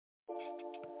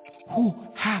Who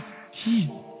ha he?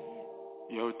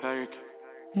 Yo, tired.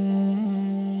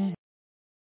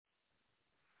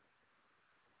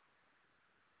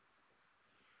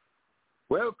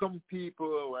 Welcome,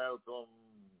 people. Welcome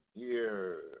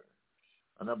here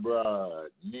and abroad,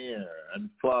 near and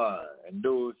far, and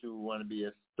those who want to be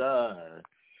a star,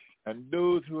 and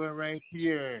those who are right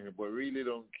here but really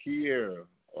don't care,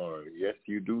 or yes,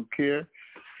 you do care,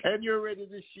 and you're ready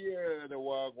to share the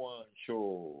Wha A Gwaan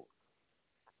Show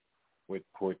with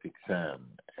Poetic Sam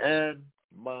and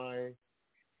my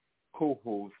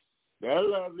co-host, the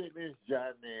lovely Miss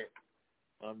Janet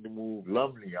on the move,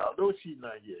 lovely, although she's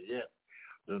not here yet.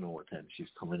 Don't know what time she's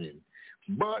coming in.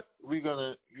 But we're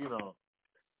going to,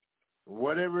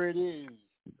 whatever it is,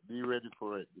 be ready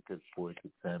for it because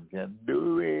Poetic Sam can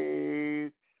do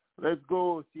it. Let's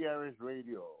go, CRS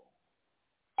Radio.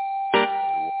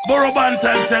 Borough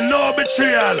Banton say no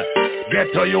betrayal.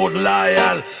 Get to youth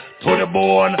loyal to the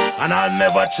bone, and I'll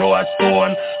never throw a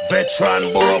stone.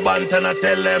 Veteran Borough Banton, I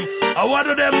tell them, I want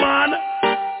to them, man.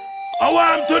 I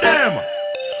want to them.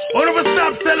 I never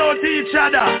stop sell out to each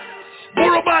other.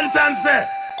 Borough Banton say,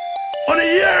 on a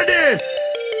hear this,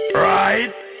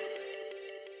 right?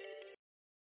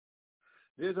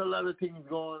 There's a lot of things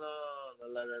going on.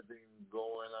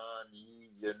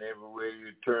 Each and everywhere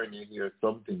you turn, you hear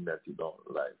something that you don't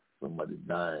like. Somebody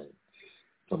dying,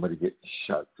 somebody getting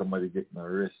shot, somebody getting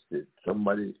arrested,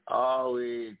 somebody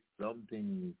always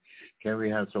something. Can we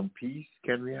have some peace?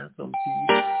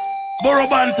 Borough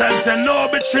Banton say no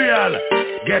betrayal.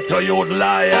 Get to youth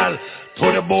loyal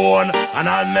to the bone, and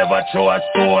I'll never throw a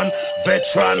stone.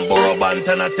 Veteran Borough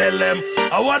Banton, I tell them,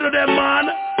 I want to them, man.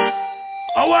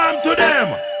 I want to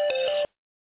them.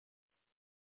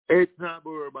 It's not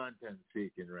Borough Banton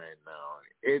speaking right now.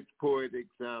 It's Poetic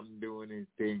Sam doing his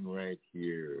thing right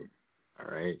here. All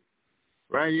right?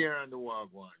 Right here on the Wha A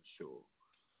Gwaan Show.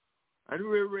 And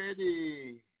we're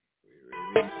ready.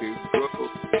 We're ready to go.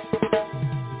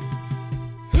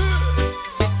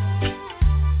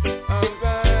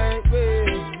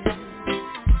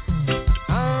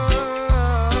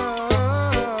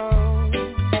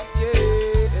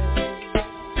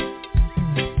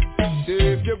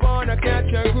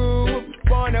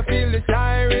 Feel the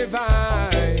siren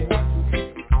vibe.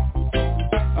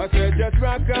 I said just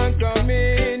rock and come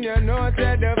in. You know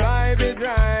said the vibe is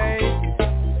right.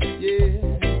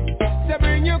 Yeah. So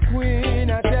bring your queen.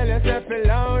 I tell yourself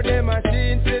loud the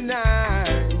machine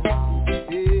tonight.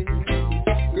 Yeah.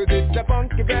 Cause it's a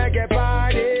funky reggae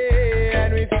party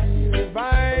and we feel the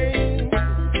vibe.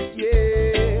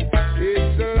 Yeah.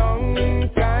 It's a long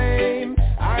time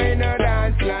I know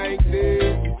dance like this.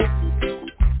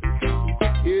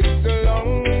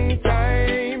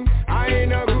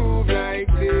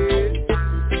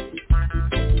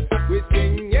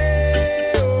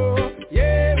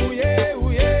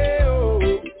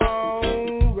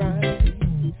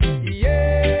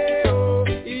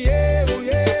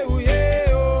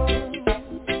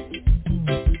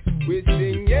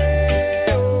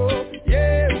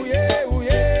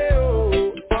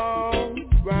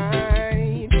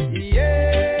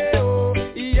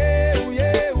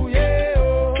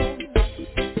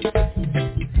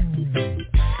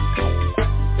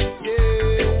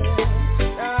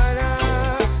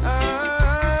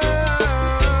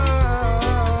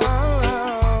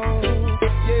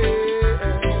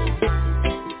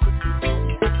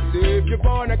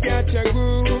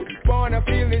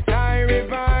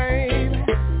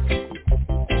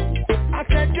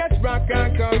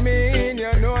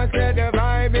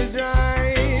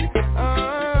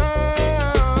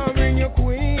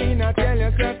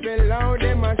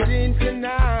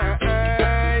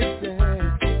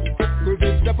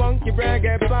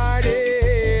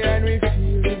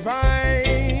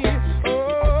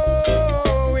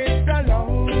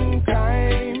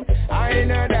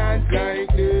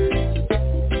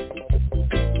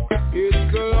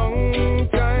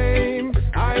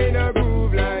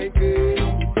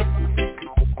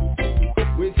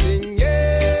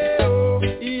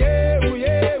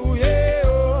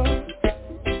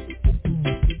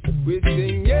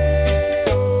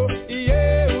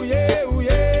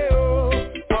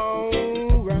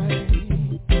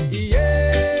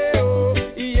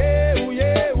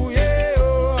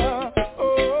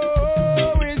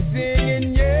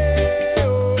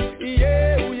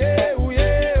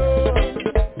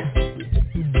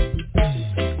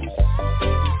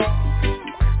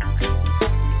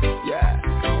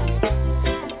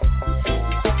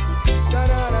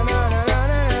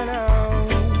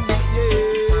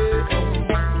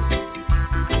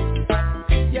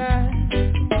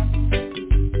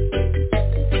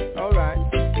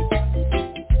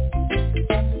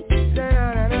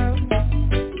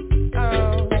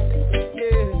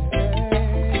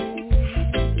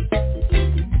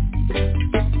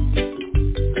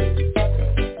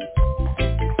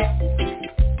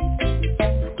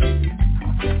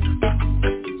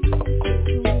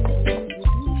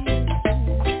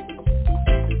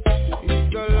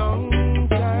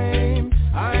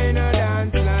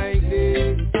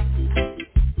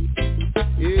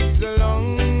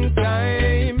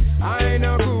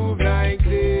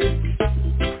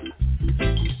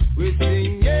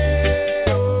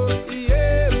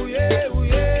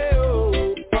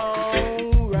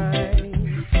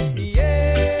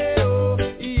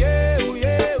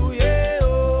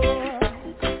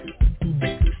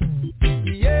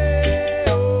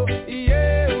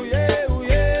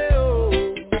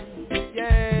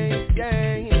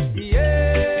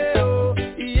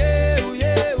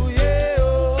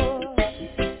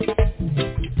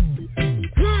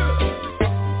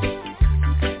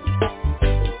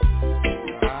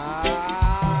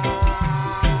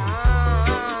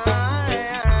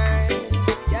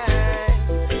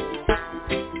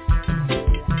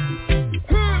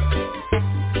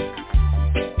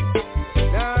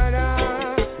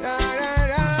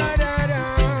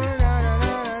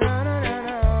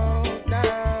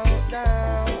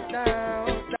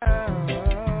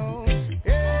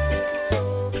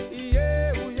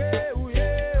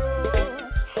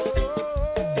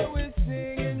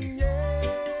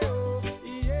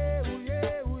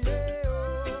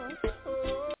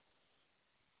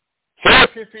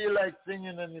 you feel like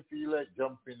singing and you feel like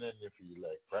jumping and you feel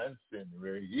like prancing,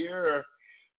 we're here.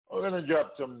 We're going to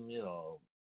drop some,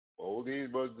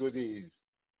 oldies but goodies.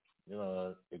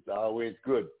 It's always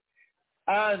good.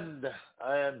 And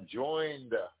I am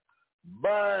joined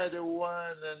by the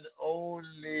one and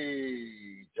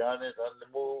only Janet on the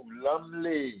Move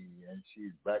Lumley. And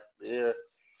she's back there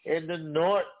in the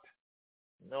north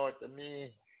of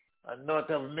me and north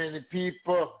of many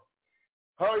people.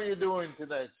 How are you doing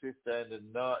tonight, sister, in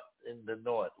the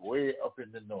north, way up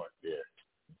in the north there?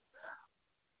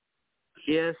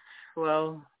 Yes,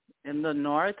 well, in the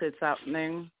north it's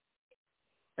happening.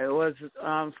 It was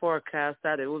forecast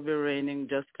that it would be raining,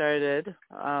 just started,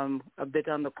 a bit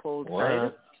on the cold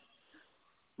side,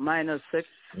 -6.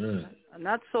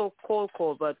 Not so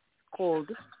cold, but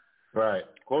cold. Right,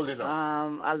 cold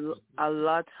enough. A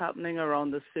lot happening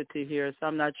around the city here, so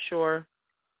I'm not sure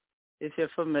if you're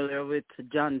familiar with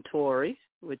John Tory,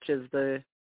 which is the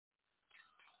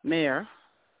mayor.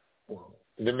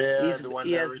 The mayor, the one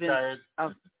that retired?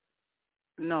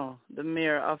 No, the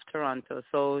mayor of Toronto.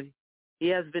 So he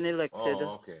has been elected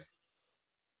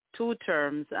 2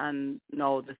 terms and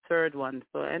now the 3rd one.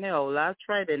 So anyhow, last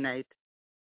Friday night,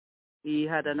 he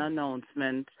had an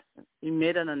announcement. He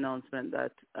made an announcement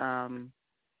that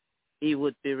he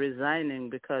would be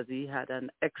resigning because he had an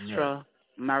extra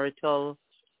marital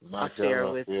affair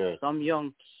with some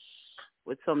young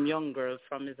girl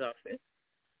from his office.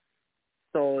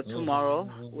 So tomorrow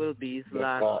will be his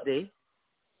last day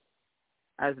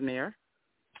as mayor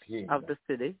of the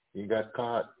city. He got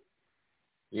caught.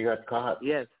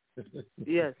 Yes.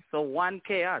 Yes. So one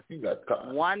chaos. He got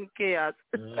caught. One chaos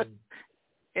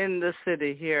in the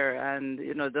city here, and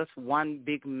just one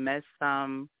big mess.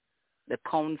 The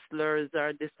councillors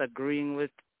are disagreeing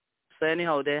with. So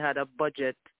anyhow, they had a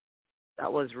budget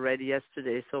that was ready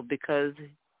yesterday. So because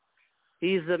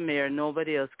he's the mayor,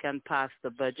 nobody else can pass the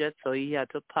budget. So he had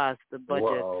to pass the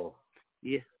budget. Wow.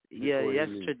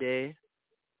 Yesterday.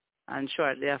 And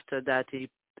shortly after that,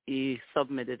 he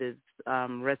submitted his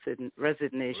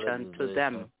resignation to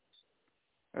them.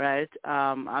 Right?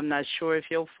 I'm not sure if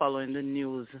you're following the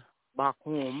news back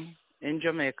home in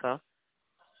Jamaica,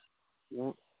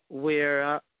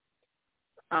 where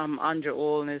Andrew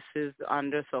Holness is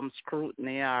under some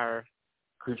scrutiny or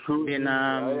been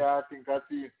I think I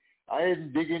see. I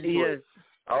didn't dig into it.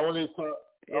 I only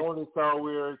saw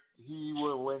where he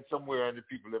went somewhere and the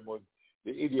people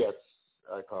the idiots.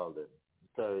 I call them.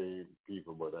 Sorry,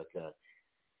 people, but I can't.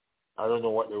 I don't know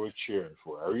what they were cheering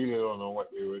for. I really don't know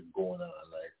what they were going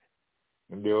on like.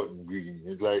 And they're out and greeting.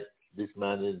 It's like this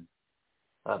man is.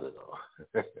 I don't know.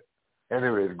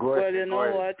 Anyways, go ahead. Well, you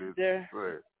know what?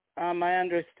 I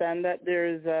understand that there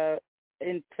is a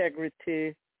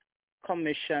integrity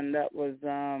commission that was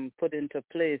put into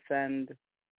place, and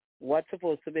what's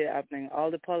supposed to be happening? All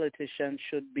the politicians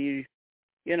should be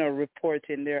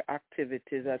reporting their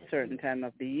activities at certain time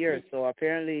of the year. So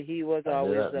apparently he was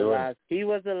always the last. He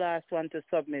was the last one to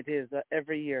submit his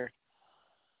every year.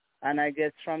 And I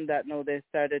guess from that now they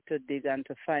started to dig and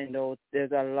to find out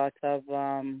there's a lot of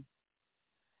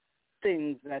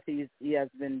things that he has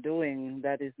been doing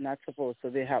that is not supposed to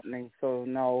be happening. So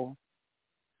now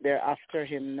they're after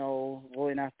him now,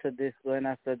 going after this, going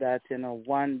after that,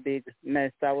 one big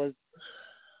mess. I was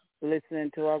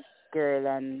listening to a girl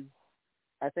on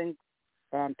I think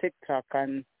TikTok,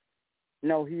 and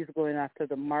now he's going after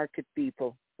the market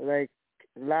people. Like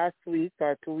last week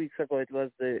or 2 weeks ago, it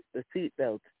was the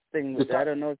seatbelt thing. I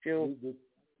don't know if you...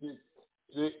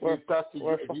 The taxi,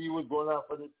 he was going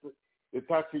after the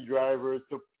taxi drivers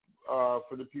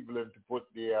for the people to put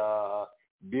the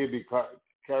baby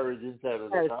carriage inside of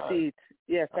the car. Seat.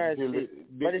 Yeah, car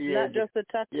seat. But it's not just the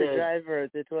taxi drivers.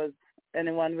 It was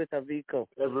anyone with a vehicle.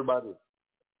 Everybody.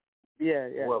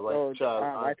 Yeah. Well, so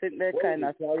I think they kind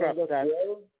of scrapped that.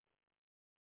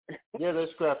 Yeah, they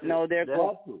scrapped it. No, they're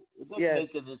going to. It doesn't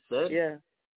make any sense. Yeah.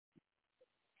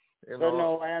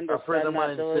 No, I understand. A friend of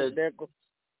mine said,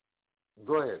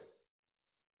 go ahead.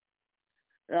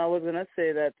 I was going to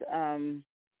say that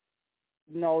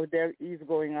no, they're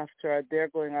going after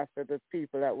the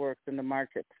people that work in the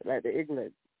market, like the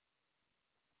Iglet.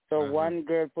 So one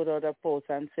girl put out a post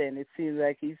and saying it seems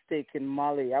like he's taking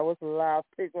Molly. I was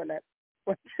laughing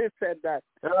when she said that.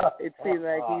 It seems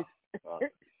like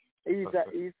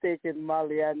he's taking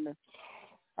Molly,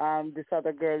 and this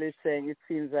other girl is saying it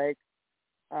seems like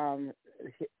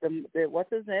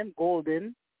what's his name,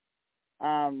 Golden.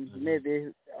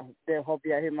 Maybe they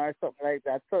hobby him or something like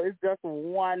that. So it's just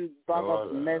one bag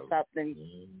of mess happening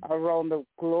around the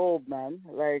globe, man.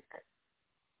 Like.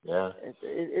 Yeah,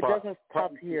 it doesn't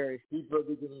stop here. People are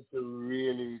beginning to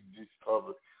really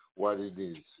discover. what it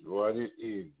is,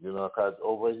 because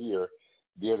over here,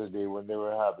 the other day when they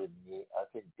were having, I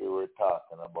think they were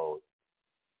talking about,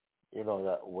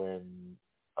 that when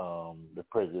the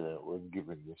president was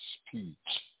giving the speech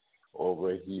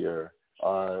over here,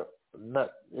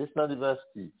 it's not even a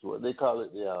speech, what they call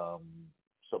it,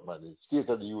 something like the State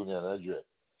of the Union address.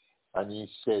 And he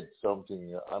said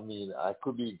something, I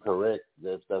could be correct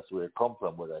if that's where it come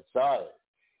from, but I saw it.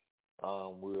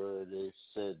 Where he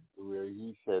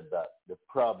said that the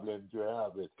problem to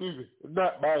have it is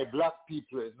not by black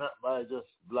people, it's not by just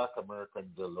black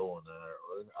Americans alone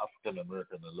or African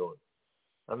American alone.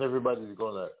 And everybody's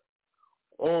going like,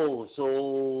 oh,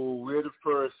 so we're the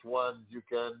first ones you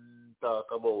can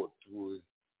talk about who is,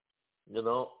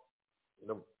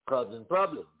 causing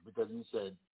problems. Because he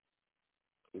said,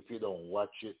 if you don't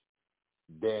watch it,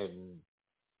 then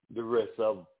the rest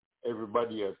of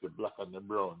everybody else, the black and the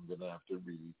brown, gonna have to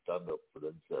really stand up for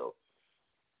themselves.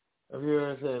 And you know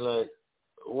what I'm saying? Like,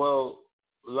 well,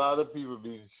 a lot of people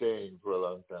been saying for a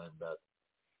long time that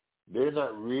they're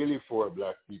not really for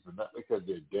black people, not because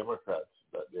they're Democrats,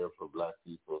 that they're for black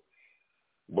people.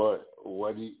 But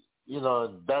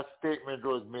that statement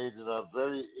was made in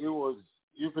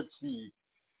you could see,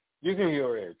 you can hear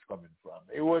where it's coming from.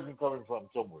 It wasn't coming from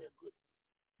somewhere good.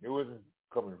 It wasn't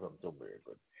coming from somewhere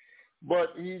good.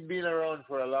 But he's been around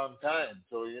for a long time,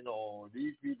 so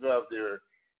these people have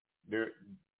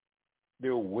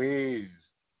their ways.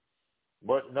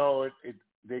 But now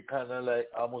they kind of like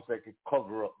almost like a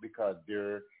cover up because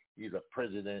he's a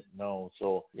president now.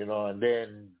 So and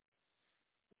then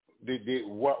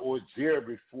what was there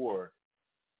before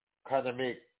kind of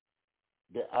make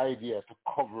the idea to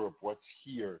cover up what's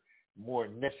here more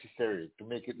necessary to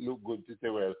make it look good, to say,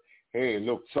 well, hey,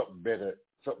 look, something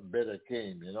better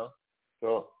came,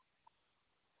 So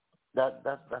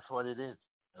that's what it is.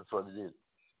 That's what it is.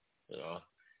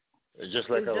 It's just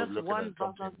like I was looking at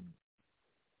something.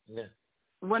 Yeah.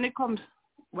 When it comes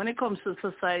to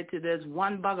society, there's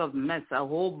one bag of mess, a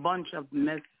whole bunch of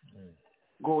mess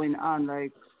going on.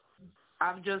 Like,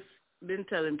 I've just been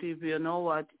telling people, you know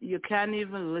what? You can't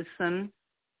even listen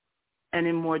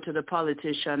anymore to the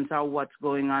politicians or what's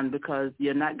going on because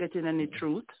you're not getting any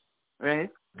truth, right?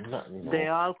 No. They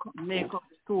all make up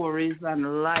stories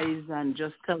and lies and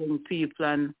just telling people,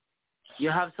 and you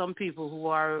have some people who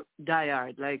are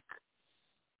diehard, like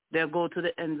they'll go to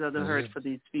the ends of the earth for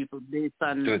these people based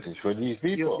on for these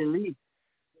people. your belief.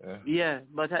 Yeah,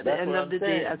 but at the end of the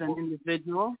day, as an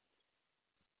individual,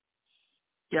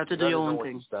 you have to do your own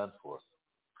thing. You stand for.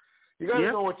 You got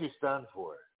to know what you stand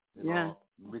for. You know,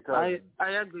 because I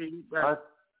agree with that.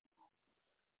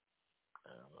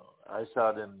 I don't know. I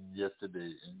saw them yesterday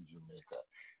in Jamaica.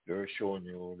 They were showing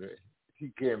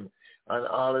he came and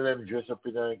all of them dressed up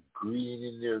in a green,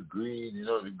 in their green.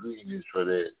 The green is for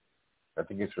I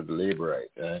think it's for the labor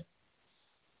right, right?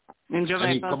 In Jamaica.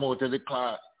 And he come out of the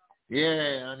car.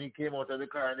 Yeah, and he came out of the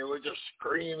car and they were just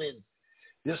screaming.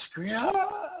 Just screaming.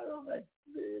 I'm like,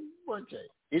 bunch of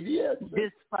idiots.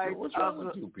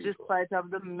 Despite of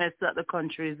the mess that the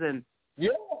country is in. Yeah.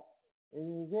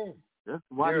 Exactly. Just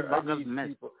one bag of mess.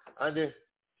 People. And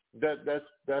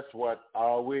that's what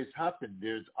always happens.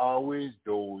 There's always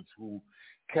those who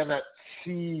cannot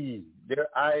see. Their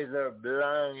eyes are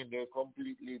blind. They're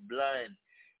completely blind.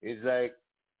 It's like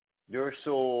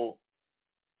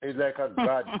it's like a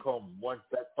God come. Once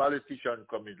that politician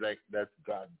comes, it's like that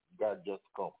God just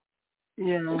come.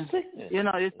 Yeah.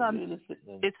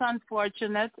 It's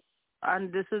unfortunate,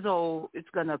 and this is how it's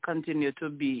gonna continue to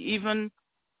be. Even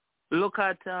look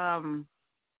at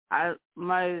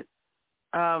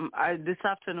this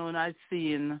afternoon I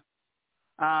seen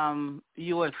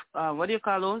what do you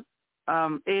call those?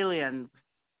 Aliens.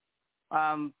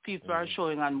 People are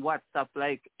showing on WhatsApp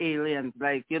like aliens,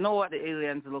 like what the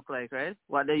aliens look like, right?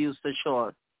 What they used to show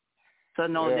us. So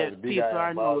now people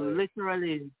are now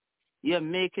literally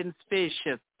making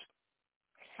spaceships,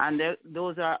 and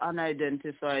those are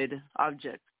unidentified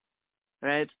objects,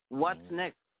 right? What's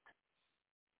next?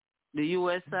 The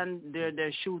U.S. and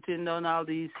they're shooting down all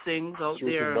these things out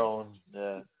there.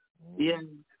 Yeah.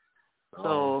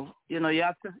 So you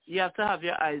have to have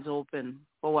your eyes open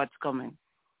for what's coming.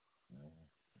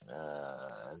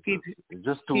 Keep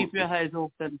your eyes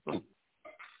open.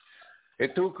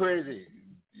 It's too crazy.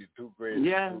 You're too crazy.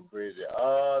 Yeah. Too crazy.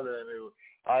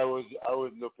 I was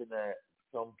looking at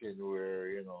something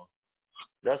where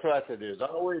that's why I said there's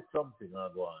always something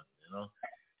going on.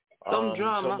 Some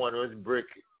drama. Someone was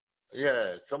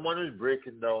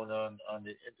breaking down on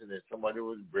the internet. Somebody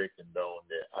was breaking down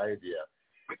the idea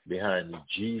behind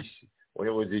when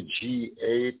it was the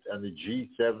G8 and the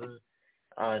G7,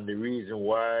 and the reason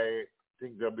why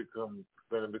things are going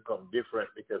to become different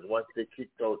because once they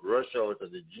kicked out Russia out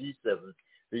of the G7,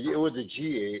 it was the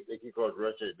G8, they kicked out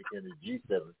Russia, it became the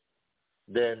G7.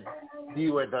 Then he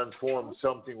went and formed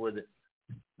something with it.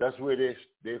 That's where they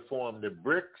formed the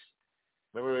BRICS.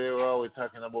 Remember they were always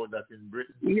talking about that in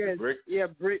Britain? Yes, BRICS? yeah,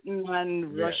 Britain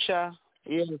and Russia.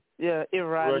 Yes, yeah,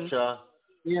 Iran. Russia,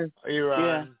 yes,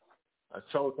 Iran,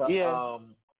 South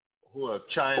China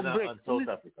BRICS. and South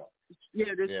Africa.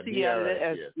 Yeah, the C and the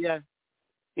S. Yes.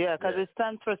 Yeah, because it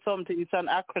stands for something. It's an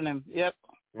acronym. Yep.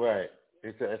 Right.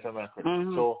 It's an acronym.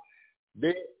 Mm-hmm. So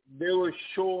they were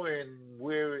showing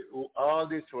where all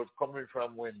this was coming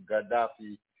from when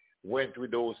Gaddafi went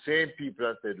with those same people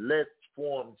and said, let's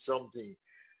form something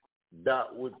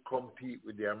that would compete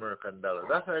with the American dollar.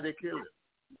 That's why they killed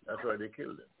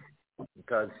him.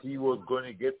 Because he was going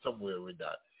to get somewhere with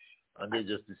that. And they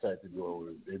just decided to do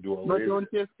away with it. But don't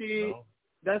you see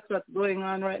that's what's going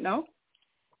on right now?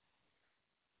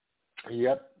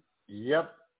 Yep.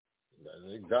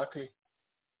 Exactly.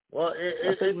 Well,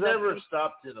 it never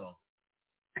stopped,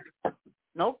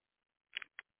 Nope.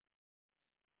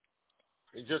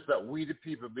 It's just that we, the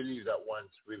people, believe that once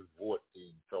we vote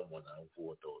in someone and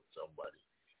vote out somebody,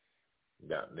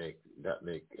 that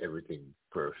make everything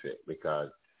perfect because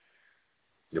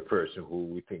the person who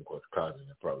we think was causing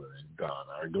the problem is gone.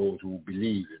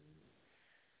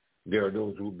 There are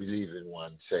those who believe in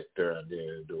one sector and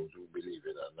there are those who believe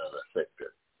in another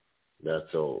sector. That's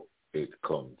how it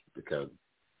comes because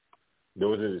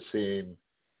those are the same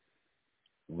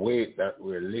weight that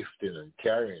we're lifting and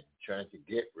carrying, trying to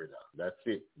get rid of. That's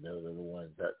it. Those are the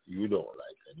ones that you don't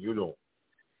like and you don't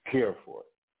care for.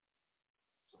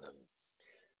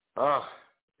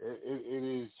 It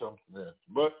is something else.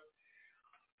 But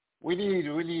we need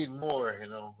more,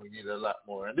 we need a lot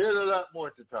more. And there's a lot more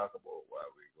to talk about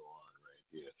while we go on right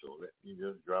here. So let me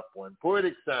just drop one.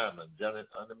 Poetic Simon, Janet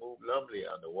on the Move Lovely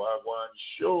on the Wha A Gwaan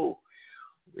Show.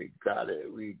 We got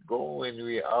it. We going.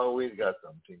 We always got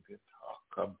something to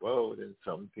talk about and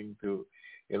something to,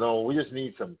 we just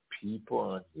need some people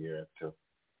on here to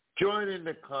join in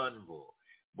the convo.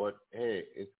 But hey,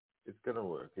 it's gonna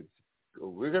work.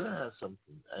 We're gonna have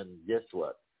something. And guess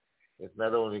what? It's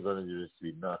not only gonna just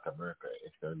be North America.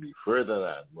 It's gonna be further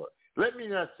than. But let me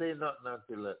not say nothing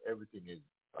until everything is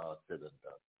said and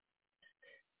done.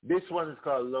 This one is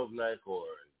called Love Like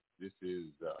Ours. This is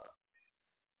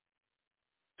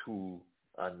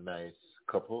a nice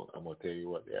couple. I'm going to tell you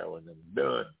what they are when I'm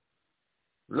done.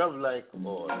 Love Like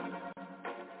Ours.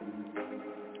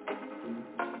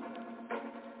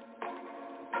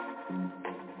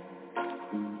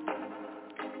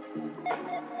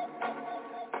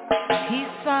 He's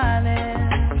smiling,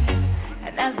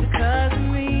 and that's because of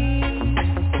me.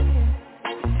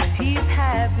 He's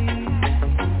happy,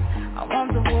 I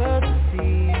want the world to see.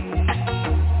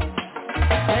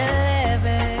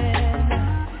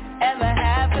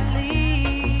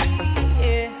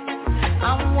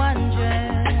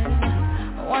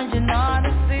 Wondering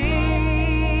honestly,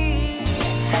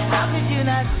 how could you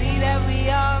not see that we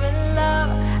are in love?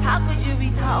 How could you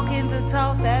be talking to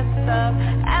talk that stuff?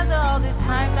 After all this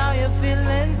time now you're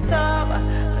feeling tough,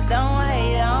 but don't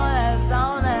hate on us.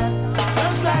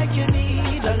 Looks like you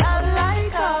need a love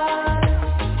like us,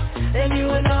 then you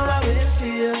would know how it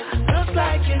feels. Looks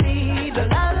like you need a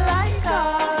love like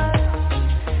us,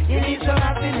 you need some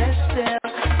happiness still.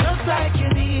 Looks like you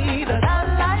need a love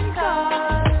like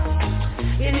us,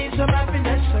 you need some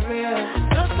happiness for real.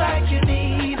 Looks like you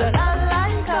need a lot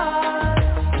like us,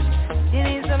 you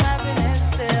need some happiness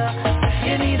still.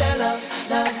 You need a love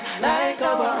like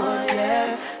our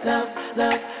yeah. Love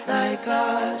like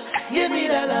us. You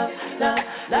need a love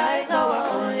like our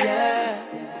own, yeah.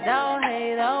 Don't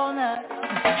hate on us.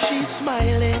 She's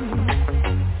smiling,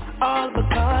 all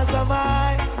because of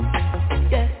I,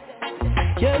 yeah.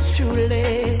 Yours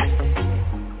truly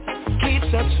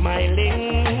keeps us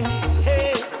smiling.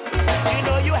 Hey,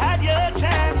 you had your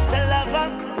chance to love her.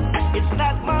 It's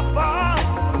not my fault.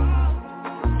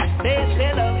 They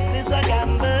say love is a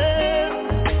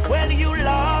gamble. Well, you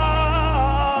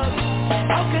lost.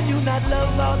 How can you not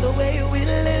love all the way we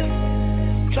live?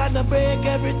 Trying to break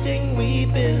everything we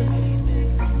build.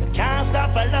 Can't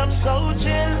stop a love so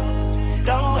chill.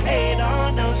 Don't hate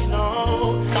on us,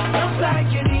 no. Looks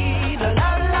like you need a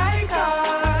love like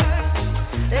us,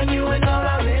 then you would know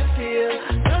how it feels.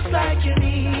 Looks like you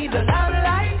need a love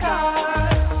like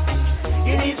us,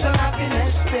 you need some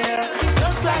happiness there.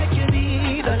 Looks like you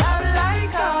need a love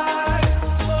like us,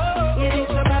 you need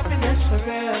some happiness for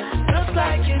real. Looks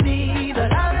like you need a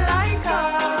love like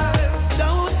us,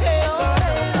 don't hate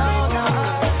on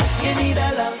us. You need a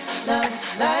love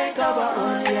like our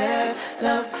own, yeah.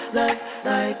 Love like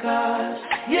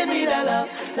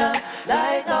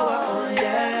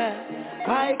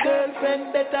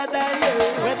better than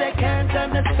you, where they can't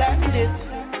understand it.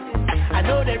 I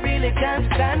know they really can't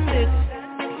stand it.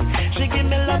 She give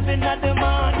me loving at the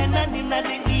morning and in the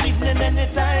evening,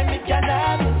 anytime it can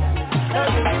happen. Now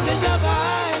you really love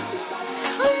her.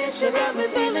 Oh yeah, she got me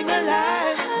feeling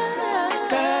alive,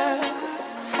 girl,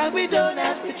 and we don't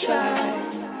have to try.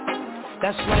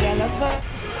 That's why I love her.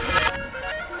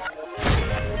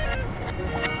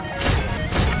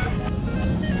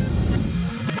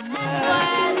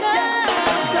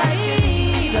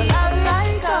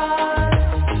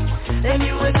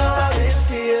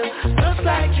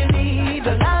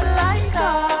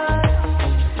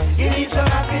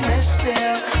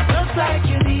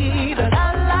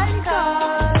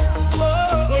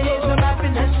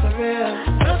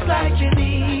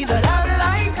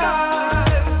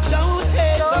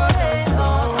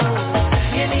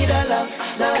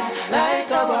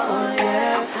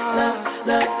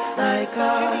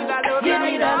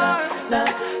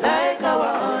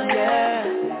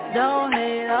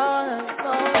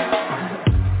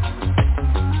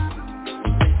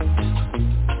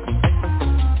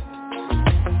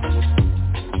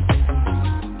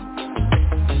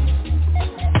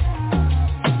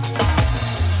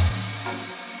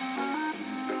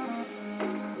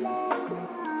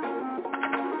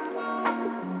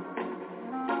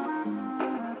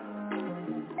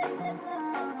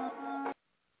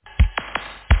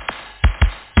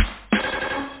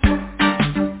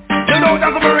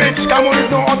 Come on,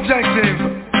 it's no objective.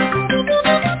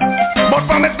 But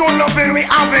from its good loving, we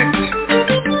have it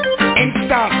in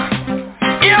stock.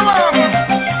 Yeah, man.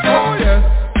 Oh, yes.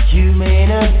 You may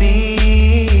not be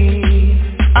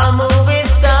a movie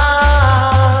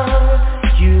star.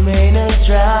 You may not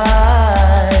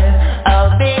drive a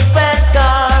big fast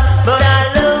car, but I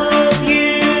love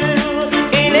you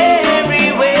in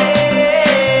every way.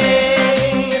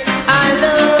 I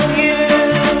love you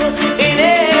in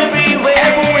every way.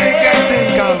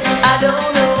 I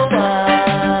don't know why.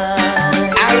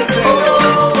 I'll tell you.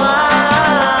 Oh, why?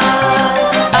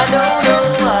 I don't know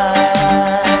why.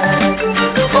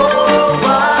 Oh,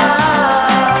 why?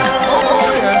 Oh,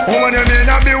 yeah. Woman, you may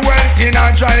not be wealthy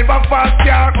and drive a fast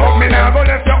car, but me now go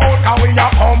left you out and we a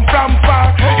come from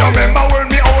far. You remember when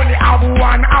me only have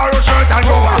one arrow shirt and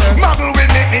you muggle with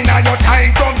me in your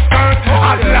tight up skirt.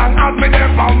 As long as me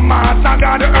there from Mars and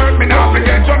the earth, me now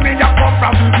forget where me a come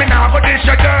from. Me now go dish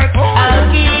your dirt.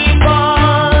 I'll keep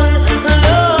on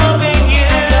loving you.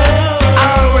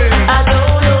 Always. I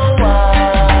don't know why.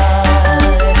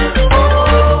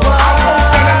 Oh, why?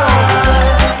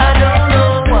 I don't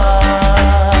know why.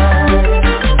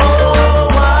 Oh,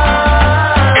 why?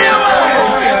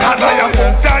 As I am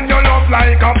hooked on your love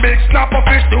like a big snapper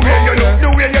fish. The way you look, the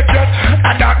way you dress,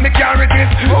 and that me carry this.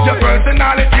 Your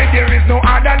personality, there is no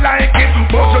other like it.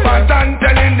 But you are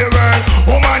telling the world,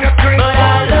 woman, you're crazy. But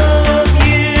I love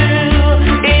you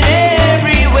in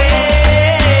every way.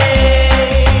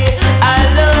 I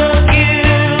love you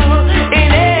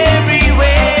in every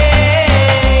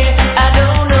way. I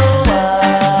don't know why.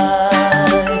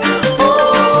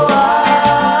 Oh, why?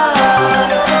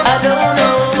 I don't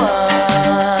know why.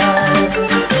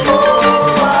 Oh,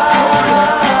 why?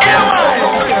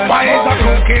 Why is a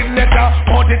crooked letter?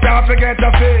 Put it off, forget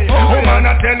the face. Woman,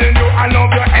 I'm telling you, I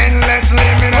love you endlessly.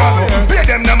 Me now go play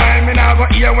them the mind, me now go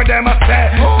hear what them a say.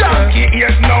 Donkey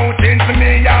ears nothing to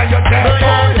me, yeah, you're dead. But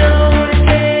I don't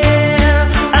care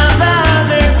about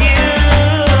you.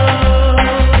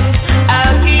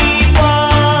 I'll keep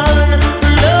on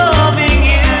loving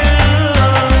you.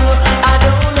 I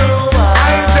don't know why. I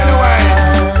tell you why.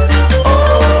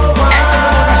 Oh, why?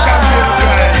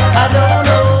 I don't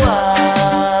know why.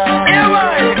 Yeah,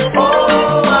 why?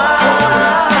 Oh, why?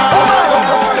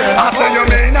 After you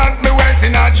may not be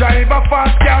waiting, I drive a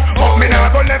fast car, but me now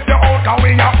go left you out and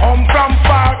we a come from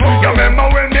far. You remember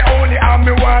when me only have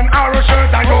me one arrow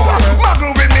shirt and you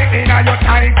muggle with me in your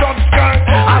tight up skirt.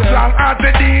 As long as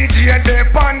the DJ they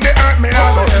on the earth, me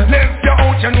now go left you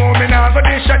out, you know me now go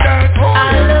dish your dirt.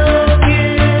 I love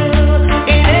you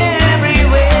in every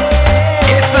way.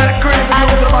 It's like crazy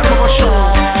news about the show.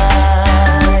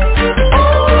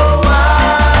 Oh, why?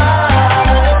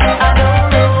 I don't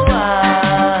know why.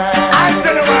 I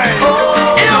tell you why. Oh,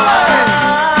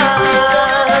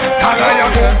 Cause I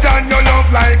am hooked on your love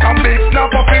like a big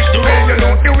snapper fish. The way you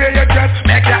look, the way you dress,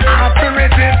 make your heart to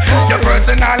resist. Your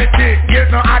personality,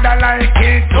 there's no other like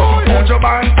it. Put your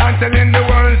band and telling the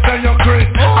world say you're Chris.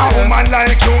 A woman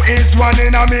like you is one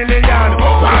in a million.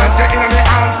 Want you in my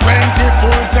hands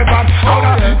 24/7.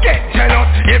 How to get jealous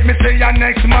if me say your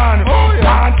next man.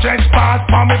 Want trespass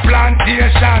for me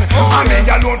plantation. I mean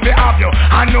you alone to have you,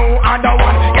 I know other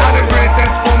one. You're the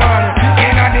greatest woman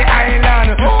in the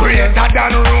island. greater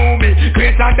than Ruby,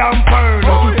 greater than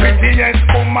Pearl. Prettiest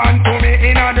woman to me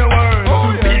in the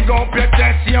world. Big up your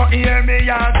chest, you hear me,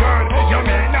 ya girl. You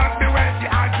may not be wealthy,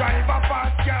 I drive a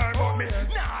fast car, but me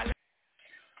nah.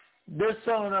 The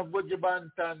sound of Buju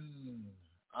Banton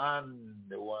and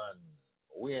the one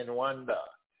Wayne Wonder.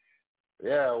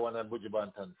 Yeah, one of Buju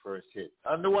Banton's first hit.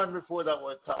 And the one before that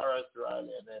was Taras Riley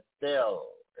and Estelle.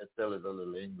 Estelle is a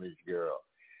little English girl.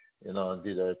 You know,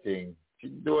 did her thing. She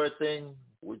do her thing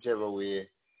whichever way,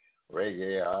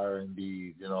 reggae,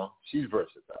 R&B, you know. She's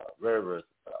versatile, very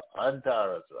versatile. And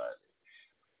Taras Riley.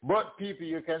 But people,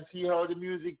 you can see how the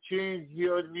music changed,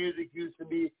 how the music used to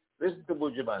be. Listen to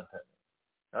Buju Banton.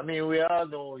 I mean, we all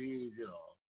know he's, you know,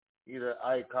 he's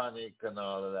iconic and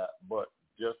all of that, but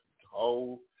just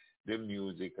how the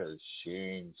music has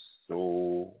changed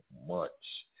so much.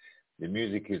 The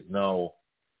music is now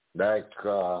like,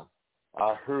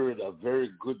 I heard a very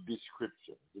good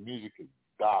description. The music is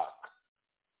dark,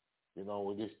 you know,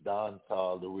 with this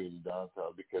dancehall, the way the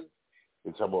dancehall, because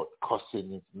it's about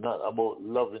cussing. It's not about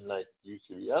loving like it used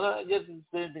to be. And I guess it's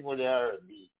the same thing with the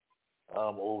R&B.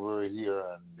 Over here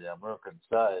on the American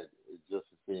side, it's just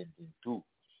the same thing too.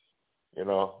 You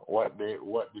know, what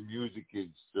the music is,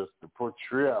 just the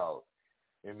portrayal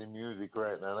in the music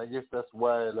right now. And I guess that's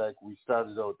why, like, we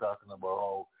started out talking about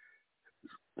how,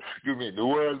 excuse me, the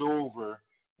world over,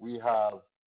 we have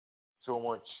so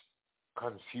much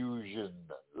confusion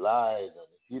and lies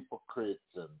and hypocrites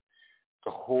and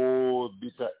the whole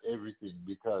bit of everything,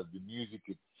 because the music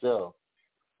itself,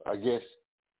 I guess,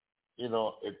 you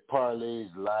know, it parlays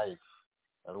life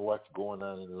and what's going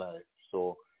on in life.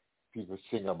 So people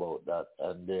sing about that,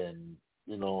 and then,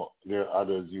 you know, there are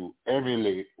others who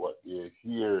emulate what they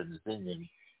hear and singing,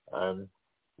 and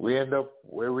we end up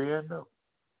where we end up.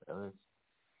 And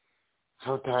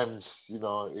sometimes, you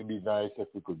know, it'd be nice if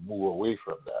we could move away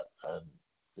from that and,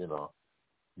 you know,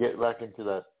 get back into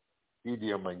that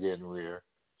idiom again where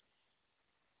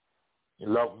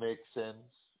love makes sense,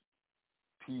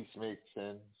 peace makes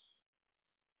sense,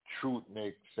 truth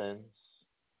makes sense,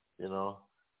 you know.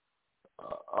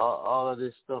 All of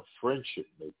this stuff, friendship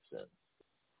makes sense.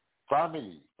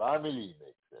 Family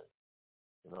makes sense.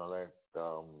 You know, like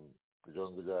the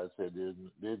younger guy said,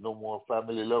 there's no more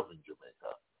family love in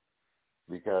Jamaica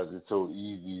because it's so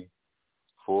easy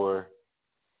for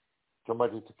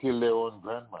somebody to kill their own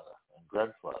grandmother and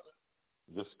grandfather.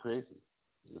 Just crazy.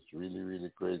 Just really,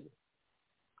 really crazy.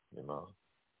 You know.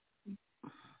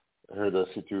 I heard a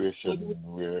situation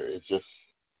where it's just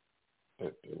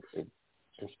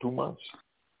it's too much,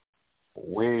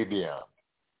 way beyond.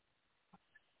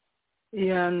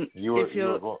 Yeah, and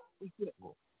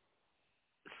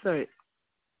sorry.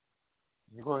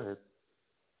 You go ahead.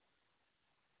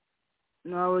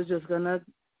 No, I was just gonna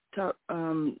talk,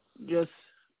 just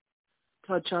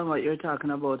touch on what you're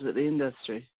talking about with the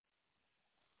industry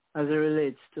as it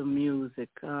relates to music.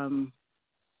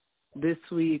 This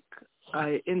week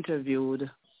I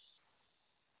interviewed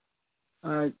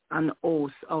an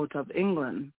host out of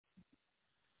England,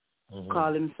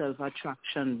 called himself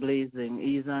Attraction Blazing.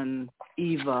 He's on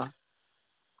Eva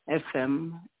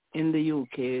FM in the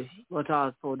UK, but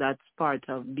also that's part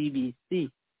of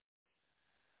BBC.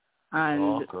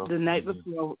 And the night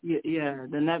before,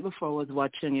 the night before I was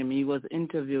watching him, he was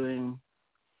interviewing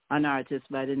an artist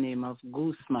by the name of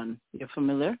Gooseman. You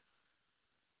familiar?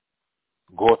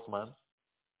 Gooseman?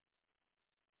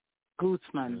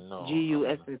 Gooseman, no,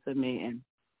 Gussman.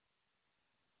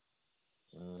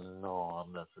 No,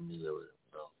 I'm not familiar with him,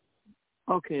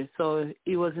 no. Okay, so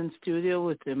he was in studio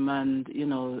with him and, you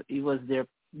know, he was there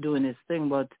doing his thing,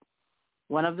 but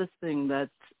one of the things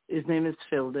that, his name is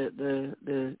Phil,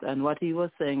 and what he was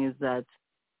saying is that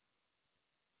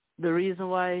the reason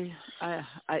why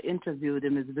I interviewed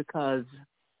him is because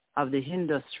of the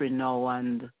industry now,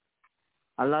 and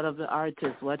a lot of the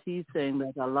artists, what he's saying,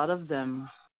 that a lot of them,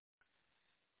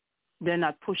 they're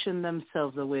not pushing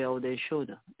themselves the way how they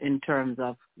should in terms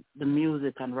of the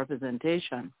music and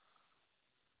representation.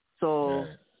 So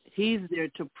he's there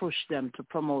to push them, to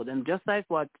promote them, just like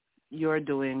what you're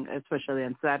doing, especially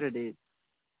on Saturdays.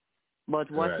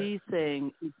 But what he's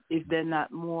saying, if they're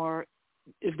not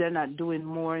doing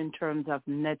more in terms of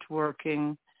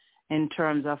networking, in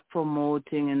terms of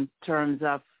promoting, in terms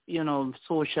of, you know,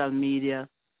 social media,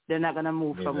 they're not going to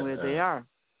move from where they are.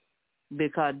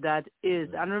 Because that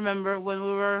is, and remember when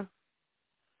we were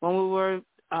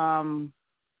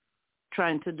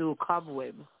trying to do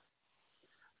Cobweb.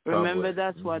 Remember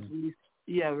that's what we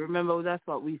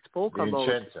spoke about.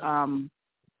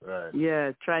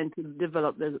 Yeah, trying to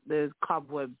develop the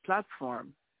Cobweb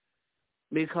platform,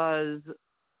 because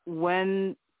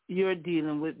when you're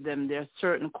dealing with them, there are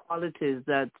certain qualities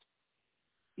that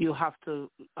you have to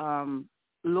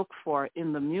look for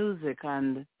in the music.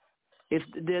 And if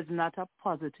there's not a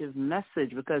positive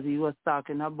message, because he was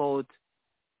talking about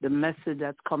the message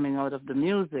that's coming out of the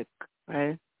music,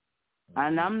 right?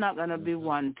 And I'm not going to be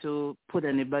one to put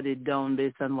anybody down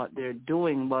based on what they're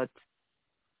doing, but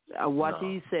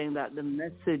he's saying that the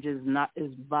message is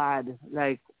bad.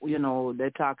 Like, you know, they're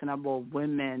talking about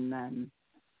women and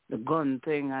the gun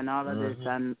thing and all of this.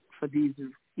 And for these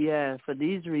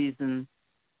reasons,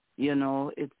 you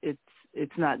know,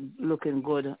 it's not looking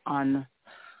good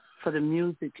for the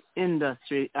music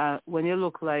industry. When you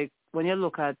look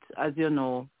at, as you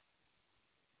know,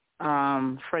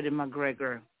 Freddie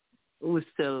McGregor, who's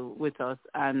still with us,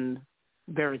 and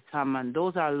Barry Hammond,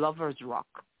 those are lovers rock,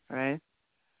 right?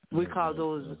 We call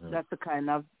those, that's the kind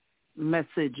of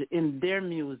message in their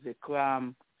music.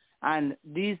 And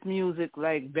these music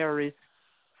like Barry,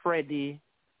 Freddie,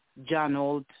 John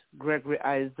Holt, Gregory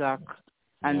Isaac,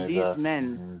 and these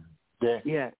men,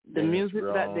 the music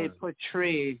that they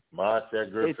portray,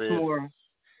 it's more,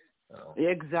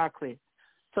 exactly.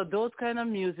 So those kind of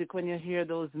music, when you hear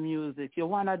those music, you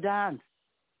want to dance,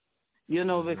 you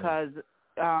know, because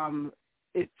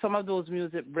some of those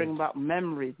music bring back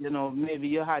memories, you know, maybe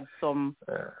you had some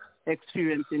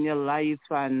experience in your life,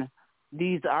 and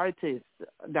these artists,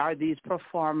 these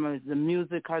performers, the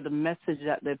music or the message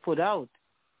that they put out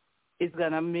is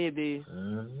going to maybe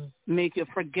make you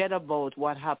forget about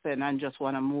what happened and just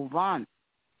want to move on.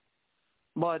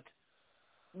 But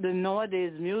the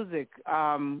nowadays music,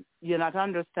 you're not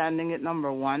understanding it,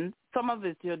 number one. Some of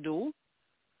it you do.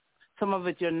 Some of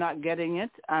it you're not getting it,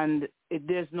 and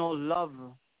there's no love,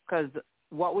 because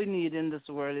what we need in this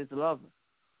world is love.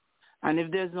 And if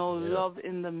there's no love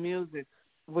in the music,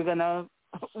 we're gonna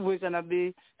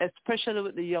be, especially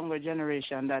with the younger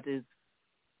generation that is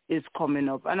coming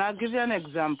up. And I'll give you an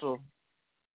example.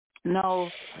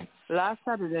 Now, last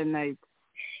Saturday night,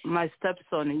 my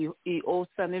stepson, he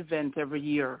hosts an event every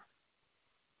year.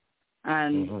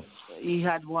 And he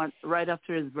had one right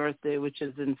after his birthday, which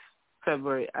is in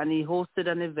February. And he hosted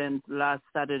an event last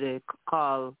Saturday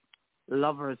called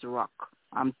Lovers Rock.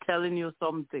 I'm telling you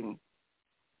something.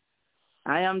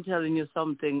 I am telling you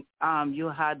something. You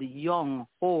had young,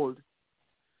 old.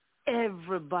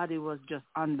 Everybody was just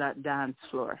on that dance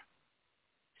floor.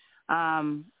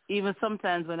 Even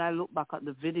sometimes when I look back at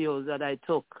the videos that I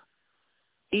took,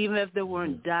 even if they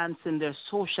weren't dancing, they're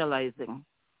socializing.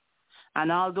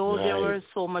 And although there was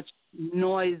so much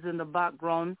noise in the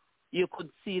background, you could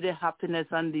see the happiness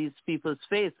on these people's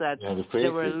face that they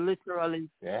were literally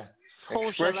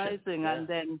socializing. And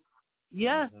then,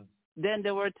 then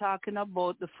they were talking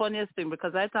about the funniest thing,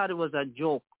 because I thought it was a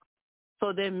joke.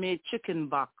 So they made chicken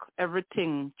back,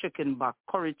 everything chicken back,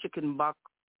 curry chicken back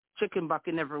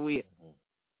in every way.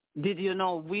 Did you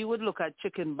know we would look at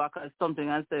chicken back as something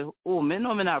and say, oh, me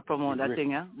not promote that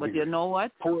thing, yeah? But you know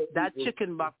what? That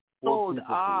chicken back sold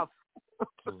off.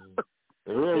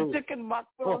 The chicken back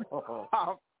sold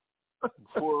off.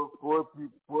 Poor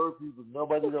people.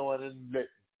 Nobody don't want to let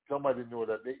somebody know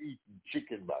that they're eating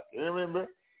chicken back. You remember?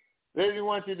 They didn't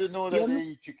want you to know that they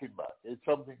eat chicken back. It's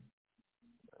something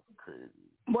crazy.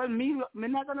 Well, me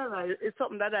not gonna lie, it's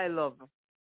something that I love,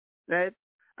 right?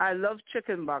 I love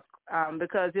chicken back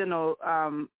because, you know,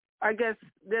 I guess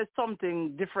there's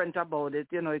something different about it.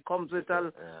 You know, it comes with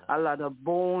a lot of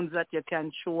bones that you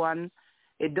can chew on.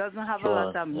 It doesn't have a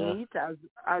lot of meat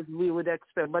as we would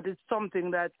expect, but it's something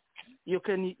that you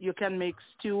can make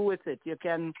stew with it. You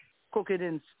can cook it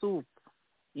in soup.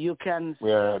 You can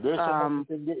there's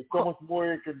so much more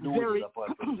you can do with it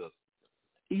apart from just.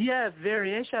 Yeah,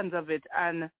 variations of it.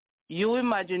 And you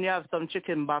imagine you have some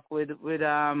chicken back with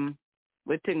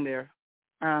thing there,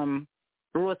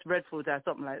 roast breadfruit or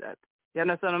something like that. You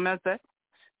understand what I'm saying?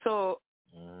 So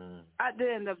at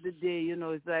the end of the day, you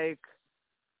know, it's like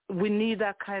we need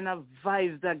that kind of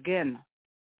vibes again.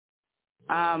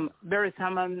 Barry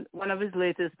Hammond, one of his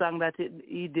latest songs that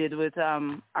he did with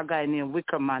a guy named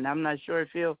Wickerman. I'm not sure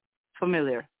if you're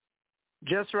familiar.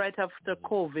 Just right after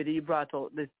COVID, he brought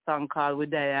out this song called We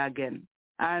Die Again.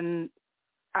 And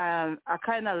I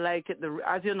kind of like it.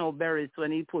 As you know, Barry's,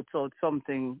 when he puts out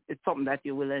something, it's something that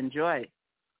you will enjoy.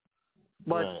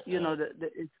 But, you know,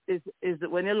 it's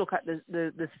when you look at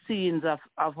the scenes of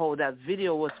how that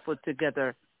video was put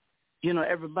together, you know,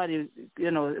 everybody, you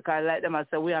know, I like them. I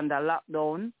say, we're under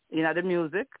lockdown, you know, the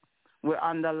music. We're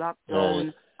under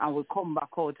lockdown, and we come back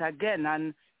out again.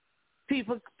 And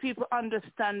people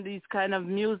understand these kind of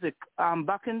music.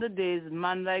 Back in the days,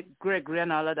 man like Gregory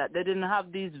and all of that, they didn't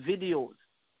have these videos.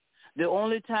 The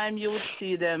only time you would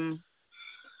see them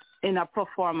in a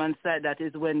performance like that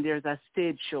is when there's a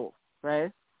stage show,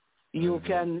 right? You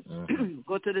can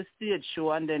go to the stage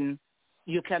show and then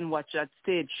you can watch that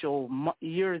stage show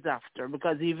years after,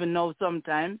 because even now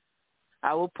sometimes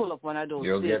I will pull up one of those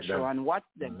stage shows and watch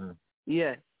them.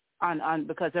 Yeah, and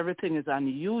because everything is on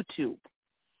YouTube,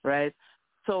 right?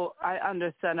 So I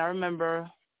understand. I remember,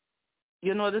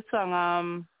 you know, the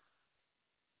song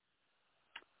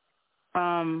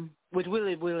with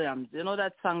Willie Williams. You know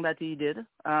that song that he did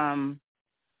about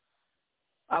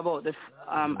the.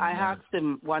 I asked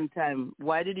him one time,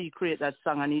 why did he create that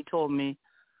song, and he told me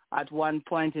at one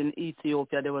point in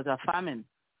Ethiopia there was a famine,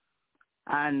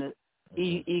 and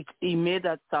he made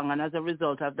that song, and as a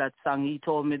result of that song, he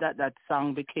told me that that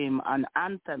song became an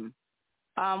anthem.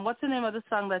 What's the name of the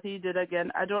song that he did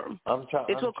again? I don't. I'm trying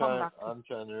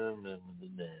to remember the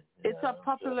name. It's a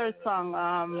popular song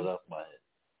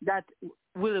that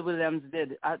Willie Williams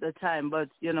did at the time, but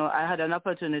you know, I had an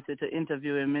opportunity to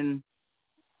interview him in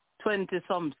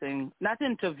 20-something. Not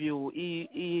interview.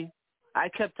 I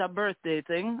kept a birthday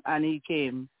thing, and he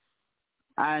came,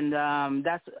 and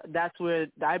that's where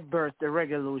I birthed the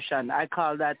Revolution. I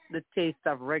call that the taste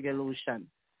of Revolution,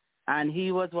 and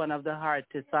he was one of the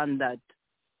artists on that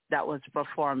was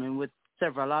performing with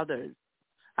several others.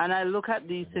 And I look at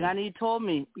these things, and he told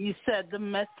me, he said the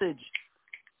message,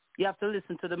 you have to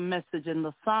listen to the message in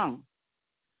the song.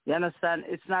 You understand?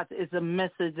 It's a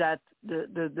message that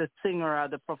the singer or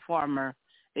the performer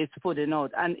is putting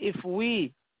out. And if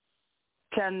we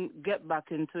can get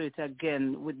back into it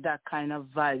again with that kind of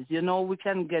vibes, you know, we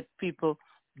can get people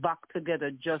back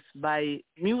together just by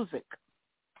music,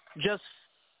 just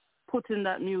putting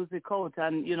that music out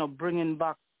and, you know, bringing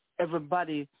back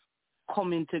everybody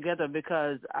coming together,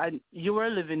 because you were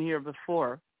living here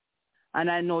before,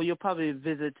 and I know you probably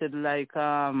visited like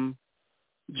Jambana,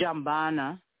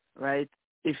 right?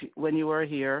 When you were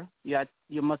here,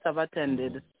 you must have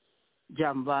attended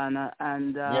Jambana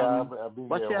and I've been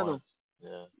what's there the other? once.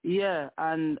 Yeah,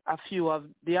 and a few of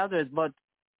the others, but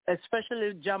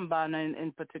especially Jambana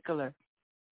in particular.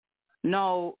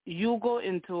 Now you go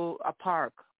into a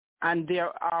park, and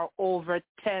there are over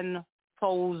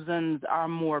 10,000 or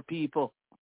more people,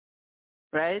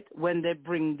 right? When they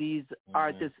bring these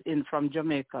artists in from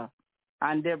Jamaica,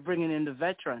 and they're bringing in the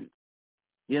veterans.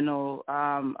 You know,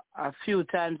 a few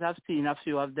times I've seen a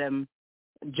few of them,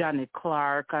 Johnny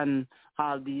Clark and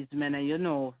all these men, and you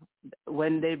know,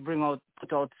 when they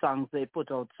put out songs, they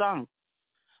put out songs.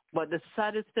 But the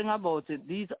saddest thing about it,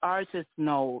 these artists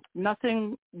now,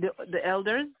 the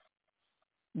elders,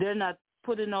 they're not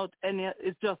putting out any,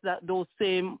 it's just that those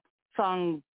same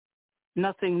songs,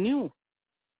 nothing new.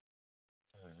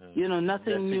 You know,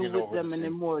 nothing new with them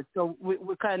anymore. So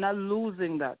we're kind of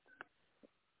losing that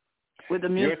with the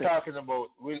music. You're talking about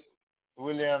Willie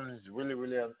Williams,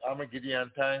 Armageddon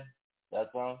Time, that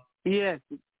one? Yes.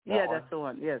 That's the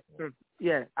one. Yes.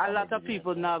 Yeah. A lot of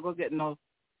people now go get no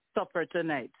supper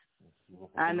tonight.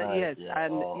 And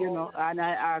you know, and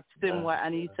I asked him why,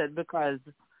 and he said because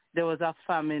there was a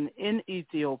famine in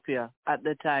Ethiopia at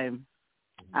the time,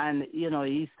 and you know,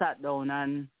 he sat down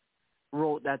and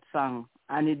wrote that song,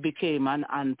 and it became an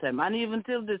anthem. And even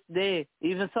till this day,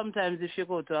 even sometimes if you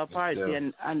go to a party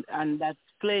and that's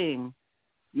playing,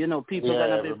 you know, people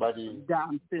are gonna be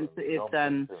dancing to it,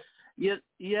 and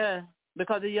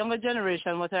because the younger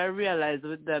generation, what I realize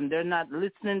with them, they're not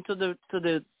listening to the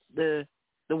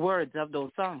words of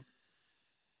those songs.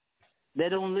 They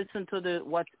don't listen to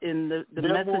what's in the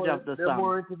message of the song. They're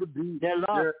more into the beat.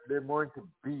 They're more into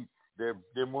beats.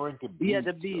 They're more into beats. Yeah,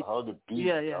 the beat. How the beat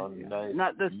nice.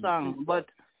 Not the song, but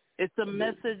it's a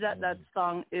message that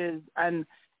song is. And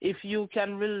if you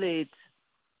can relate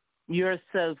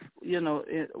yourself, you know,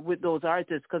 with those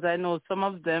artists, because I know some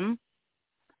of them,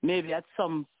 maybe at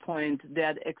some point they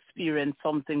had experienced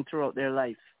something throughout their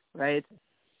life, right?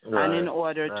 And in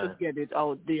order to get it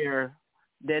out there,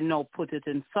 they now put it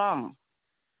in song.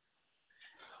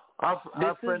 A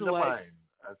friend of mine,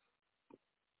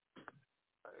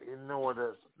 you know what?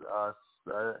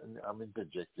 I'm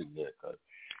interjecting there because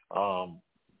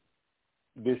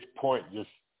this point just,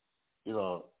 you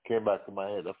know, came back to my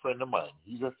head. A friend of mine,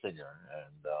 he's a singer,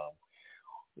 and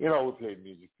you know, we played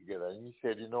music together. And he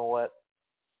said, you know what?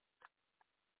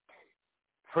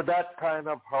 For that kind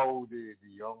of how the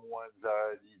young ones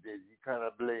are these days, you kind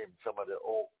of blame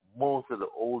most of the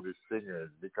oldest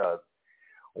singers, because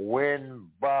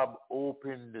when Bob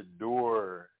opened the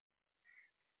door,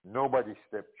 nobody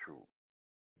stepped through.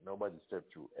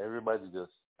 Everybody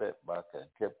just stepped back and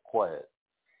kept quiet.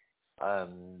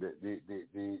 And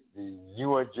the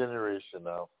newer generation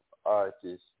of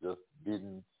artists just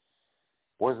didn't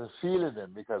wasn't feeling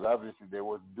them because obviously they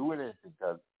wasn't doing anything.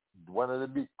 Because one of the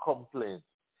big complaints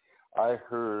I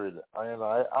heard, and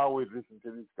I always listen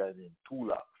to this guy named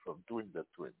Tulak from Twins the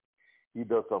Twins. He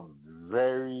does some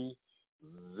very,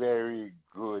 very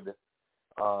good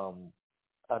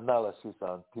analysis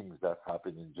on things that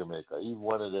happen in Jamaica. Even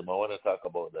one of them, I want to talk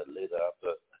about that later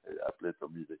after I play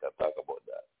some music. I'll talk about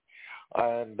that.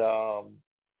 And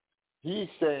he's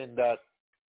saying that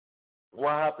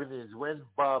what happened is when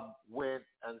Bob went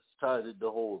and started the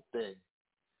whole thing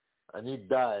and he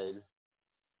died,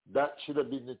 that should have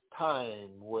been the time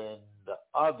when the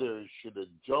others should have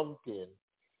jumped in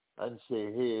and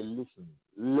say, hey, listen,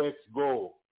 let's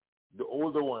go. The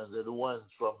older ones, the ones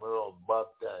from around Bob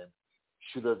time,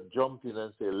 should have jumped in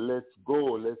and said, let's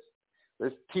go,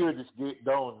 let's tear this gate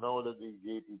down now that the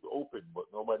gate is open. But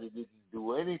nobody didn't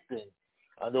do anything.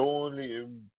 And the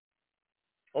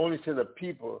only set of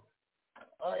people,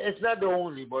 it's not the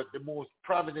only, but the most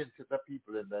prominent set of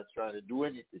people in that's trying to do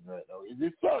anything right now is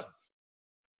his son.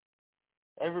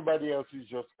 Everybody else is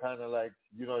just kind of like,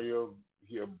 you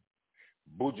hear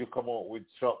Buju come out with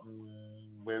something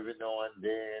every now and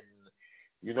then.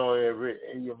 You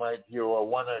might hear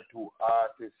one or two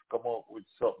artists come out with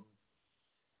something,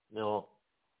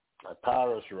 a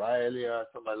Taras Riley or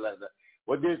somebody like that.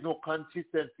 But there's no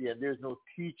consistency and there's no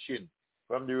teaching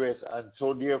from the rest. And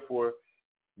so therefore,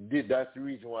 that's the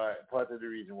reason why, part of the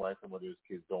reason why some of those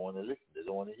kids don't want to listen. They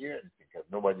don't want to hear anything because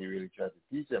nobody really tries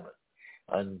to teach them it.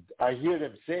 And I hear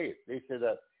them say it. They say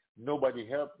that nobody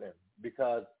helped them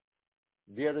because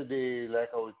the other day, like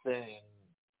I was saying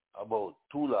about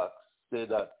Tulak, say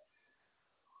that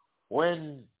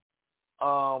when,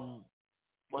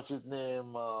 what's his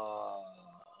name,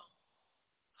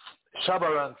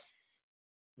 Shabaranks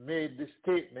made the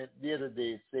statement the other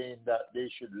day saying that they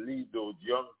should leave those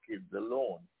young kids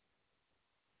alone.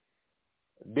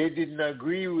 They didn't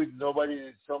agree with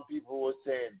nobody. Some people were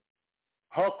saying,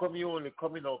 how come you only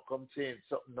coming out, saying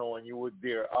something now and you were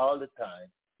there all the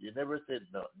time? You never said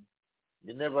nothing.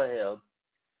 You never helped.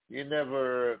 You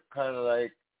never kind of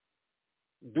like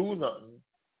do nothing.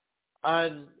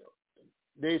 And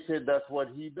they said that's what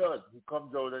he does. He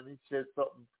comes out and he says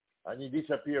something and he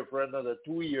disappears for another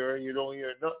 2 years. You don't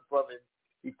hear nothing from him.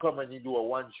 He come and he do a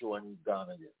one show and he's gone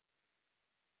again.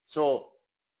 So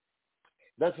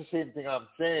that's the same thing I'm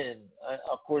saying,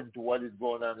 according to what is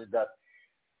going on, is that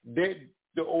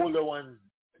the older ones,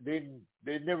 they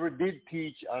never did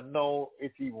teach, and now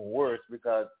it's even worse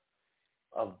because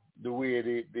of the way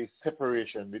the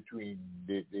separation between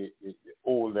the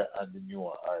older and the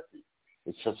newer artists.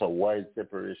 It's just a wide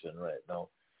separation right now,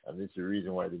 and it's the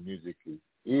reason why the music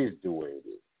is the way it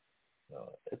is.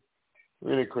 It's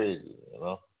really crazy,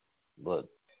 But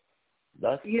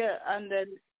that's... Yeah, and then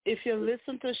if you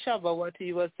listen to Shabba, what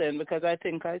he was saying, because I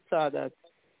think I saw that,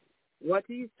 what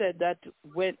he said that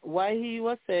why he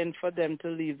was saying for them to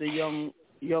leave the young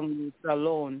youth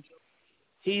alone,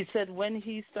 he said when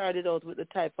he started out with the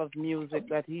type of music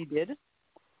that he did,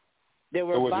 they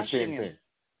were bashing him.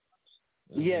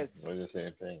 Mm-hmm. Yes. It was the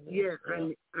same thing. Yeah,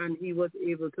 and he was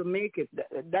able to make it.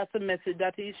 That's a message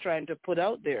that he's trying to put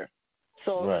out there.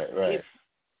 So right.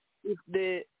 If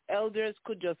the elders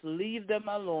could just leave them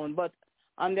alone, but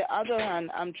on the other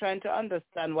hand, I'm trying to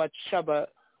understand what Shabba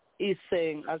is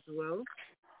saying as well.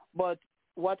 But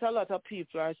what a lot of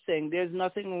people are saying, there's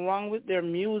nothing wrong with their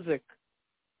music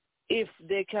if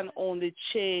they can only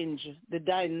change the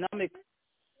dynamics.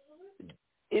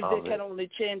 If they can only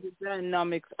change the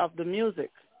dynamics of the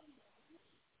music,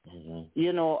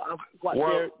 of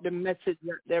what the message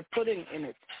that they're putting in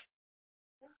it.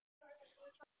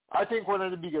 I think one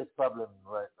of the biggest problems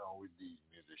right now with these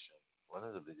musicians, one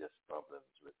of the biggest problems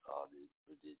with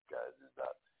these guys is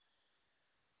that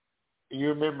you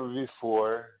remember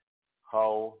before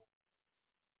how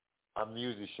a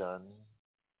musician,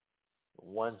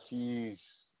 once he's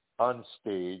on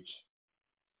stage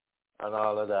and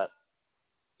all of that,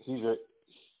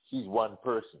 he's one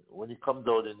person. When he comes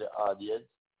out in the audience,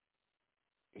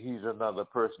 he's another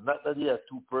person. Not that he has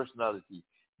two personalities,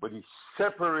 but he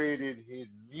separated his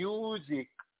music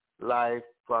life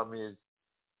from his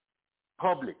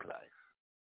public life.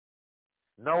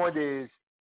 Nowadays,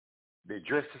 they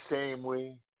dress the same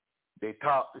way, they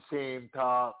talk the same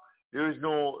talk. There is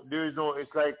no,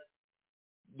 it's like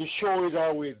the show is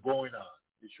always going on.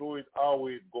 The show is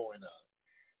always going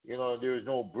on. There is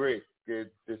no break. The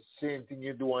same thing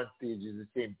you do on stage is the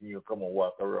same thing you come and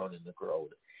walk around in the crowd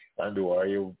and do, or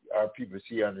people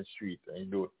see on the street and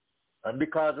you do it. And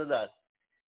because of that,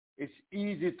 it's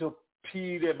easy to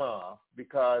peel them off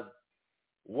because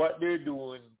what they're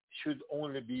doing should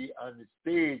only be on the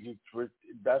stage.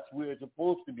 That's where it's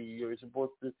supposed to be. You're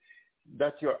supposed to.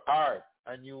 That's your art,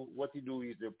 and what you do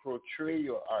is you portray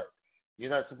your art.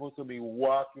 You're not supposed to be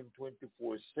walking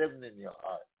 24/7 in your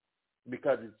art,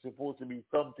 because it's supposed to be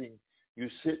something you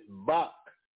sit back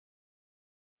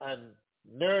and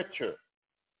nurture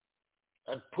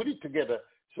and put it together.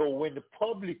 So when the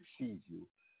public sees you,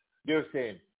 they're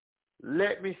saying,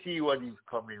 let me see what he's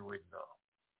coming with now.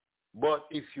 But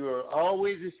if you're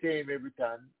always the same every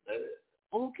time,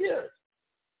 who cares?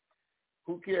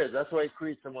 Who cares? That's why it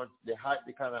creates so much, the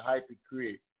kind of hype it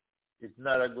creates. It's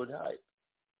not a good hype.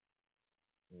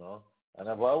 And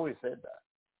I've always said that.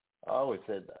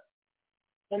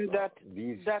 And that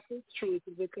is true,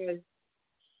 because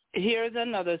here's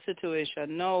another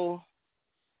situation. No,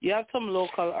 you have some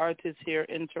local artists here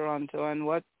in Toronto, and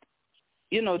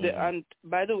and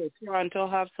by the way, Toronto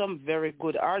have some very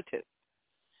good artists.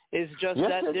 It's just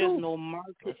that there's no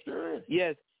market.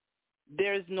 Yes,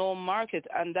 there's no market,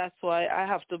 and that's why I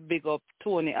have to big up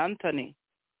Tony Anthony,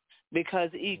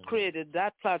 because he created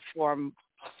that platform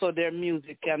so their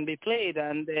music can be played.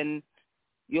 And then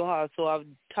you also have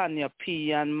Tanya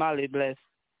P. and Mally Bless,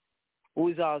 who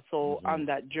is also on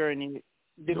that journey,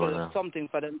 develop something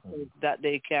for themselves that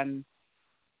they can,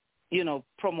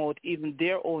 promote even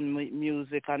their own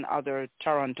music and other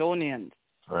Torontonians.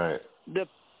 Right.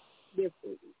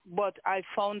 But I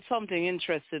found something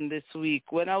interesting this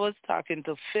week when I was talking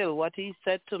to Phil, what he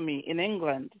said to me in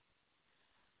England.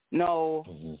 Now,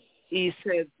 he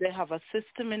said they have a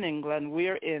system in England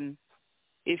wherein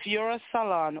if you're a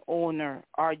salon owner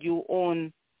or you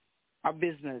own a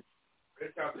business,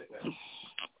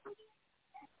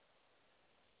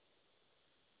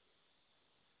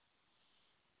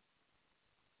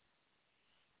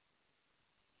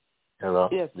 Hello?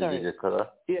 Yes, sorry. Did you get cut off?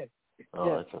 Yes.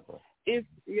 Oh, that's okay.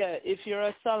 If you're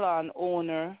a salon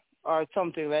owner or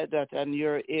something like that and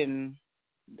you're in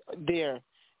there,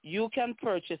 you can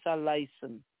purchase a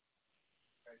license.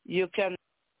 You can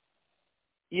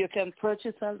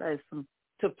purchase a license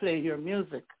to play your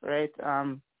music, right?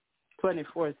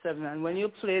 24/7. And when you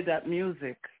play that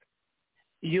music,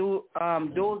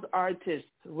 those artists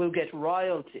will get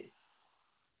royalty.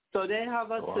 So they have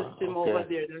a system over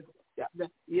there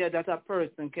that a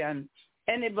person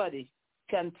anybody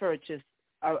can purchase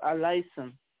a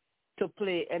license to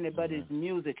play anybody's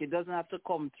music. It doesn't have to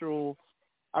come through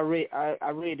a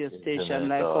radio station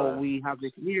like how we have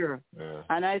it here. Yeah.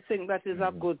 And I think that is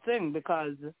a good thing,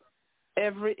 because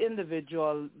every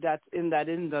individual that's in that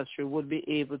industry would be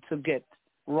able to get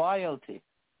royalty.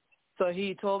 So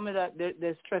he told me that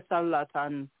they stress a lot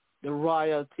on the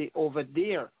royalty over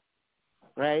there,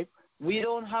 right? We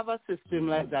don't have a system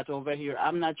like that over here.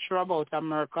 I'm not sure about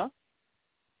America,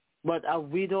 but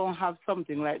we don't have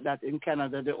something like that in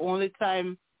Canada. The only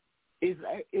time you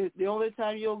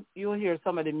hear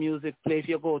some of the music play if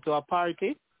you go to a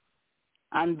party,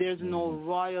 and there's no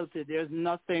royalty. There's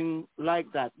nothing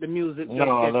like that. The music just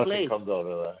gets played. Comes out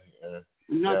of that.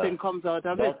 Nothing comes out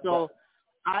of it. So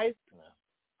I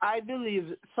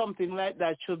believe something like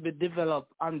that should be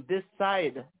developed on this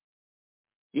side,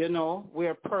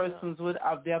 where persons would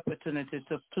have the opportunity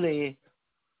to play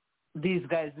these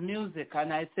guys' music.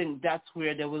 And I think that's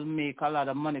where they will make a lot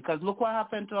of money. Because look what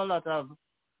happened to a lot of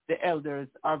the elders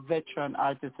or veteran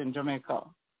artists in Jamaica.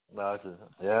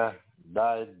 Yeah,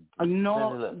 died.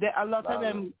 No, a lot of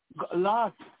them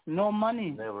lost. No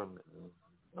money. Never,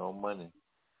 no money.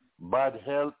 Bad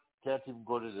health, can't even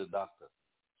go to the doctor.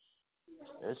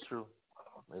 It's true.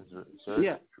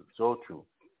 So true.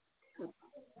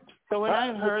 So when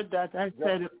I heard that, I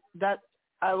said that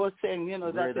I was saying,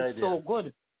 that is so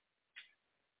good.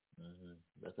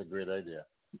 That's a great idea.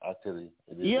 Actually,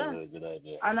 it is a very good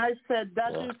idea. And I said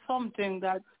that is something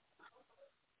that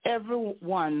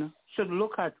everyone should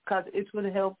look at, because it would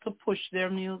help to push their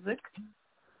music.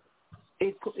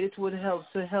 It would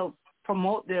help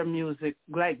promote their music,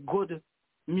 like good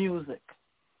music.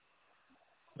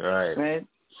 Right.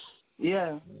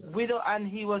 Yeah. And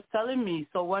he was telling me,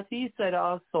 so what he said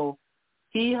also,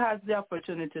 he has the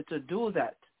opportunity to do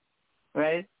that,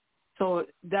 right? So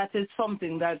that is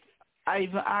something that I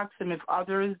even asked him if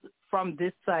others from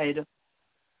this side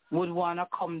would want to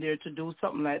come there to do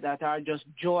something like that or just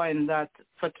join that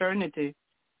fraternity.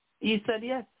 He said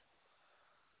yes.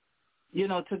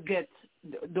 To get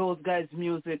those guys'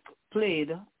 music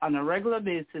played on a regular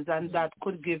basis, and that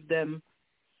could give them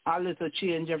a little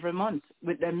change every month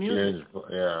with their music.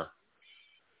 Yeah.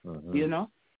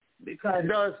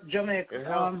 Because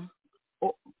Jamaica,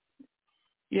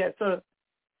 so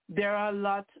there are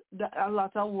a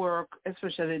lot of work,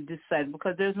 especially this side,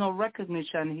 because there's no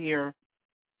recognition here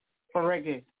for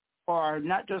reggae. or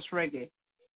not just reggae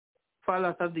for a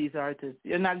lot of these artists.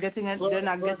 You're not getting it. They're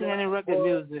not getting any reggae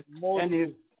music.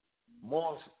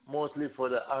 Mostly for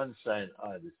the unsigned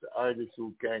artists, the artists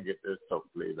who can't get their stuff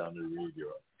played on the radio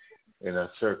in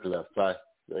a circular fashion.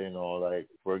 Like,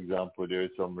 for example, there are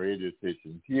some radio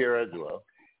stations here as well,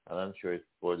 and I'm sure it's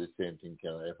for the same thing.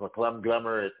 If a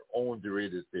conglomerate owns the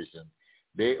radio station,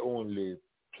 they only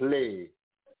play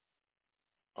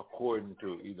according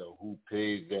to who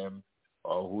pays them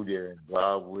or who they're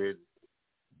involved with.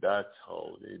 That's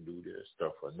how they do their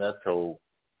stuff, and that's how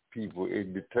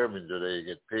it determines whether they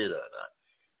get paid or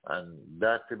not. And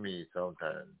that, to me,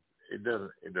 sometimes it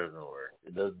doesn't work.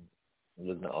 It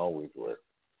doesn't always work.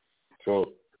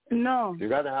 So no, you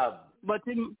got to have. But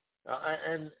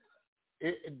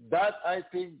I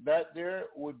think that there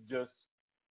would just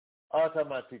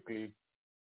automatically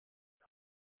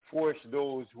force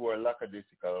those who are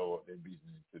lackadaisical about their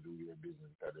business to do their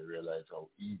business, because they realize how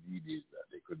easy it is that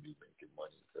they could be making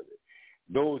money. So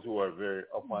those who are very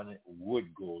up on it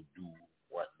would go do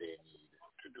what they need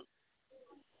to do.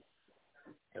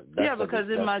 Yeah, because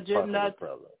imagine that.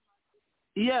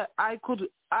 Yeah, I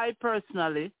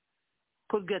personally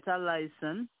could get a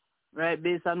license, right,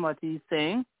 based on what he's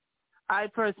saying. I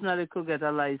personally could get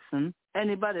a license.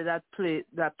 Anybody that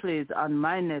plays on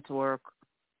my network,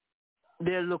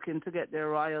 they're looking to get their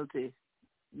royalty.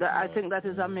 I think that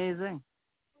is amazing.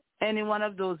 Any one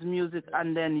of those music,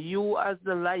 and then you as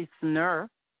the listener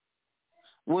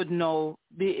would now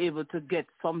be able to get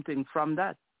something from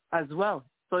that as well.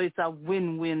 So it's a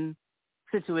win-win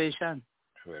situation.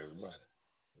 For everybody.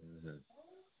 Mm-hmm.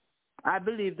 I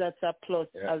believe that's a plus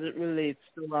as it relates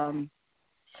to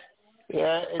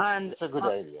it's a good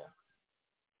idea.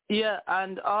 Yeah,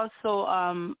 and also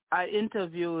I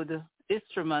interviewed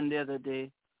Instrument the other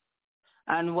day,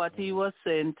 and what he was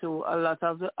saying to a lot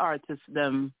of the artists,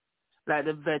 them like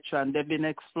the veteran, they've been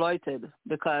exploited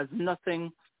because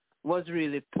nothing was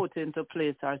really put into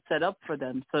place or set up for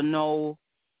them. So now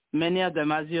many of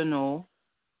them, as you know,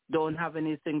 don't have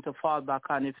anything to fall back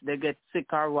on. If they get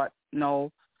sick or what,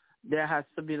 no, there has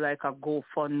to be like a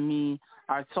GoFundMe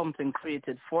or something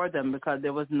created for them because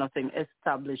there was nothing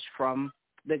established from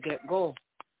the get-go.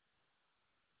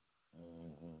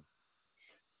 Mm-hmm.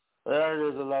 Well,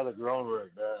 there's a lot of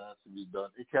groundwork that has to be done.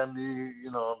 It can be,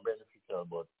 beneficial,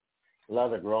 but a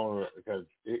lot of groundwork because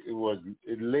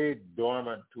it laid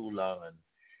dormant too long, and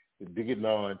to dig it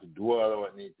long and to do all of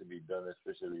what needs to be done,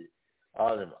 especially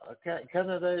all of them.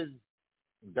 Canada has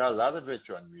got a lot of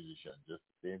veteran musicians, just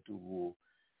the same two who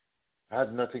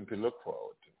had nothing to look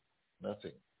forward to.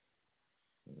 Nothing.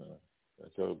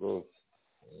 That's how it goes.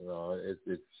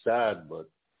 It's sad, but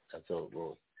that's how it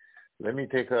goes. Let me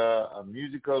take a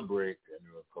musical break and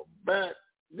we'll come back.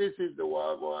 This is the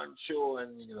Wha A Gwaan Show,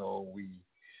 and we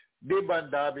dib and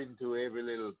dab into every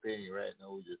little thing. Right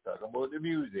now we're just talking about the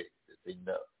music, the thing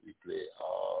that we play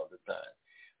all the time.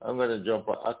 I'm going to jump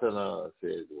on Atana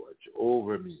says, watch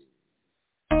over me.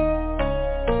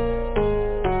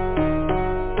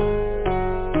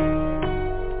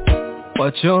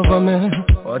 Watch over me,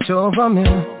 watch over me,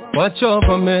 watch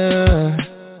over me.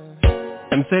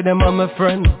 Them say them are my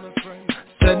friend,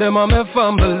 say them are my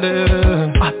family.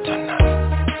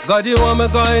 God, you are my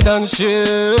guide and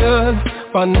shield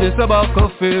from this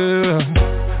battlefield.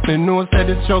 Me know say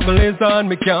the struggle is on,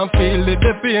 me can't feel it,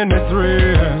 the pain is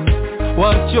real.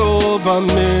 Watch over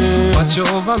me, watch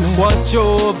over me, watch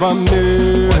over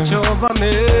me, watch over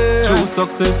me. True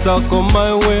success will come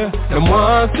my way, them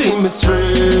want see me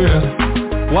straight.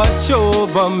 Watch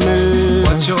over me,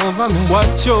 watch over me,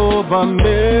 watch over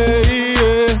me,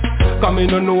 yeah. Cause me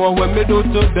no know what me do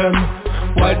to them.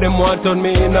 Why them want on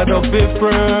me in a dopey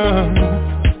friend?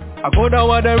 I go down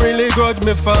what they really grudge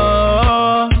me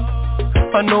for.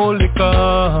 I no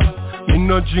liquor, me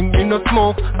no drink, me no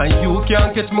smoke, and you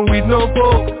can't catch me with no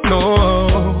coke, no.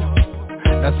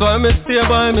 That's why me stay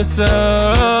by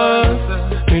myself.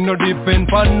 Me no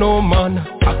depend on no man.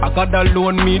 I got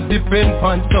alone, me depend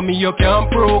on. So me you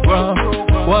can't program.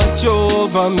 Watch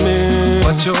over me,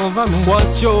 watch over me,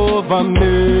 watch over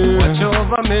me, watch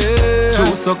over me.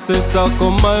 True success will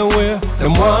come my way.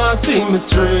 Them want see me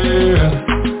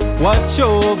straight. Watch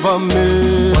over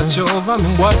me, watch over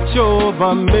me, watch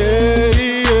over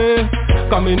me, yeah.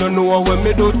 Cause me no know what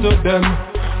me do to them.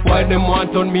 Why them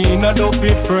want on me in a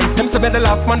dopey friend? Them say me the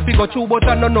last man fi go through, but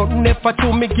I know nothing never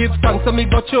to me give thanks so me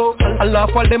go through. I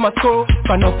laugh while them a score,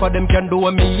 cause none of them can do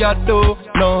what me a do.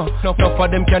 No, none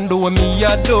of them can do what me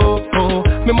a do. Oh,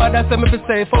 me mother say me fi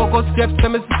stay focused, Jeff say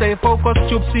me stay focused.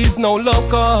 Troops is no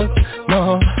local.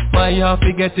 No, My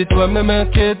happy get it when me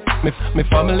make it. Me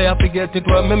family happy get it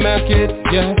when me make it.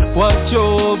 Yeah, watch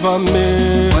over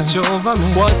me, watch over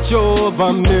me, watch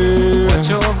over me,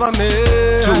 watch over me.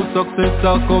 True success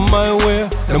will come my way.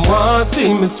 Them want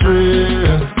see me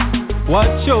straight.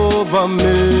 Watch over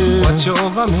me, watch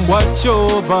over me, watch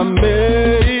over me.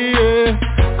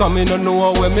 Yeah. Come in and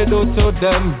know what me do to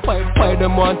them. Why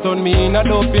them want on me and I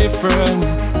don't be friend.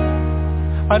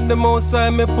 And the most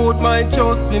time me put my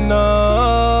trust in her.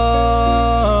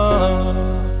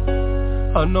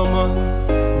 I know man,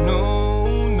 no.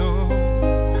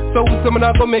 So who say me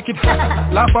not gonna make it?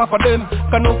 Laugh off of them.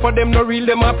 Cause no for them no real,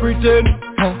 them a pretend.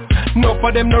 No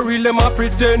for them no real, them a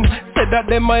pretend. Say that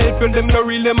them a help them no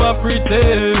real, them a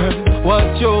pretend.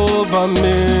 Watch over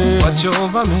me, watch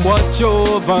over me, watch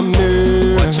over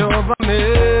me, watch over me.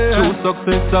 True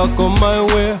success will come my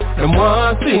way. Them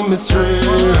want see me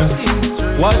straight.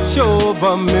 Watch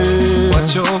over me,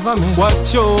 watch over me,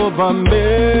 watch over me.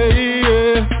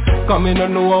 Yeah. Come in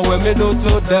and know what me do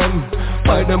to them.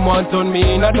 Why them want on me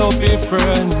and I don't be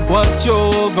friend. Watch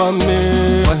over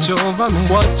me, watch over me,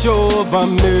 watch over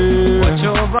me, watch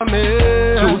over me.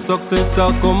 True success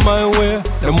will come my way.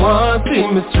 Them want see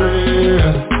me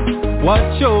straight.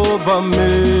 Watch over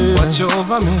me, watch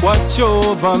over me, watch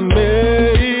over me.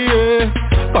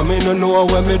 Yeah. Come in and know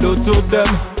what me do to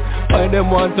them. Why them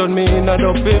want on me and I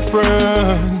don't be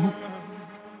friend.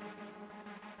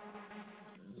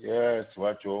 Yes,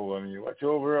 watch over me. Watch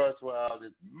over us while all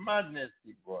this madness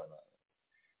keep going on.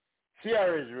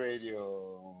 CRS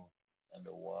Radio and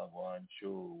the Wha A Gwaan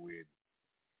Show with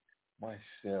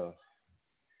myself,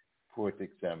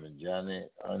 Poetic Sam and Johnny.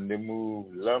 On the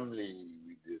move, Lumley,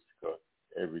 we discuss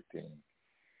everything.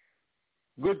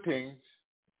 Good things,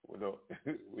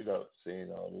 without saying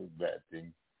all those bad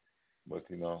things. But,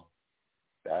 you know,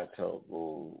 that's how it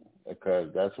goes.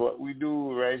 Because that's what we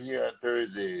do right here on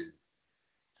Thursdays,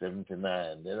 7 to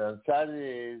 9. Then on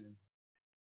Saturdays,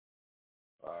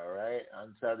 all right,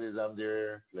 on Saturdays I'm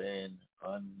there playing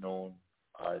unknown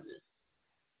artists.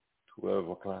 12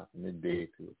 o'clock midday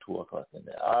to 2 o'clock in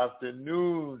the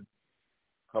afternoon.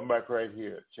 Come back right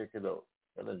here. Check it out.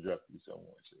 I'm going to drop you some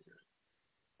more.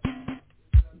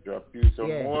 Drop you some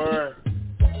more.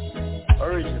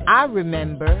 Original. I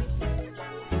remember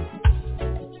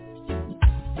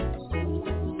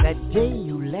that day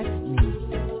you left me.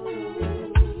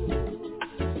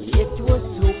 It was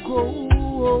so cold.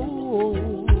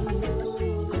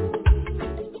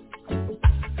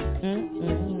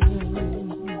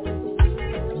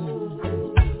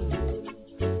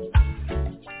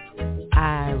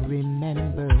 I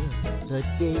remember the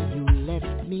day you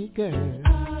left me, girl,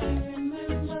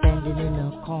 standing in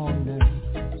a corner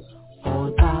all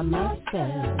by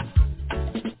myself.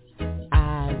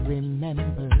 I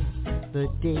remember the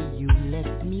day you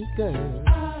left me, girl.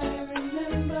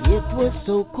 It was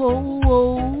so cold,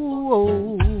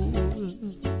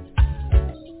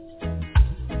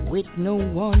 with no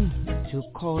one to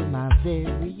call my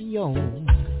very own.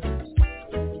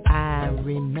 I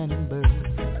remember.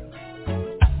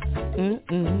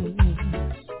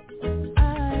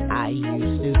 I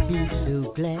used to be so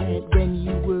glad when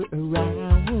you were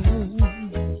around.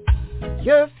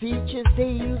 Your features,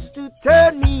 they used to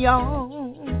turn me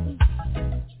on.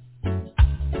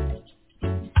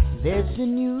 There's a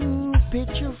new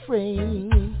picture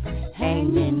frame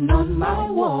hanging on my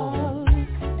wall.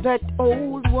 That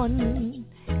old one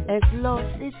has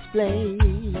lost its place.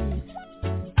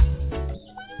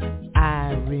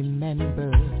 I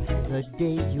remember the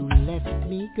day you left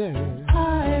me, girl.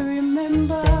 I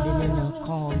remember standing in a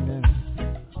corner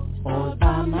all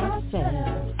by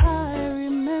myself. I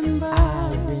remember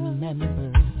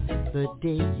the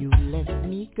day you left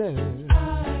me, girl.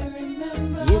 I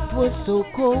remember it was so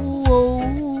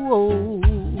cold.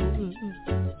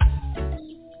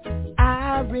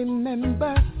 I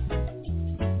remember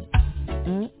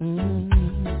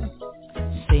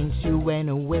since you went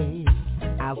away,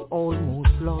 I've almost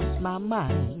lost my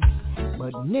mind,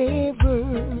 but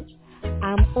never,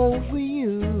 I'm over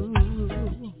you.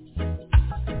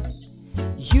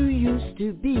 You used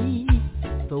to be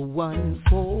the one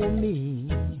for me.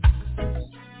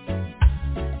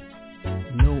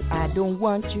 No, I don't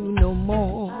want you no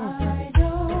more.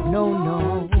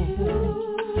 No.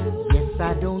 Yes,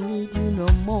 I don't need you no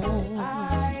more.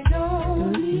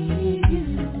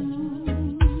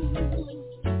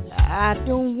 I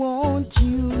don't want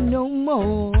you no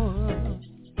more,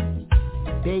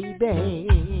 baby.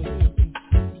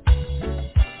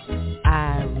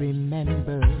 I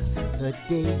remember the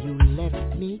day you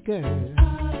left me, girl,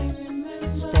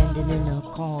 standing in a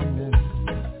corner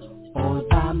all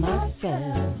by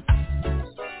myself.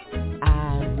 I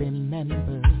remember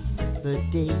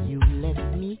day you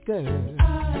left me, girl.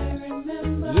 I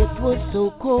remember. It was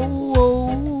so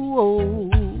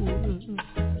cold.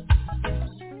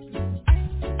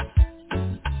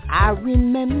 I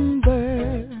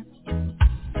remember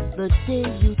the day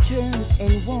you turned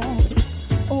and walked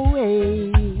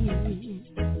away.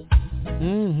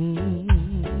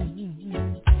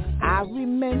 I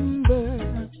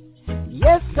remember,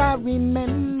 yes I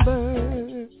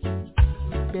remember,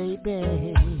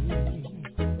 baby.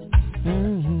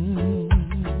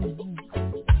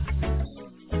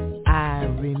 I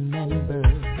remember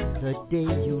the day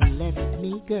you left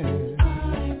me, girl.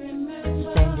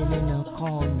 Standing in a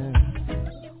corner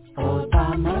all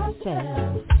by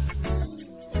myself.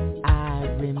 I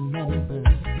remember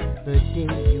the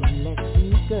day you left me,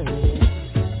 girl.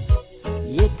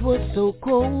 It was so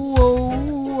cold.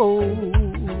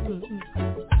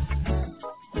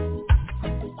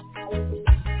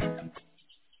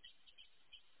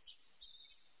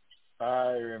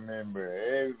 I remember.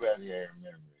 Everybody, I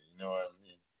remember. You know what I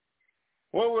mean?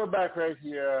 Well, we're back right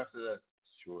here after that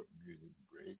short music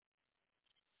break.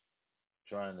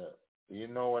 Trying to, you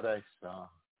know what I saw?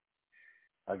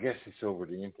 I guess it's over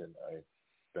the internet. I've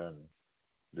done,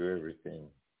 do everything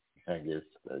I guess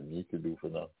I need to do for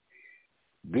now.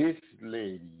 This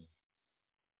lady,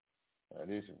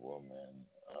 this woman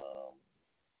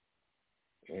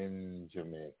in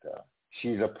Jamaica,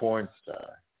 she's a porn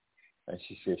star, and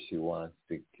she says she wants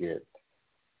to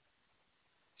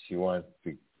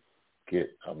get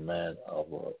a man of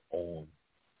her own.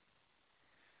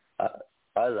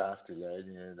 I laughed at that,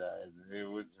 it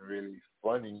wasn't really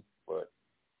funny, but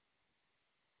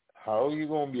how are you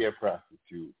going to be a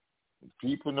prostitute?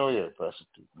 People know you're a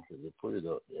prostitute because they put it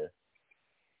out there.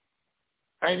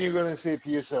 And you're going to say to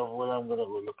yourself, well, I'm going to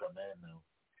go look a man now.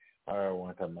 Or I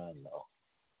want a man now.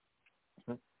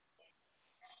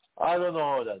 I don't know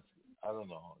how that's going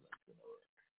to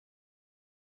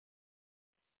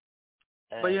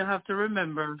work. But you have to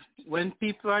remember, when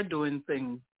people are doing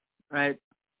things, right,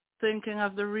 thinking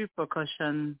of the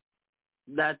repercussion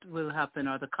that will happen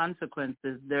or the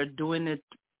consequences, they're doing it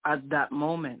at that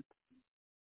moment.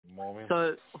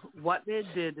 So what they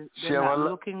did, they're not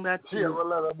looking at you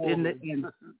in the end.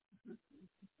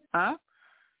 Huh?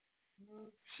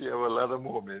 She have a lot of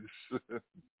moments.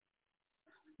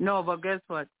 No, but guess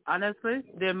what? Honestly,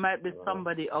 there might be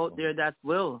somebody out there that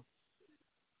will.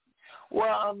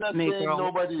 Well, I'm not saying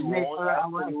nobody won't,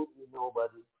 absolutely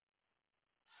nobody.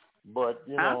 But,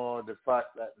 know, the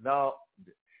fact that now,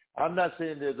 I'm not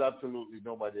saying there's absolutely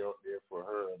nobody out there for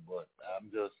her, but I'm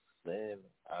just saying,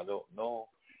 I don't know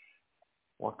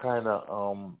what kind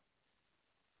of,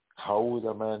 how would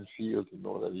a man feel to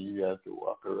know that he has to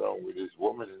walk around with this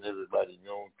woman and everybody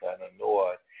kind of know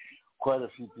her. Quite a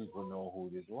few people know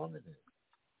who this woman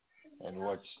is and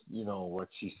what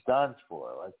she stands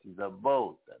for, what she's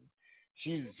about. And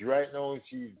she's right now,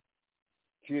 she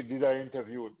did an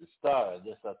interview with the Star,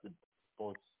 just at the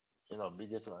most,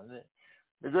 biggest one.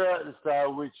 The girl at the Star,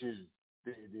 which is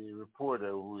the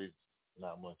reporter, who is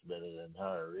not much better than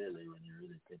her, really, when you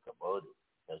really think about it.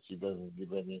 And she doesn't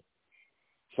give any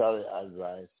solid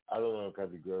advice. I don't know,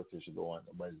 because the girl says she don't want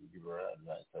nobody to give her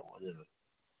advice or whatever.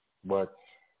 But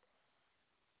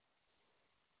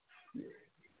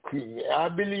I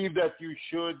believe that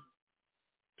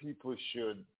people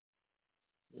should,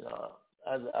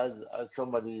 as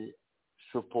somebody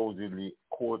supposedly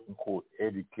quote unquote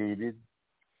educated,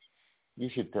 you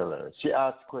should tell her. She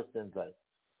asked questions like,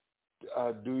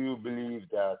 do you believe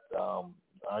that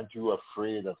aren't you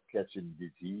afraid of catching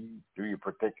disease? Do you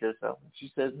protect yourself?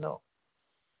 She says no.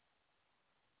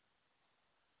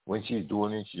 When she's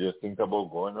doing it, she just thinks about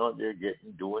going out there,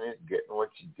 doing it, getting what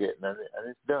she's getting, and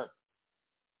it's done.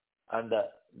 And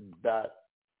that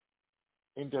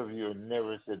interviewer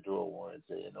never said to her once,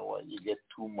 say, you know what, you get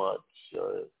too much,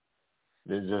 or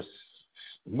there's just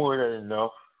more than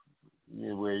enough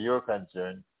where you're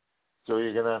concerned. So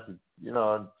you're gonna have to,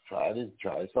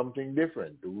 try something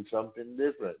different, do something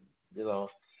different.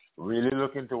 Really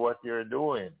look into what you're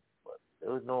doing. But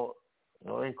there was no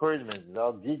encouragement. It's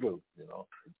all giggles.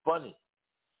 It's funny.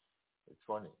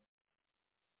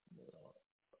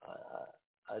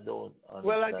 I don't understand.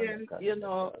 Well, again,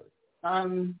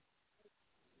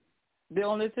 the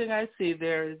only thing I see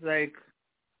there is like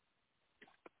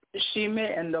she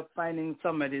may end up finding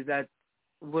somebody that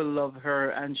will love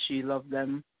her and she love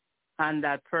them, and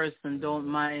that person don't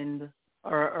mind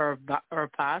her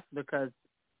past, because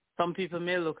some people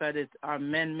may look at it, or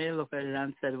men may look at it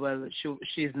and say, well,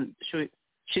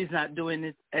 she's not doing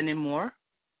it anymore,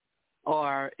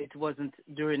 or it wasn't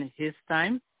during his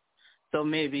time. So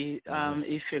maybe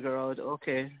he figure out,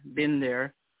 okay, been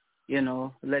there.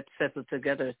 let's settle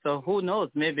together. So who knows?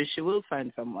 Maybe she will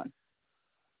find someone.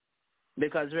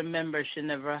 Because remember, she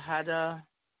never had a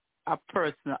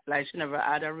personal, like she never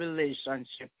had a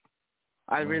relationship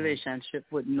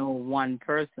with no one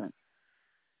person.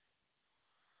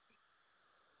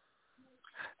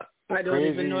 I don't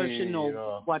even know if she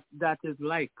knows what that is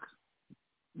like,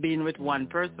 being with one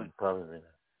person. Probably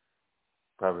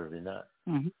not.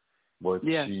 Mm-hmm. But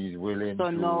she's willing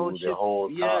to the whole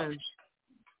time.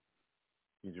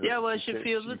 Yeah, well, she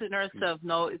feels within herself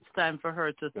now it's time for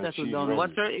her to settle down. Ready.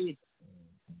 What's her age?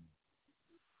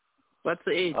 What's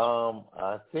the age?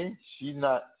 I think she's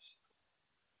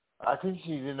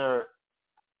in her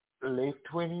late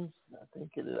 20s. I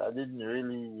think it is. I didn't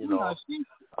really,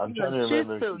 I'm trying to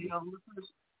remember. She's still young.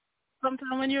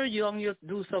 Sometimes when you're young, you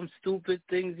do some stupid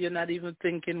things. You're not even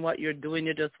thinking what you're doing.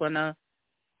 You just want to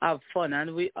have fun.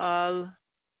 And we all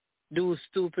do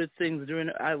stupid things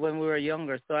when we were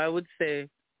younger. So I would say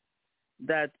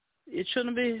that it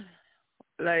shouldn't be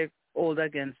like old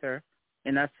against her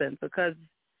in a sense, because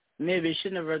maybe she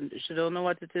don't know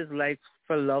what it is like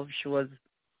for love. She was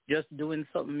just doing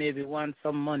something, maybe want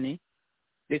some money.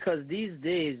 Because these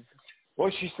days,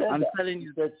 well, she said I'm that. telling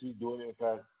you, that she's doing it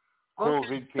because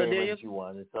COVID came and she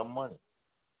wanted some money.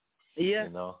 Yeah,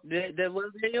 there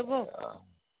you go.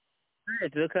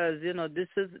 Right, because this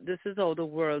is how the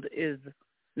world is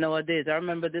nowadays. I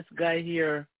remember this guy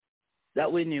here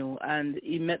that we knew, and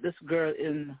he met this girl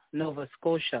in Nova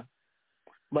Scotia,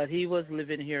 but he was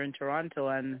living here in Toronto,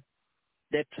 and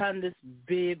they planned this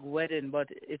big wedding, but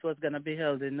it was going to be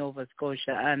held in Nova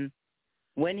Scotia. And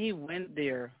when he went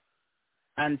there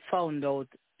and found out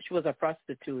she was a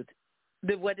prostitute,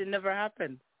 the wedding never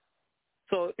happened.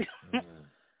 So it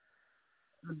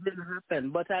didn't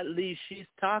happen, but at least she's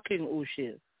talking who she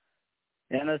is.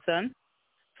 You understand?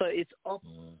 So it's up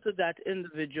to that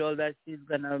individual that she's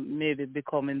going to maybe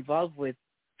become involved with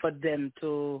for them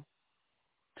to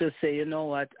say, you know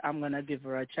what, I'm going to give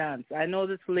her a chance. I know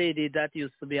this lady that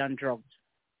used to be on drugs.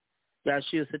 That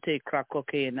she used to take crack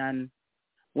cocaine. And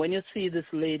when you see this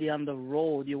lady on the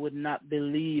road, you would not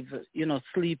believe,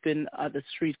 sleeping at the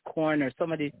street corner.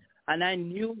 Somebody, and I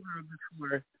knew her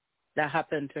before that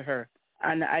happened to her.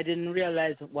 And I didn't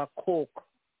realize what coke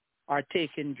or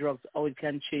taking drugs, how it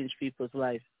can change people's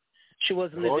life. She was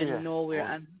living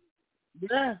nowhere.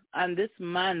 And this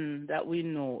man that we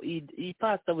know, he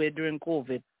passed away during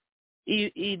COVID.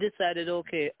 He decided,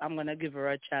 okay, I'm going to give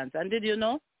her a chance. And did you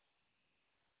know?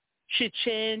 She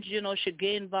changed, she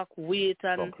gained back weight.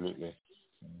 And completely.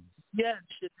 Yeah,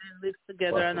 she lives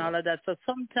together and all of that. So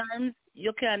sometimes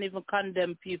you can't even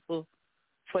condemn people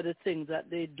for the things that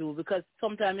they do, because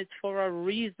sometimes it's for a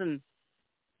reason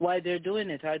why they're doing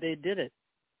it or they did it.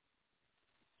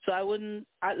 So I wouldn't,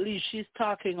 at least she's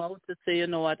talking out to say, you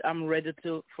know what, I'm ready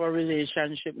for a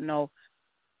relationship now.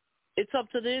 It's up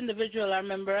to the individual. I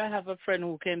remember I have a friend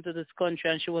who came to this country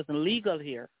and she wasn't legal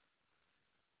here.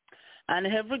 And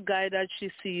every guy that she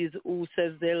sees who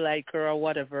says they like her or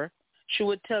whatever, she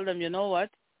would tell them, you know what,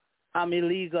 I'm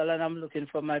illegal and I'm looking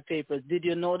for my papers. Did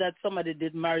you know that somebody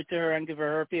did marry to her and give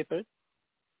her papers?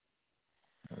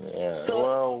 Yeah, so,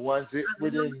 well, once it's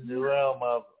within the realm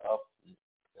of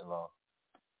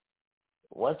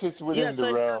once it's within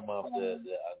the realm of the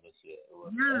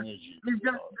energy. The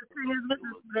thing is with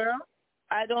this girl,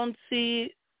 I don't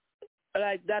see,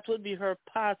 like, that would be her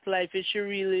past life if she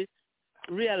really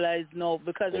realized no,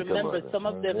 because remember, some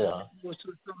of them go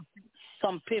to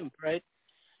some pimp, right?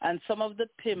 And some of the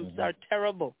pimps are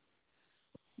terrible.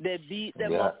 They beat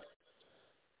them up.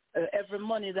 Every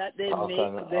money that they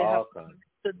make, they have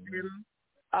to them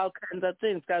all kinds of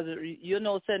things. Because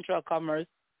Central Commerce,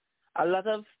 a lot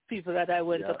of people that I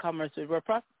went to commerce with were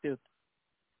prostitutes.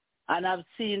 And I've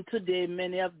seen today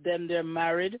many of them, they're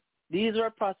married. These were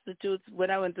prostitutes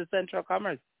when I went to Central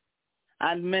Commerce.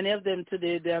 And many of them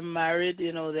today, they're married,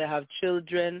 they have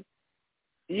children.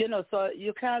 So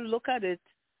you can't look at it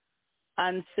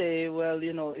and say, well,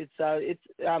 it's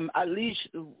at least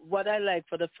what I like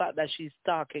for the fact that she's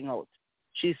talking out.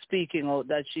 She's speaking out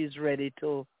that she's ready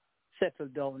to settle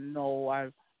down now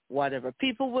or whatever.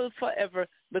 People will forever,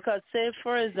 because say,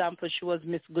 for example, she was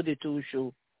Miss Goody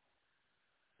Two-Shoe.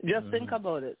 Just think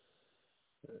about it.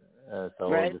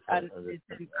 Right?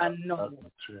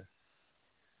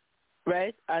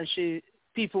 Right? And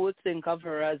people would think of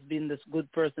her as being this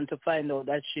good person to find out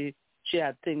that she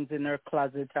had things in her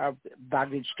closet or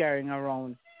baggage carrying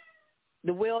around.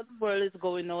 The way the world is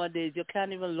going nowadays, you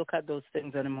can't even look at those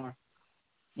things anymore.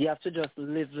 You have to just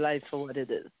live life for what it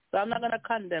is. So I'm not going to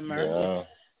condemn her. Yeah.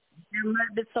 There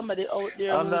might be somebody out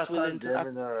there I'm who's not willing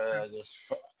condemning to her.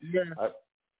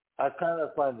 I kind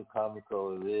of find it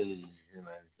comical, really, in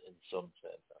some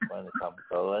sense. I find it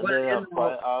comical. And then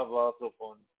I've also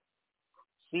found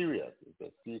serious.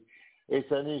 Because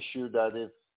it's an issue that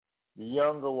if the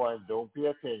younger ones don't pay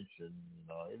attention,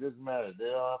 it doesn't matter. They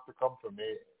don't have to come from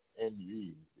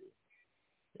NG.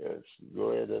 Yes, go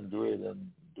ahead and do it and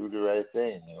do the right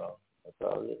thing, That's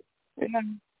all it is. Yeah.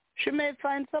 She may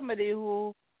find somebody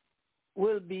who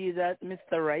will be that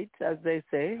Mr. Right, as they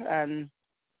say, and,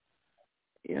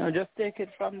 just take it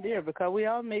from there, because we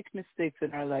all make mistakes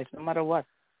in our life, no matter what.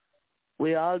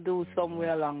 We all do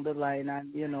somewhere along the line,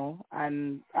 and,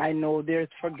 and I know there's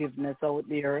forgiveness out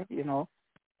there,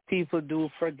 People do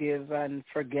forgive and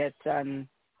forget and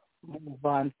move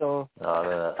on. So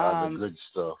all the good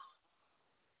stuff.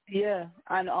 Yeah,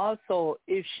 and also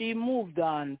if she moved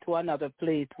on to another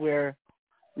place where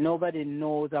nobody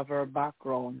knows of her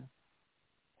background,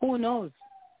 who knows?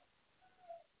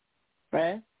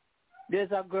 Right?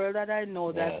 There's a girl that I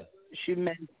know that she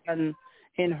mentioned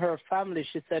in her family.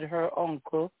 She said her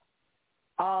uncle,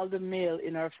 all the male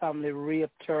in her family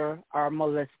raped her or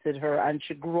molested her, and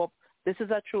she grew up. This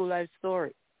is a true life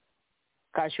story.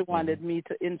 Because she wanted me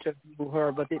to interview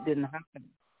her, but it didn't happen.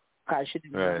 Because she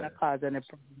didn't want to cause any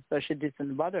problems, so she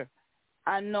didn't bother.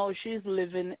 And now she's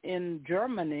living in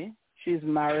Germany. She's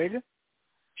married.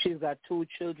 She's got 2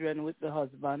 children with the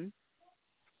husband.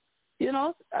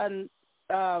 And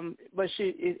but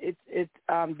she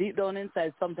deep down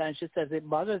inside, sometimes she says it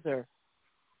bothers her.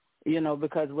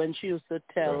 Because when she used to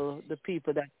tell the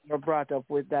people that were brought up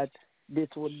with that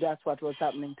that's what was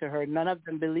happening to her, none of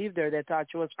them believed her. They thought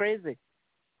she was crazy.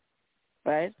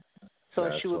 Right? So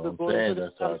she would be going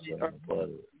to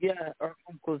her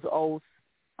uncle's house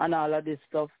and all of this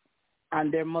stuff,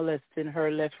 and they're molesting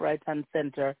her left, right, and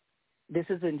center. This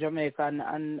is in Jamaica,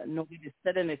 and nobody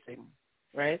said anything,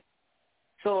 right?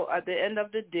 So at the end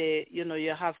of the day, you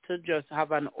have to just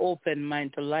have an open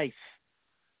mind to life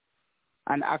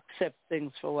and accept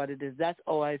things for what it is. That's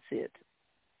how I see it.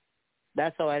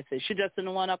 That's how I say. She just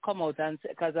didn't want to come out and say,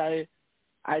 because I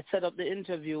set up the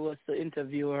interview was to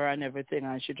interview her and everything,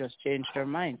 and she just changed her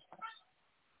mind.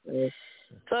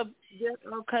 So there's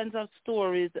all kinds of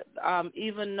stories.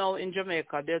 Even now in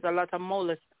Jamaica, there's a lot of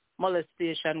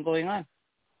molestation going on,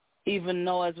 even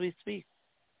now as we speak.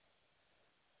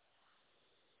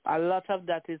 A lot of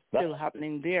that is still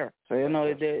happening there. So,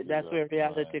 that's where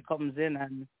reality comes in,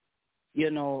 and,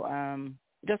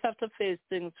 just have to face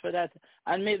things for that.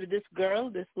 And maybe this girl,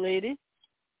 this lady,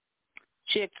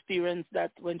 she experienced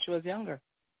that when she was younger.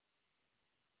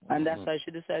 And that's why she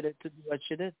decided to do what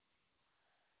she did.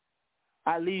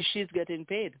 At least she's getting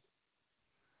paid.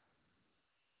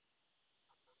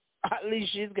 At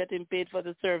least she's getting paid for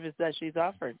the service that she's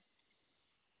offering.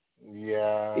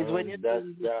 Yeah. It's when you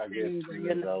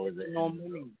no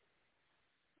money.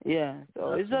 Yeah.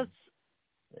 So it's just,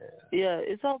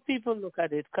 it's how people look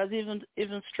at it. Because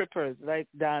even strippers, like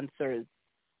dancers,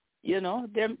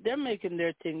 they're making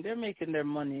their thing. They're making their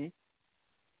money.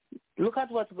 Look at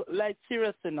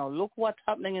seriously now, look what's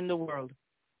happening in the world.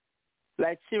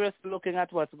 Like, seriously looking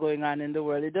at what's going on in the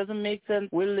world. It doesn't make sense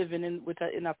we're living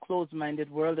in a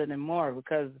closed-minded world anymore,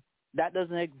 because that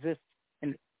doesn't exist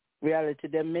in reality.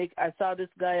 I saw this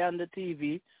guy on the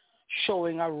TV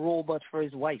showing a robot for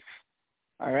his wife.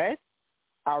 All right?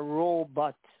 A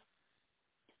robot.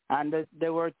 And they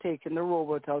were taking the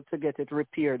robot out to get it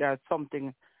repaired or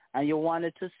something. And you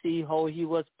wanted to see how he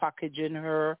was packaging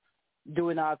her,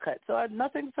 doing all kinds. So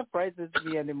nothing surprises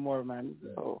me anymore, man.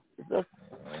 So it's just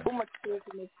too much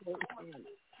craziness.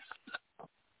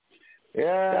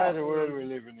 Yeah, the world we're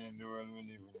living in.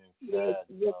 Yeah.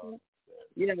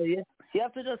 You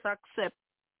have to just accept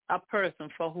a person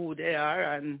for who they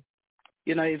are, and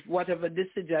if whatever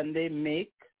decision they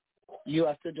make, you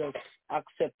have to just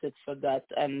accept it for that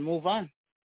and move on.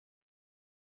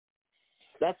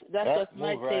 That's just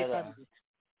my take on it.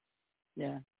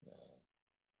 Yeah.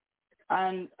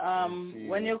 And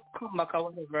when you come back or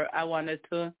whatever, I wanted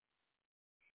to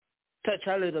touch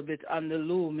a little bit on the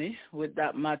Lumi with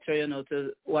that matter,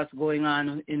 to what's going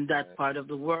on in that part of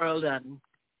the world. And,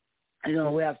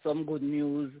 we have some good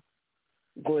news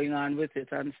going on with it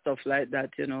and stuff like that,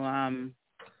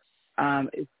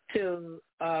 It's till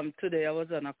today I was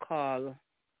on a call,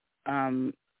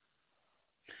 and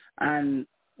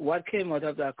what came out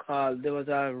of that call, there was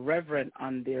a reverend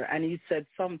on there, and he said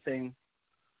something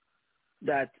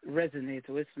that resonated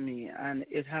with me, and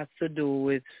it has to do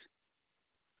with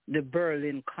the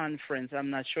Berlin Conference. I'm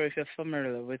not sure if you're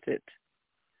familiar with it.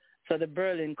 So the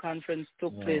Berlin Conference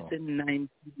took place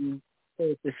in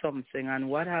 1930-something, and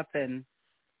what happened,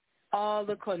 all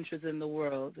the countries in the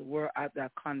world were at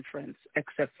that conference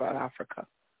except for Africa.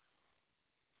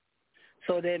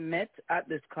 So they met at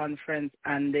this conference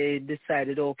and they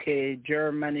decided, okay,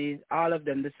 Germany, all of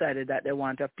them decided that they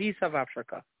want a piece of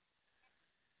Africa.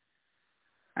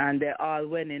 And they all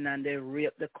went in and they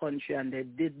raped the country and they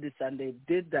did this and they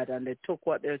did that and they took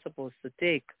what they're supposed to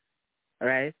take,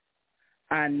 right?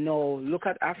 And now look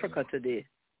at Africa today.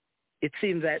 It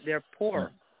seems that they're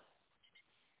poor,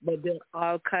 but there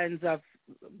are all kinds of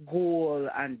gold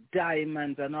and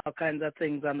diamonds and all kinds of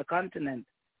things on the continent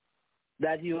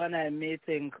that you and I may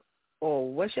think, oh,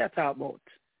 what should I talk about,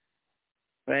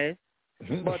 right?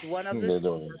 But one of the things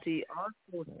that he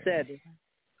also said,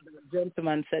 the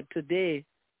gentleman said today,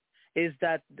 is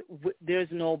that there's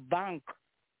no bank,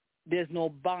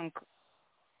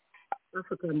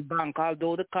 African bank,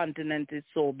 although the continent is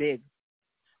so big.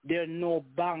 There's no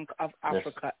bank of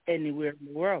Africa anywhere in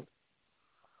the world.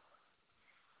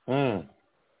 There's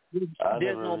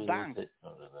no bank.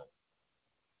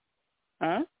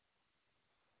 Huh?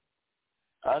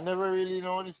 I never really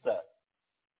noticed that.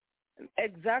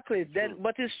 Exactly.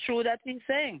 But it's true that he's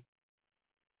saying.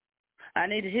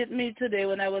 And it hit me today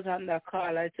when I was on that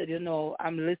call. I said,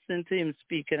 I'm listening to him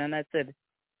speaking, and I said,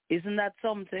 isn't that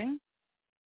something?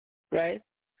 Right?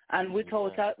 And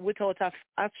without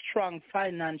a strong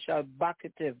financial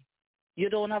backing, you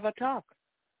don't have a talk.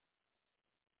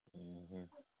 Mm-hmm.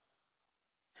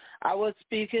 I was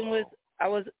speaking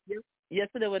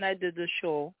yesterday when I did the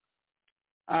show,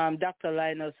 Dr.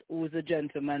 Linus, who is a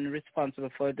gentleman responsible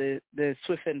for the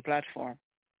Swiftend platform.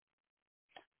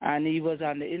 And he was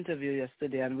on the interview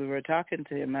yesterday, and we were talking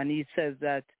to him, and he says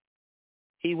that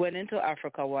he went into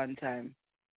Africa one time,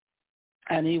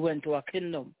 and he went to a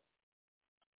kingdom.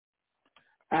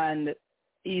 And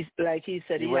he said, he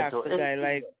asked the guy,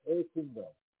 like, a kingdom.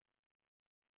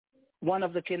 One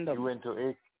of the kingdoms. He went to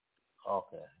a,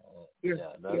 okay.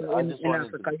 I just wanted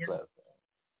Africa, to be clear.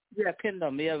 Yeah,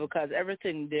 kingdom, because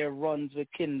everything there runs with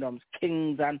kingdoms,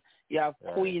 kings, and you have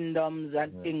queendoms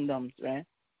and kingdoms, right?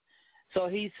 So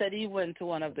he said he went to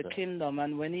one of the kingdoms,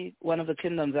 and when he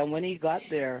got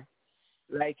there,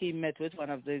 like he met with one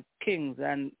of the kings,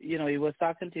 and he was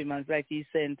talking to him, and it's like he's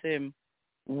saying to him,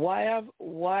 why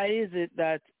is it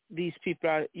that these people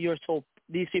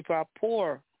are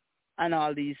poor and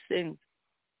all these things?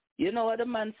 You know what the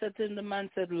man said to him? The man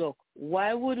said, look,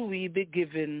 why would we be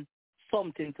giving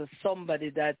something to somebody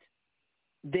that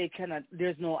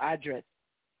there's no address?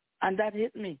 And that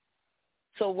hit me.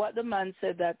 So what the man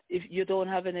said, that if you don't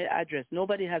have any address,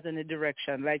 nobody has any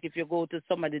direction. Like if you go to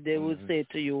somebody, they will say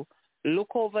to you,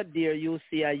 look over there, you'll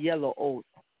see a yellow oat.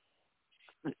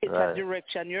 It's a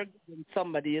direction you're giving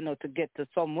somebody, to get to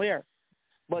somewhere.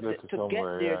 But to get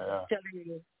there, they're telling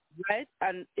you, right?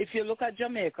 And if you look at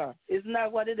Jamaica, isn't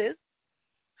that what it is?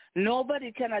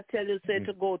 Nobody cannot tell you, say,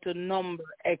 to go to number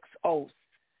X house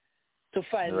to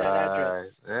find that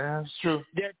address. Yeah, that's true.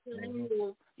 They're telling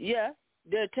you,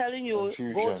 they're telling you,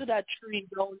 go to that tree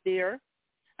down there,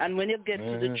 and when you get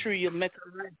to the tree, you make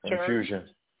a right turn. Confusion.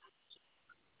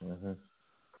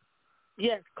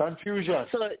 Yes. Confusion.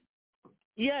 So,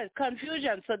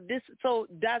 confusion. So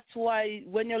that's why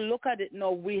when you look at it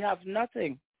now, we have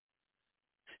nothing.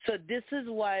 So this is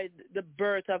why the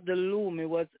birth of the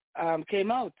Lumi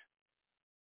came out.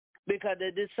 Because they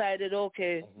decided,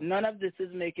 okay, none of this is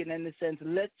making any sense.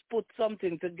 Let's put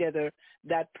something together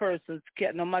that persons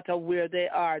can, no matter where they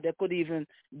are, they could even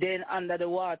then under the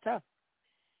water,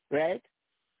 right?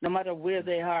 No matter where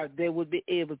they are, they would be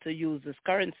able to use this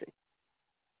currency.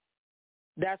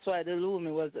 That's why the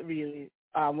Lumi was really,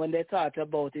 when they thought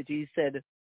about it, he said,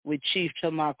 with Chief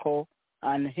Chamako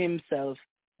and himself,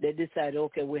 they decided,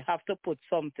 okay, we have to put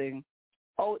something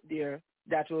out there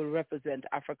that will represent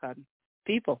African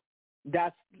people.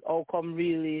 That's how come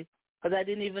really, because I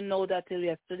didn't even know that till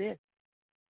yesterday.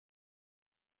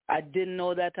 I didn't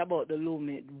know that about the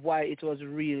Lumi, why it was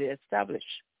really established.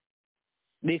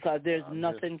 Because there's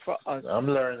nothing for us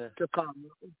to come.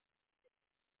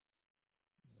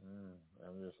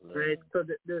 I'm just learning. Right, so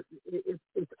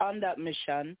it's on that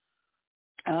mission.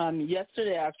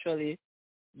 Yesterday, actually,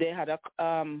 they had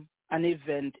an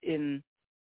event in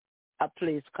a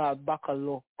place called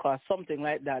Bacalo, or something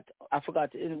like that. I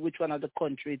forgot in which one of the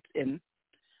countries it's in.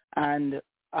 And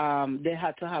they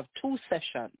had to have 2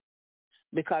 sessions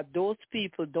because those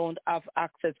people don't have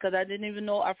access. Because I didn't even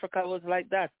know Africa was like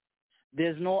that.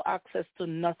 There's no access to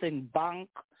nothing, bank.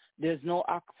 There's no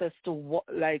access to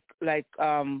like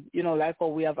how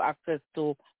we have access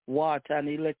to water and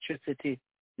electricity.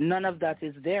 None of that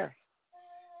is there.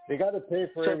 They got to pay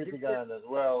for everything in Ghana as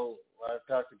well. I've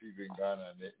talked to people in Ghana,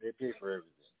 and they pay for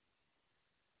everything.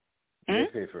 They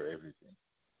pay for everything.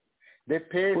 They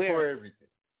pay for everything.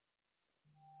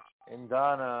 In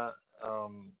Ghana,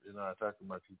 I talked to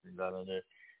my people down there.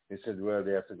 They said, well,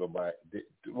 they have to go buy. We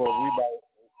buy.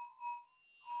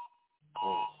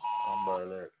 Oh, Amber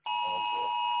Alert. Okay.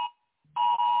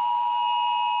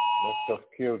 That stuff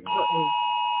kills me.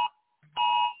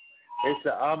 It's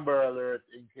an Amber Alert,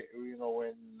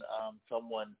 when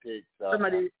someone takes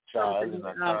a child in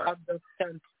a car.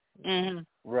 Mm-hmm.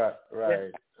 Right.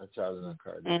 A child in a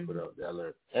car. They put out the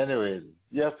alert. Anyways,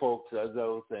 yeah, folks, as I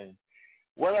was saying,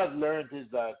 what I've learned is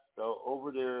that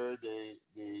over there, they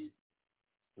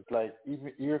it's like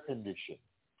even air condition.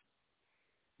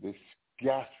 This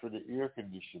gas for the air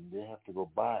condition, they have to go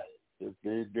buy. If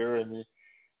they're in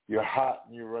you're hot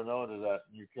and you run out of that,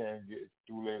 and you can't get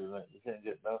too late at night. You can't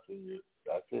get nothing.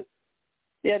 That's it.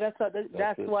 Yeah,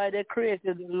 that's why they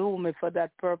created the Lumi for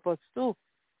that purpose too.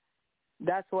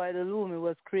 That's why the Lumi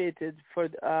was created for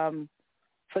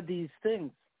these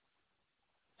things.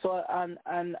 So and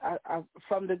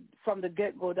from the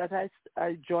get-go that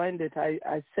I joined it,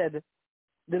 I said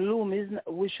the Lumi is,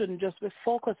 we shouldn't just be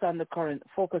focusing on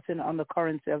the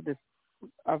currency of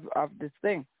this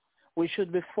thing. We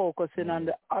should be focusing on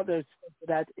the others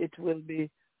that it will be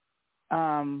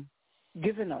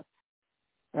giving us.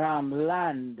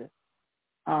 Land,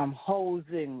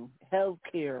 housing,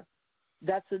 healthcare.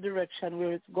 That's the direction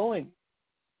where it's going.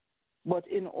 But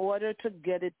in order to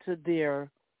get it to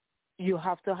there, you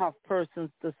have to have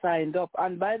persons to sign up.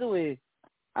 And by the way,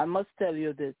 I must tell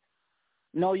you this.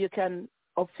 Now you can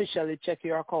officially check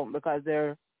your account because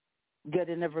they're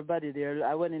getting everybody there.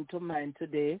 I went into mine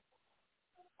today.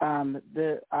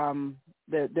 They're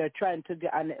trying to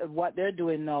get, and what they're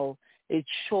doing now, it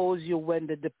shows you when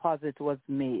the deposit was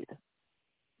made.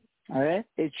 All right?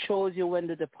 It shows you when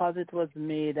the deposit was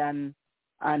made and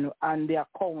the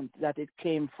account that it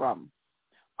came from.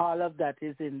 All of that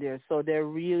is in there. So they're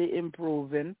really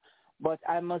improving. But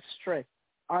I must stress,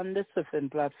 on the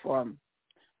Swiffin platform,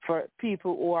 for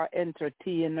people who are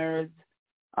entertainers,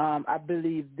 I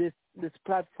believe this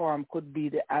platform could be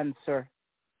the answer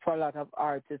for a lot of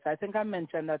artists. I think I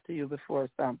mentioned that to you before,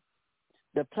 Sam.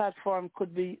 The platform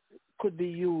could be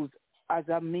used as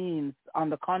a means on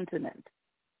the continent.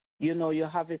 You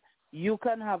have it. You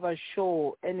can have a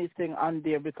show, anything on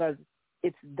there because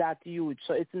it's that huge.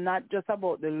 So it's not just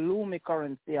about the Lumi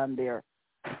currency on there.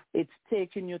 It's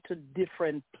taking you to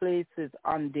different places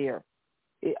on there.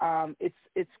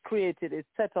 It's created. It's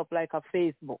set up like a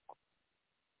Facebook,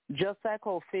 just like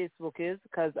how Facebook is.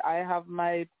 Because I have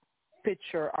my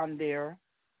picture on there.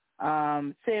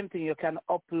 Same thing. You can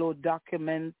upload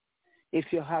documents if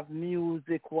you have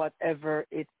music, whatever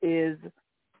it is.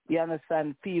 You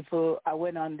understand? People, I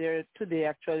went on there today.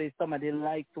 Actually, somebody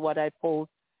liked what I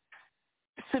post.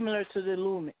 Similar to the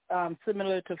Lumi,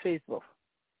 similar to Facebook.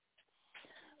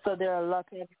 So there are a lot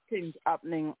of things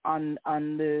happening on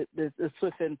the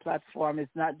Swiffin platform.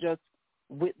 It's not just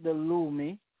with the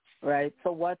Lumi, right?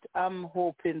 So what I'm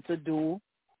hoping to do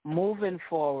moving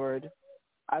forward,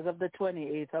 as of the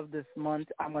 28th of this month,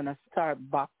 I'm going to start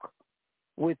back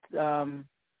with the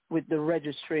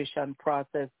registration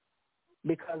process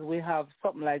because we have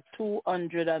something like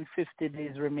 250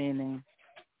 days remaining.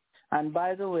 And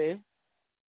by the way,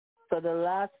 so the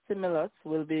last stimulus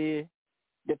will be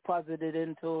deposited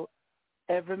into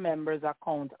every member's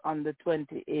account on the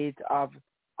 28th of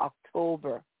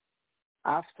October.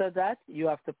 After that, you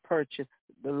have to purchase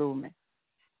the Lumi.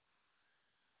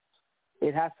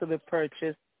 It has to be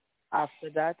purchased. After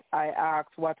that, I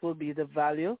asked what will be the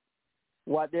value,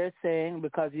 what they're saying,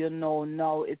 because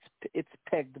now it's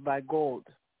pegged by gold,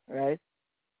 right?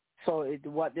 So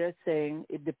what they're saying,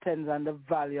 it depends on the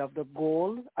value of the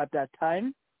gold at that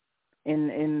time,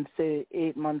 in say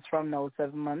 8 months from now,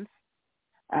 7 months,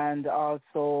 and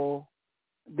also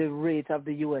the rate of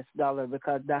the US dollar,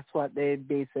 because that's what they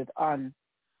base it on.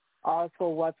 Also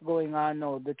what's going on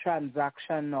now, the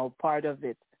transaction now, part of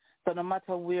it. So no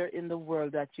matter where in the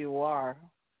world that you are,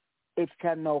 it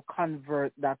can now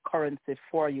convert that currency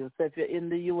for you. So if you're in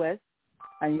the US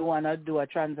and you want to do a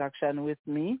transaction with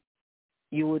me,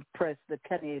 you would press the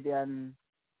Canadian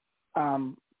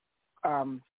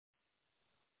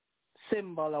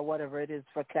symbol or whatever it is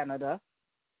for Canada,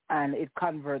 and it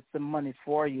converts the money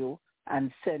for you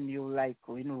and send you like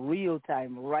in real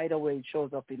time. Right away it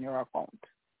shows up in your account.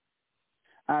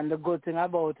 And the good thing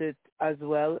about it as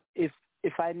well, if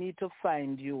I need to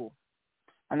find you,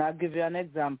 and I'll give you an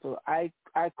example. I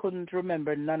couldn't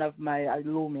remember none of my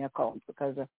Lumi accounts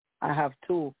because I have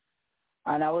two.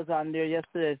 And I was on there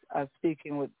yesterday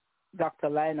speaking with Dr.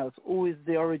 Linus, who is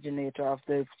the originator of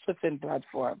the Swiffin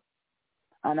platform.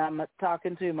 And I'm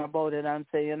talking to him about it, and I'm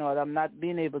saying, I'm not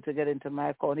being able to get into my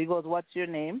account. He goes, what's your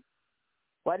name?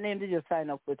 What name did you sign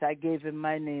up with? I gave him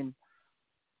my name.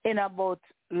 in about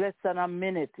less than a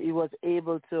minute, he was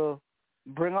able to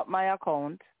bring up my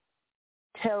account,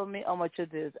 tell me how much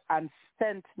it is, and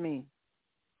sent me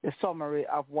the summary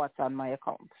of what's on my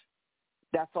account.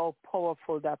 That's how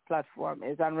powerful that platform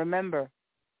is. And remember,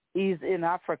 he's in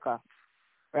Africa,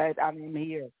 right? I'm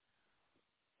here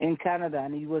in Canada,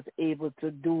 and he was able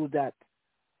to do that,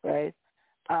 right?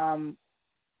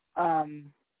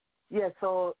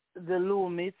 So the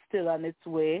loom is still on its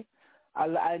way.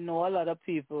 I know a lot of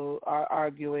people are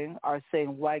arguing, are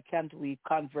saying, why can't we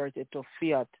convert it to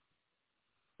fiat?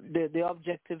 The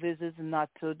objective is not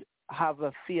to have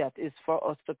a fiat, it's for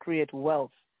us to create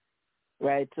wealth,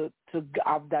 right? To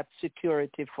have that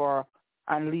security for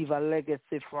and leave a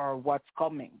legacy for what's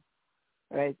coming,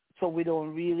 right? So we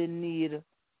don't really need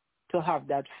to have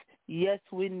that. Yes,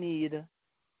 we need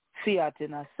fiat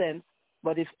in a sense,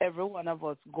 but if every one of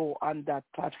us go on that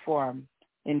platform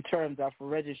in terms of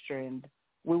registering,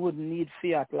 we would need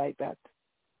fiat like that.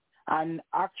 And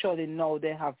actually now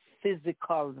they have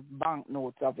physical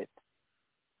banknotes of it.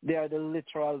 They are the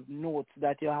literal notes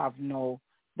that you have now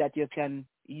that you can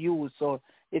use. So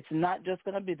it's not just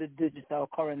going to be the digital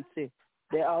currency.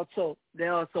 They're also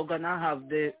going to have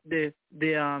the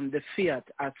fiat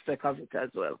aspect of it as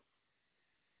well,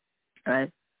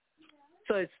 right?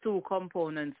 So it's two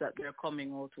components that they're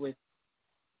coming out with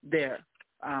there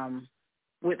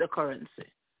with the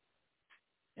currency.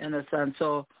 You understand?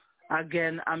 So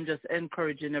again, I'm just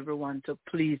encouraging everyone to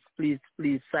please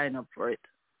sign up for it.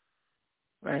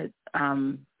 Right?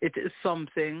 It is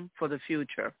something for the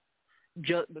future,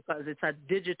 just because it's a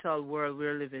digital world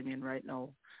we're living in right now,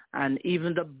 and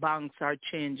even the banks are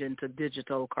changing to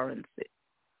digital currency.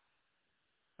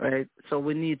 Right? So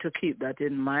we need to keep that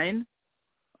in mind,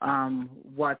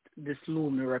 what this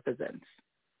Lumi represents.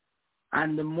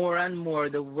 And the more and more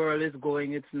the world is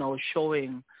going, it's now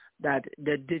showing that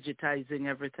they're digitizing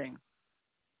everything.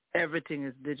 Everything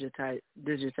is digitized.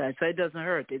 So it doesn't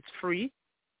hurt. It's free.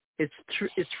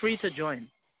 It's free to join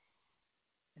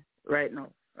right now,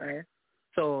 right?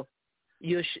 So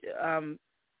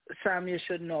Sam, you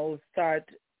should now start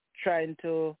trying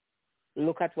to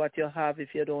look at what you have.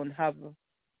 If you don't have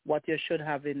what you should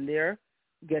have in there,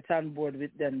 get on board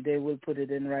with them. They will put it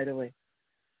in right away.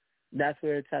 That's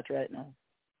where it's at right now.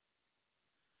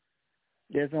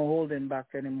 There's no holding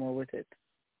back anymore with it.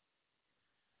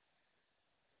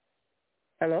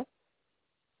 Hello?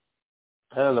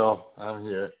 Hello, I'm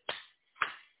here.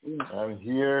 Yeah. I'm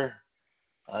here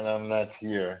and I'm not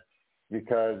here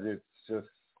because it's just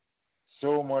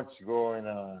so much going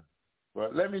on.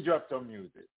 But let me drop some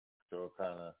music to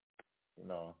kind of,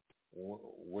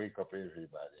 wake up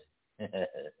everybody.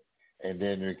 And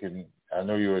then we can, I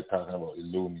know you were talking about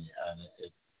Illumi, and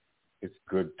it's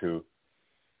good to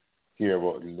hear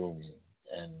about Illumi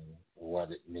and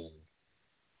what it means.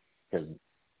 Because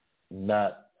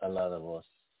not a lot of us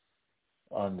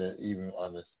even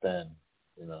understand,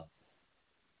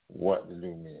 what the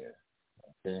Illumi is.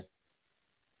 Okay?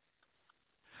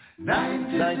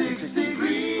 96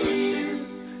 degrees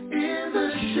in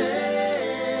the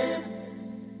shade.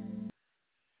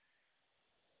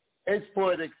 It's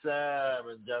Poetic Sam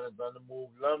and Jonathan on the Move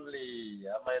Lovely.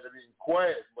 I might have been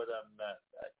quiet, but I'm not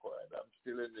that quiet. I'm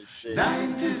still in the shade.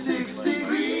 96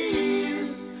 degrees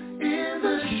in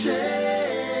the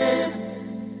shade.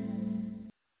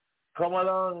 Come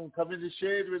along, come in the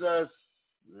shade with us.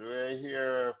 We're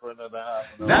here for another half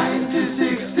an hour.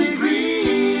 96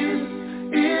 degrees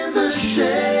in the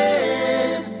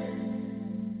shade.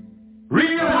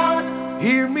 Real hot,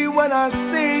 hear me when I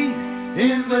say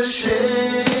in the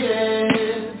shade.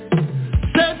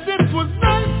 Said it was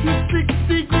 96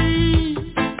 degrees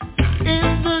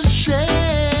in the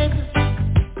shade.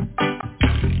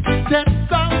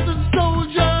 10,000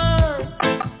 soldiers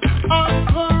on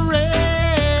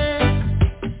parade,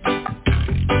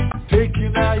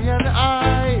 taking eye and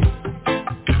eye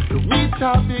to meet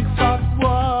our big fat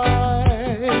boy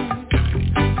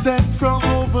sent from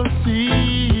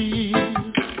overseas,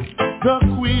 the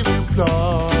Queen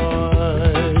employed.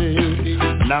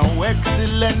 Now,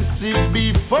 Excellency,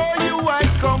 before you I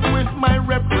come with my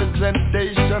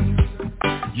representation.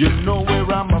 You know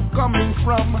where I'm coming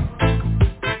from.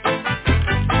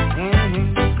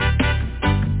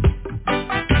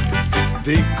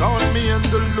 They caught me in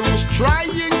the loose,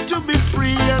 trying to be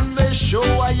free, and they show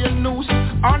I a noose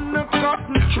on a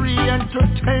cotton tree.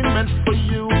 Entertainment for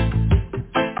you,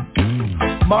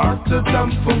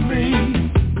 martyrdom for me.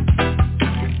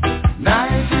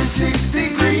 96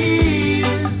 degrees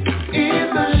in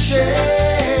the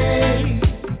shade.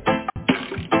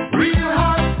 Real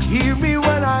hot, hear me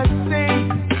when I say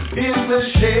in the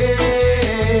shade.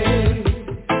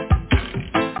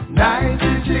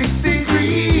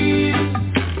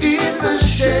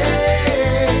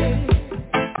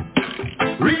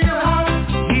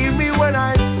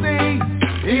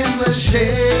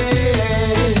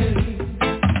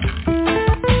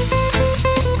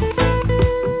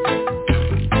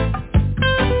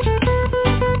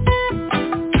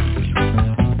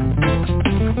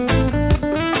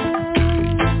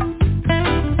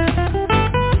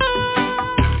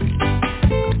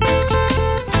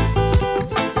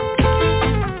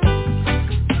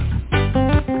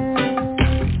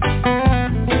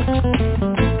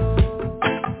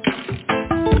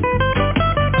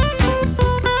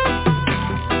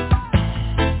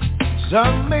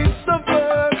 Some may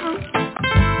suffer,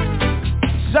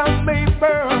 some may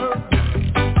burn,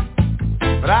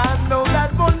 but I know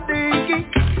that one day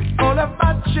all of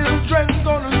my children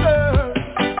gonna learn.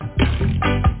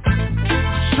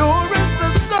 Sure as the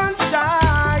sun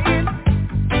shines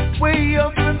way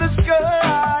up in the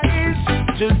skies,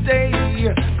 today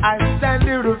I stand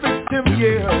here a victim,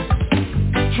 yes.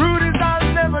 Truth is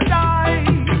I'll never die.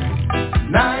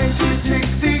 96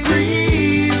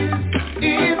 degrees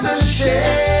in the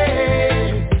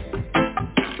shade.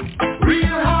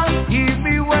 Real hot, hear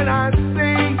me when I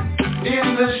sing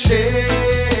in the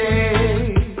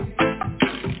shade.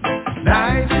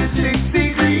 96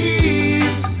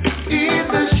 degrees in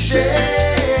the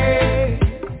shade.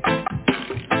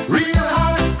 Real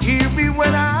hot, hear me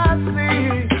when I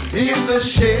sing in the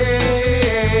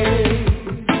shade.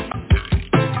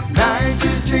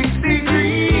 96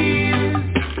 degrees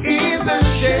in the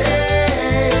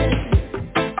shade.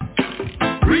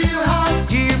 Real hot,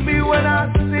 hear me when I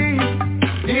sing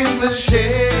in the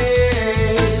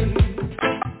shade.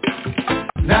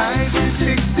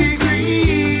 96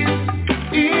 degrees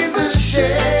in the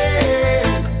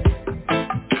shade.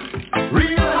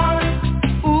 Real hot,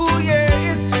 ooh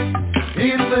yes,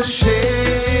 in the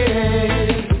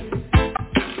shade.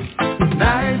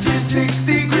 96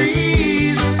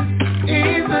 degrees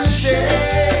in the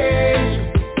shade.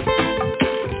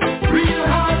 Real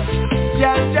hot,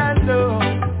 yeah, no,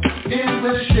 in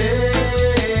the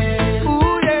shade.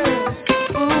 Ooh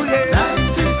yeah,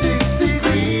 96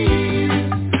 degrees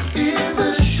in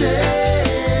the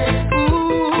shade.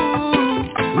 Ooh,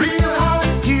 real hot,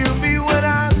 hear me when I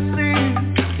sing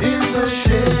in the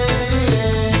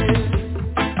shade.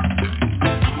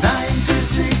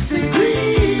 96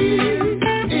 degrees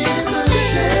in the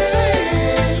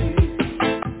shade.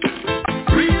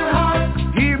 Real hot,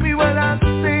 hear me when I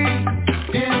sing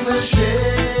in the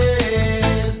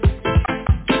shade.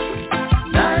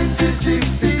 96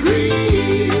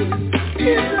 degrees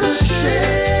in the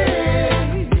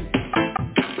shade.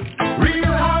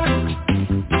 Real hot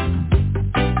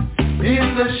in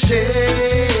the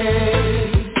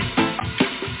shade.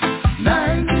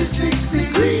 96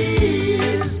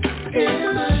 degrees in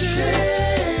the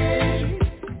shade.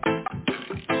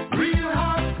 Real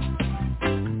hot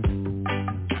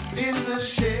in the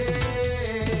shade.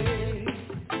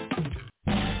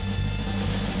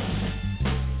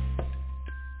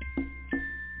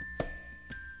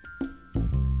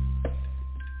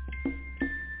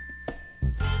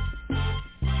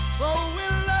 So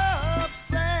in love,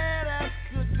 sad as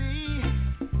could be,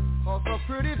 'cause a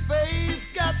pretty face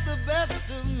got the best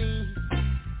of me.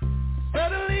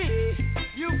 Suddenly,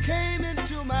 you came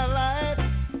into my life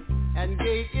and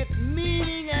gave it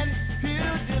meaning and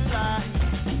pure delight.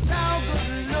 Now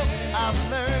good look, I've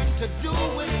learned to do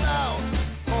without,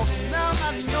 'cause now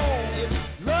I know it's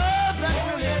love that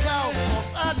really counts,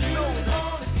 'cause I know that,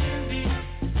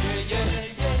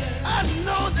 I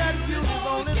know that you're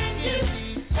only skin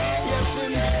deep. Yes,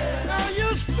 and now you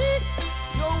speak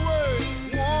your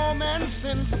words warm and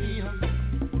sincere,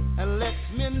 and lets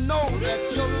me know that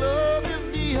your love is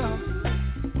dear.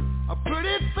 A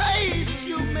pretty face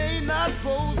you may not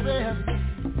possess,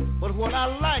 but what I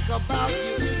like about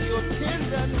you is your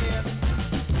tenderness.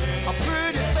 A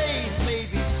pretty face may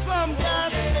be some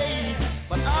guy's face,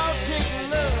 but I'll take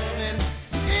love in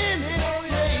any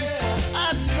place.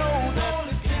 I know that,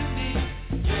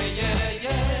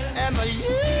 and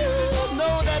you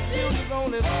know that you're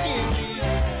only skin deep.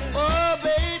 Oh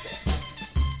baby,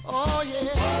 oh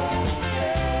yeah.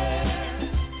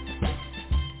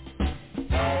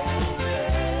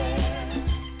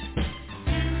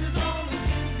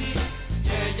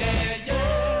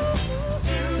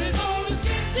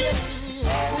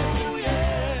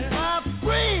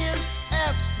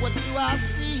 What do I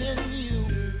see in you?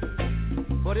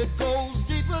 But it goes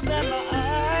deeper than my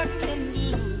eye can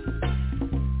do.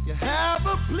 You have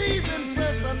a pleasing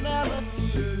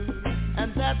personality,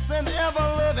 and that's an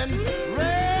ever-living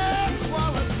rare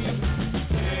quality.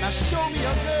 Now show me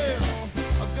a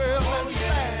girl that's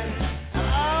fine, and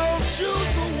I'll choose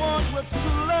the one with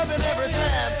true love in every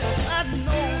time. 'Cause I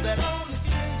know that,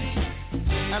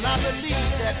 and I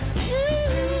believe that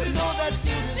you know that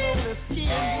you know the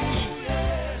skin deep.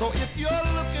 So if you're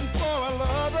looking for a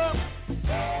lover,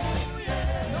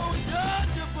 don't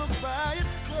judge a book by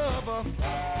its cover.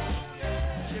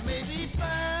 She may be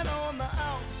fine on the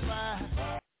outside.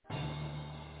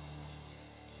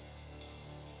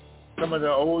 Some of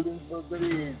the oldest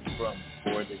goodies from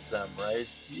Fort Exam right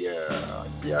here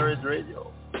on TRS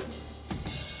Radio.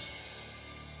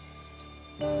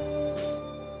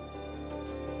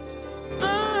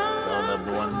 Sound of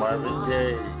the one Marvin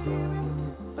Gaye.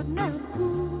 But now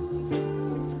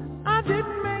I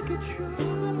didn't make it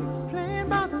true, playing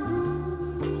by the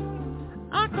rules.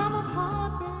 I come up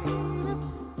hard, baby,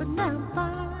 but now I'm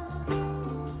fine.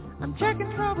 I'm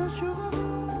checking troubleshoot,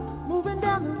 moving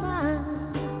down the line.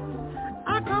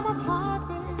 I come up hard,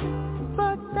 baby,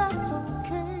 but that's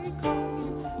okay,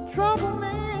 'cause trouble,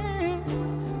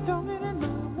 man, don't get in my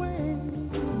way.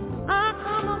 I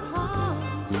come up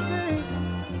hard, baby.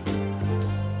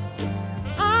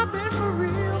 I've been for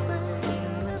real, baby.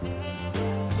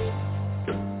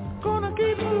 Gonna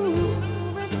keep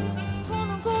moving,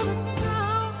 gonna go to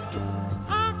town.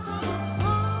 I come up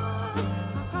hard,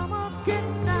 I come up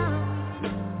getting down.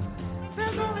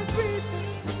 There's only three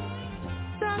things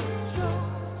that's sure.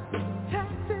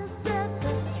 Taxes, debt,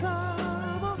 and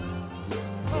trouble.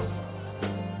 Oh,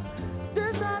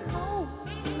 this I know,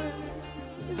 baby.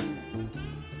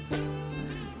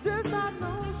 This I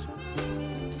know, sure.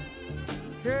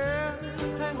 Girl,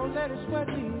 ain't gonna let it sweat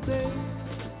me, baby.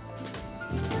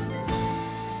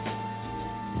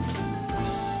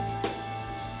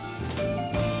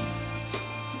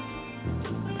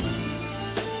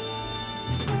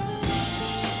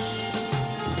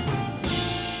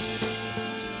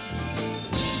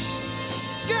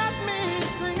 Got me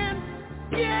singing,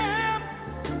 yeah,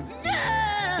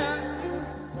 yeah.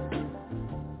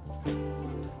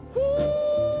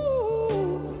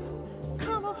 Ooh,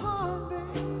 come up hard,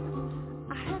 baby.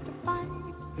 I had to fight,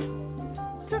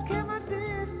 took care of my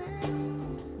business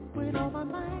with all my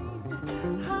might.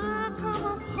 I come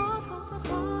up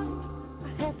hard, I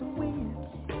had to win.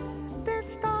 Then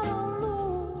start all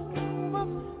over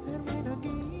and win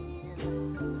again.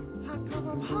 I come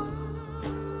up hard,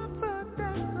 but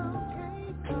that's okay,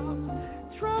 'cause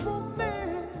trouble,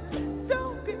 man,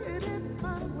 don't get in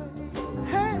my way.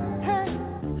 Hey, hey,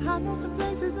 I know some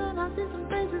places and I see some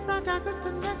faces. I got good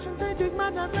connections, they dig my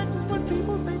directions. When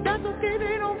people say that's okay,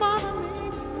 they don't bother me.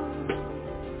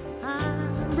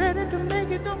 I'm ready to make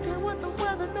it, don't care what the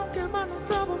weather, don't care about no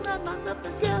trouble, got myself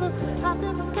together. I've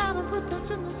been the kind of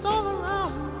protection that's all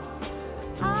around.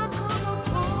 I come up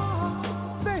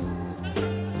hard, baby.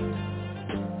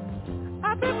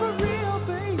 I've been for real,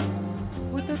 baby,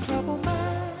 with the trouble,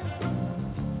 man.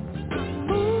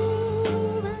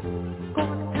 Moving,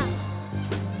 going to town.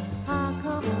 I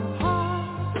come up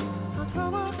hard, I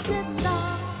come up getting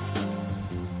down.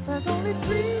 There's only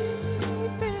three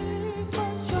things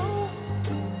for sure.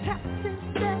 Taxes,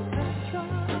 debt, and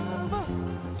trouble.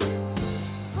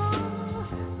 Oh,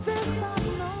 this I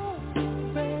know,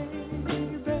 baby.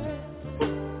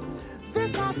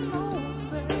 This I know,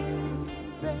 baby.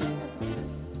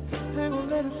 Ain't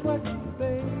gonna let it sweat me,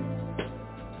 baby.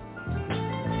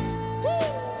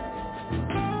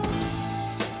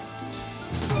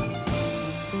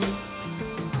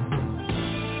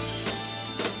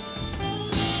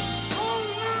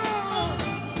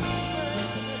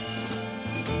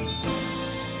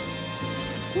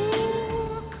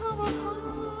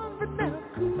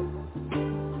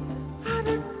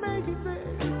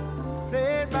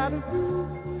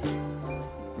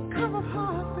 Come up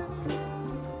hard, baby.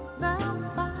 Now I'm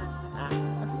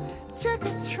fine.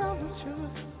 Checking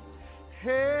troubleshoot.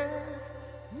 Head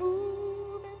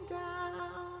moving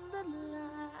down the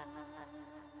line.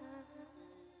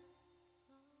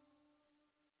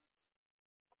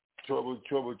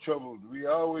 Trouble. We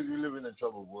always live in a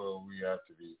troubled world. We have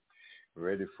to be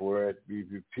ready for it, be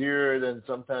prepared, and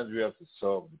sometimes we have to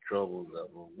solve the troubles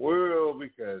of the world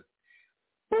because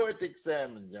Poetic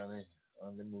Salmon, Johnny,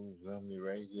 on the move, only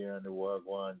right here on the Wha A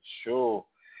Gwaan Show.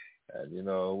 And, you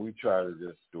know, we try to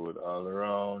just do it all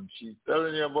around. She's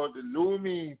telling you about the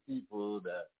looming people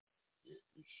that you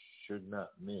should not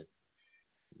miss.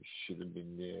 You should have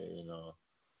been there, you know,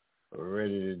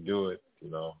 ready to do it, you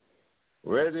know,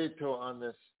 ready to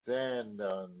understand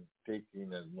and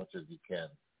taking as much as you can.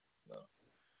 You know.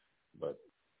 But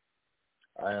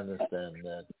I understand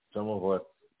that some of us,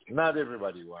 not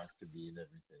everybody wants to be in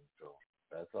everything, so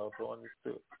that's also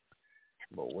understood.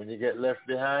 But when you get left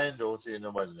behind, don't say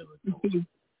nobody never knows.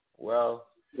 Well,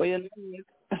 you know,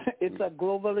 it's a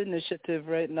global initiative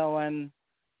right now, and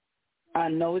I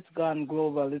know it's gone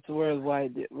global. It's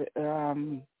worldwide.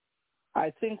 I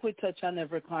think we touch on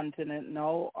every continent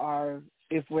now, or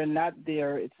if we're not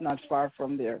there, it's not far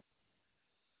from there.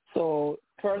 So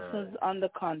persons on the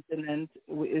continent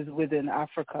is within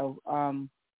Africa.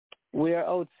 We're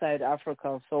outside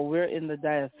Africa, so we're in the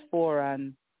diaspora,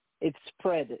 and it's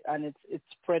spread, and it's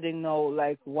spreading now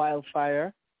like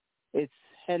wildfire. It's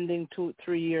ending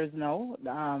 2-3 years now.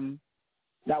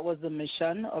 That was the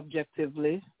mission,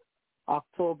 objectively,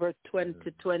 October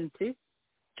 2020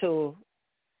 to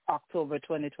October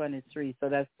 2023. So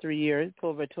that's 3 years,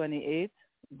 October 28th.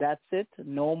 That's it.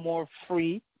 No more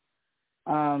free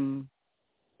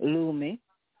Lumi.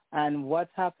 And what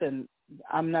happened,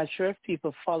 I'm not sure if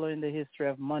people following the history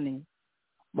of money,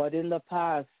 but in the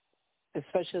past,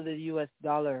 especially the U.S.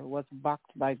 dollar was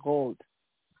backed by gold.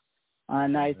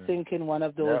 And I think in one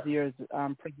of those years,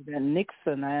 President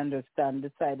Nixon, I understand,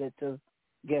 decided to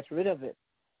get rid of it.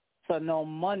 So now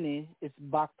money is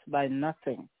backed by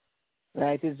nothing,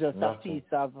 right? It's just a piece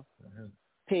of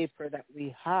paper that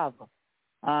we have.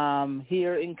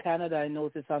 Here in Canada, I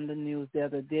noticed on the news the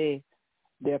other day,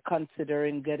 they're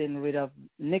considering getting rid of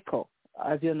nickel,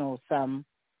 as you know, Sam,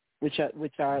 which are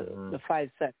the 5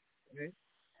 cents. Right?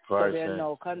 So they're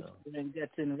now considering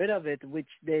getting rid of it, which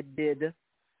they did.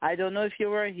 I don't know if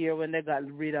you were here when they got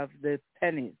rid of the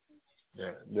pennies.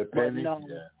 Yeah, the pennies. I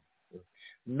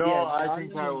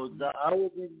think I was. I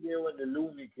wasn't there when the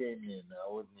Lumi came in. I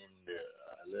wasn't in there.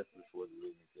 I left before the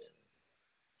Lumi came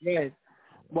in. Yes,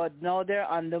 but now they're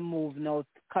on the move now,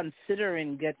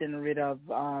 considering getting rid of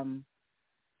 5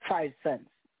 cents.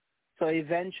 So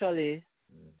eventually,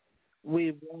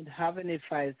 we won't have any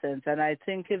 5 cents, and I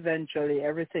think eventually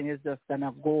everything is just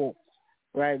gonna go,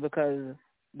 right? Because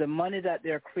the money that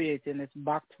they're creating is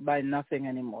backed by nothing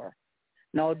anymore.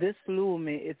 Now this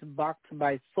Lumi is backed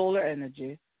by solar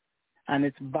energy, and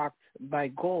it's backed by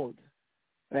gold,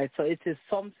 right? So it is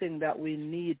something that we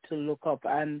need to look up.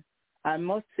 And I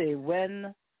must say,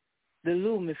 when the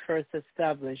Lumi first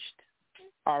established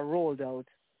or rolled out,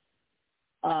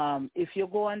 if you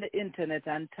go on the internet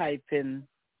and type in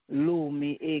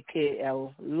Lumi,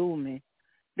 AKL, Lumi,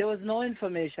 there was no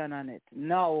information on it.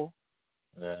 Now,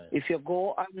 if you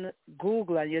go on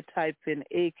Google and you type in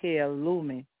AKL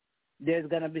Lumi, there's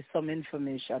going to be some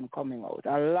information coming out,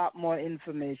 a lot more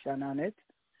information on it.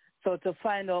 So to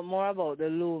find out more about the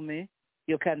Lumi,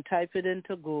 you can type it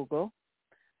into Google.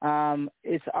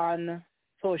 It's on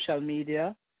social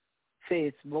media,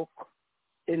 Facebook,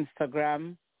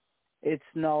 Instagram.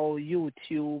 It's now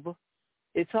YouTube.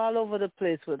 It's all over the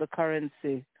place with the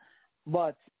currency.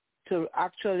 But to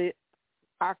actually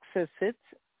access it,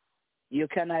 you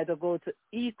can either go to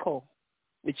ECO,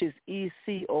 which is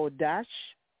ECO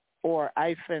dash or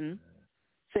 -6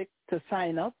 to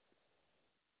sign up,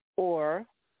 or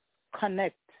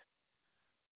connect,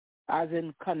 as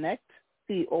in connect,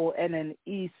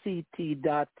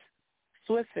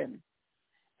 CONNECT.Swifin,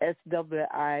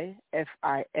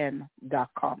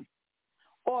 SWIFIN.com.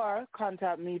 Or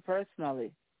contact me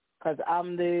personally, because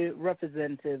I'm the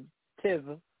representative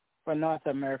for North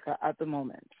America at the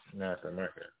moment. North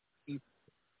America.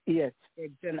 Yes,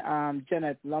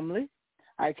 Janet Lumley.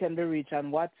 I can be reached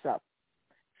on WhatsApp,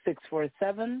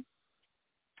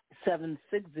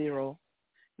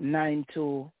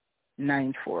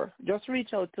 647-760-9294. Just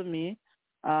reach out to me.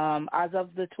 As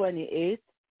of the 28th,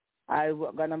 I'm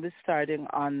going to be starting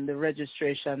on the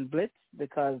registration blitz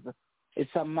because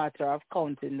it's a matter of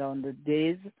counting down the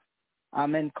days.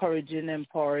 I'm encouraging,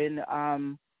 empowering.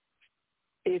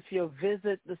 If you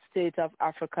visit the State of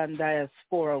African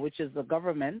Diaspora, which is the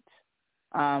government,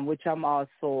 which I'm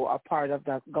also a part of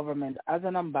that government as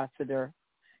an ambassador,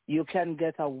 you can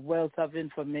get a wealth of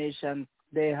information.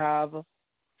 They have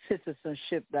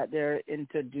citizenship that they're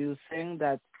introducing,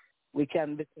 that we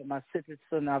can become a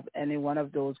citizen of any one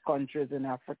of those countries in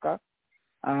Africa.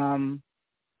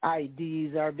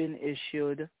 IDs are being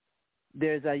issued.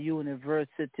 There's a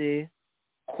university.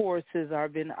 Courses are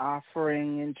being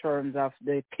offering in terms of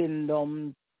the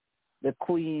kingdoms, the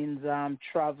queens,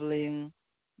 traveling.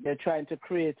 They're trying to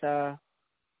create a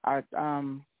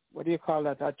what do you call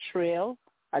that? A trail,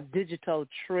 a digital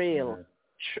trail,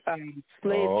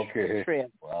 slave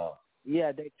trail. Wow.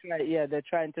 Yeah, they're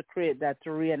trying to create that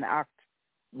to reenact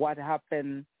what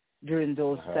happened during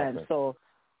those times. So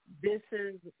this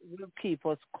will keep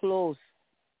us close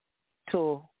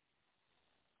to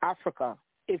Africa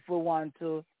if we want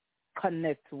to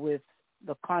connect with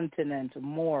the continent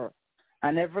more.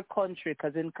 And every country,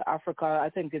 because in Africa, I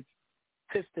think it's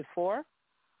 54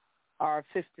 or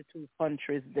 52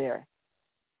 countries there.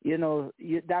 You know,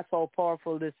 that's how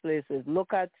powerful this place is.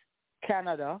 Look at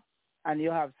Canada, and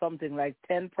you have something like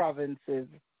 10 provinces,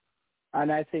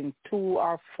 and I think 2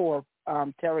 or 4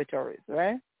 territories,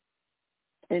 right?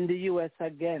 In the U.S.,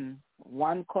 again,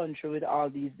 one country with all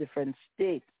these different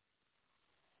states.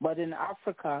 But in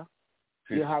Africa,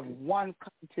 you have one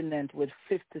continent with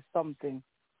 50-something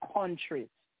countries.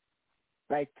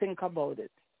 Like, think about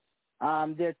it.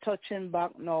 They're touching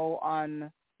back now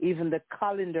on even the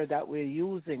calendar that we're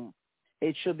using.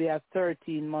 It should be a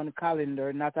 13-month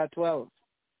calendar, not a 12.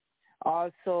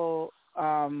 Also,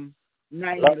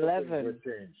 9/11.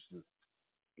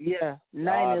 Yeah,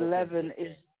 9/11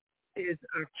 is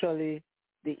actually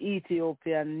the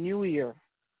Ethiopian New Year.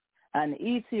 And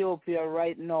Ethiopia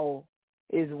right now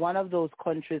is one of those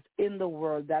countries in the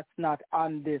world that's not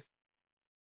on this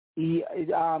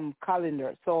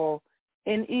calendar. So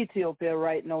in Ethiopia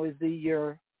right now is the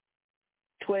year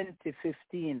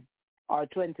 2015 or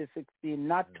 2016,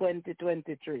 not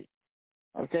 2023.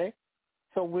 Okay?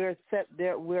 So we're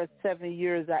 7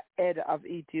 years ahead of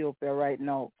Ethiopia right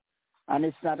now. And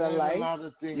it's not a lie.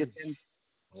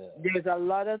 There's a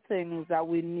lot of things that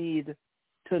we need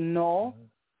to know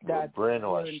that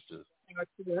brainwashed.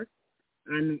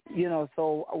 And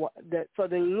so the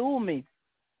Lumi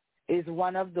is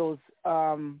one of those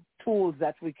tools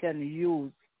that we can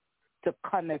use to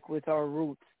connect with our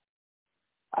roots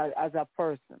as a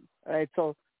person, right?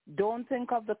 So don't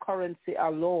think of the currency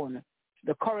alone.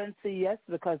 The currency, yes,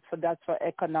 because that's for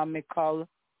economical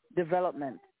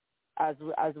development as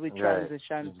we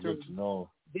transition through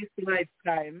this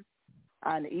lifetime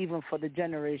and even for the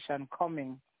generation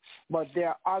coming. But there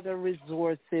are other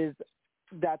resources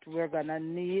that we're going to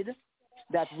need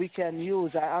that we can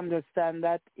use. I understand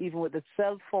that even with the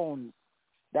cell phones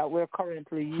that we're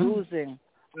currently using,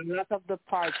 a lot of the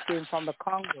parts came from the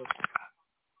Congo.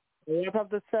 A lot of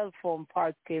the cell phone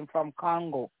parts came from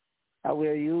Congo that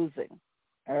we're using.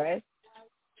 All right?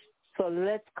 So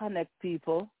let's connect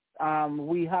people.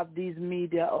 We have these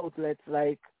media outlets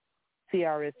like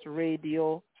CRS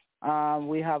Radio.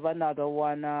 We have another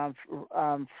one,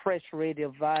 Fresh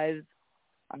Radio Vibes,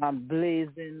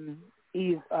 Blazing,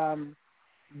 Eva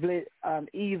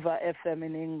FM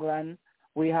in England.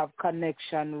 We have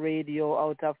Connection Radio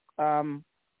out of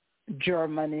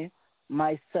Germany.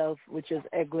 Myself, which is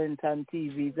Eglinton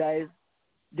TV, guys.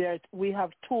 We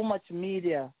have too much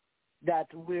media that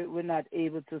we're not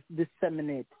able to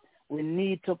disseminate. We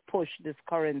need to push this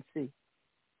currency,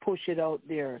 push it out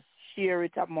there, share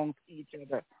it amongst each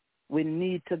other. We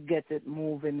need to get it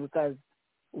moving because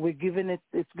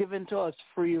it's given to us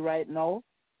free right now.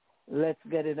 Let's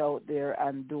get it out there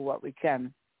and do what we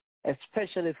can,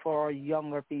 especially for our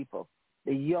younger people,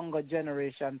 the younger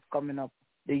generations coming up,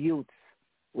 the youths.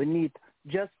 We need,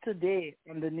 just today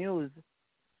on the news,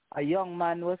 a young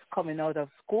man was coming out of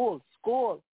school,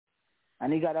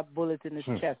 and he got a bullet in his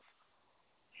chest.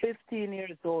 15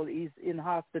 years old, he's in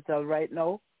hospital right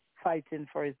now fighting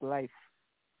for his life.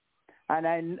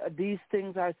 And these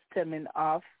things are stemming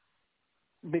off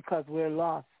because we're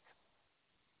lost.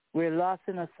 We're lost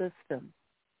in a system.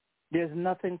 There's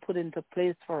nothing put into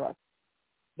place for us.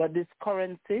 But this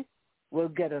currency will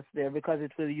get us there because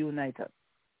it will unite us.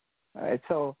 All right,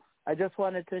 so I just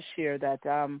wanted to share that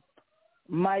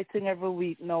my thing every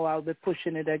week now, I'll be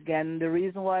pushing it again. The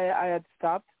reason why I had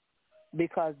stopped,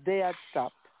 because they had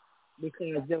stopped,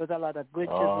 because there was a lot of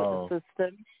glitches with the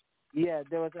system. Yeah,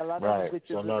 there was a lot of glitches.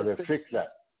 So now they fixed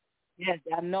that. Yes,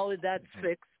 I know that's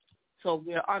fixed. So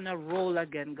we're on a roll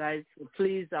again, guys. So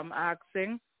please, I'm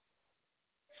asking,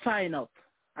 sign up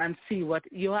and see what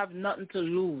you have. Nothing to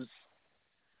lose.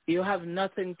 You have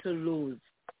nothing to lose.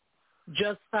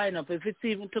 Just sign up. If it's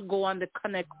even to go on the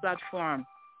Connect platform,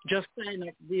 just sign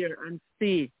up there and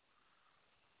see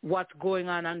what's going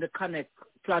on the Connect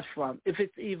platform. If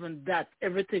it's even that,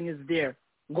 everything is there.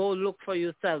 Go look for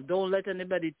yourself. Don't let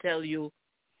anybody tell you,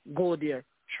 go there.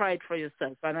 Try it for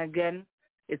yourself. And again,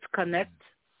 it's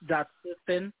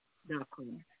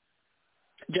connect.flippin.com.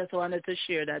 Just wanted to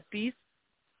share that piece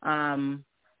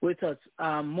with us.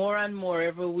 More and more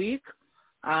every week.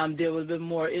 There will be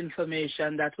more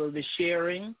information that we'll be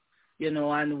sharing,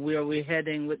 and where we're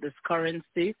heading with this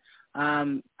currency.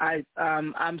 I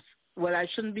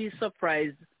shouldn't be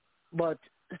surprised, but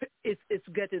it's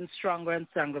getting stronger and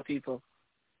stronger, people.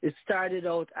 It started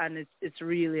out and it's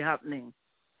really happening.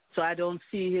 So I don't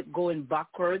see it going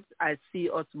backwards. I see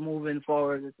us moving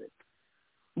forward with it.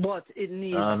 But it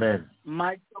needs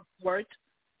my support,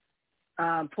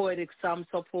 Poetic Sam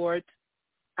support,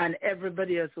 and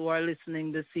everybody else who are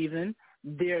listening this evening,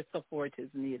 their support is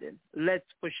needed. Let's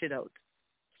push it out.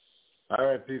 All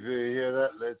right, people, you hear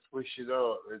that? Let's push it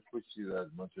out. Let's push it as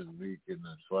much as we can,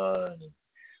 as far and as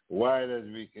wide as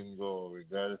we can go,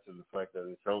 regardless of the fact that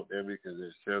it's out there, because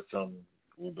there's still some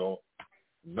who don't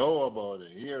know about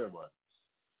it, hear about it.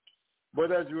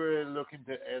 But as we're looking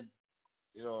to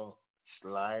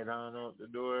slide on out the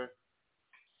door,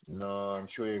 I'm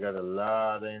sure you got a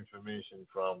lot of information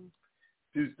from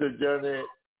Sister Janet.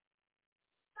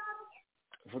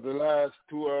 For the last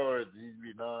 2 hours, he's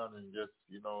been on and just,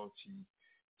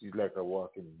 she's like a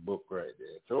walking book right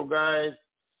there. So, guys,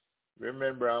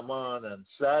 remember, I'm on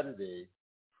Saturday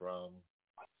from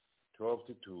 12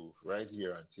 to 2 right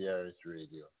here on CRS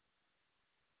Radio.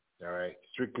 All right.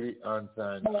 Strictly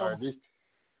unsigned artist.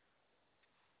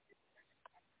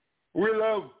 We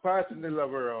love passing the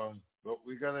love around, but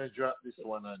we're going to drop this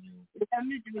one on you. Let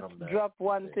me just drop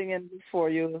one thing in before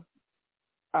you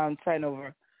sign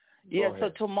over. So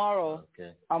tomorrow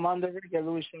I'm on the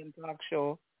Revolution Talk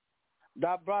Show.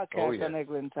 That broadcast on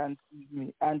Eglinton,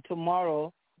 and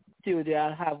tomorrow, Tuesday,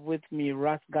 I'll have with me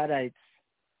Ras Gadites,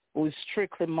 who's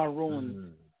strictly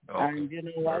maroon. And you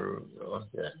know what?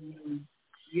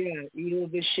 He will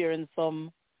be sharing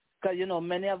some, because,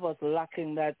 many of us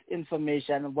lacking that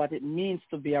information, what it means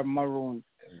to be a maroon.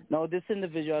 Now, this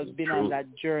individual has been on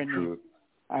that journey.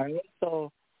 All right?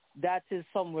 So that is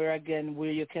somewhere, again,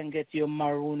 where you can get your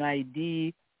maroon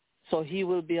ID. So he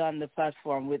will be on the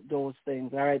platform with those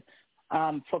things. All right?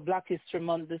 For Black History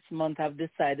Month this month, I've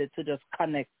decided to just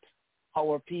connect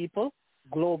our people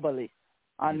globally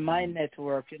on my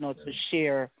network, to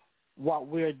share what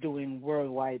we're doing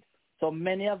worldwide. So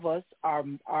many of us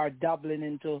are dabbling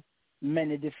into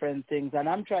many different things, and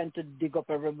I'm trying to dig up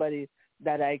everybody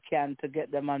that I can to get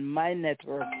them on my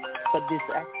network for this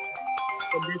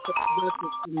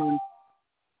month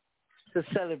to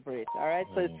celebrate. All right,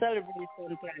 so it's celebration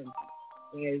time,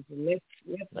 guys. Let's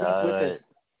all with right. it.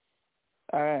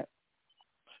 All right.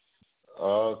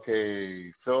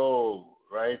 Okay, so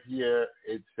right here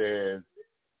it says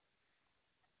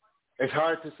it's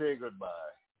hard to say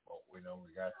goodbye. Well, we know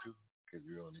we got to, because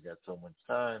we only got so much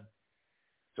time.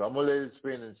 So I'm going to let it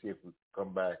spin and see if we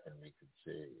come back and we can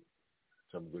say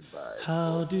some goodbye.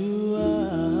 How do I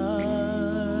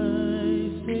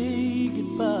say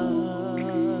goodbye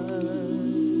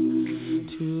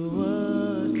to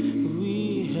what we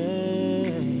had?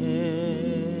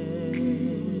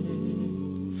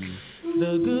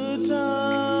 The good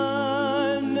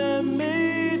time that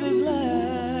made us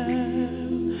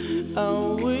laugh,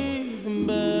 I'll wait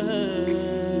back.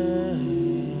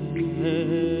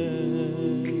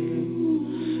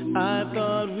 I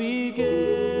thought we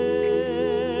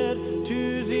get to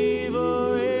see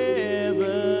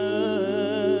forever,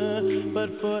 but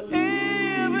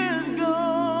forever is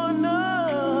gone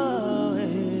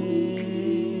away.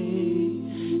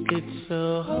 It's so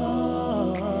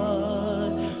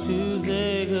hard to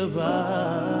say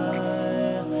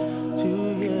goodbye to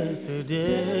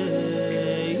yesterday.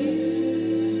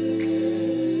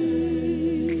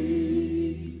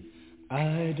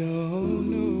 I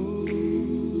don't know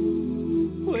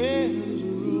where the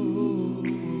road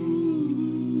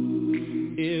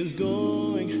is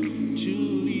going to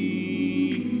lead.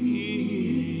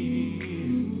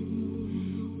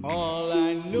 All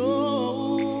I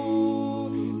know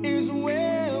is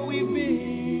where we've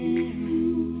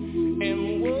been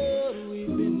and what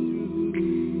we've been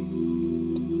through.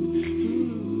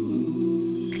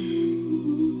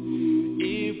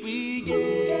 If we get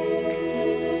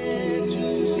to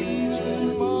see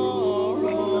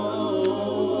tomorrow,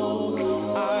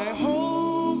 I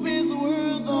hope it's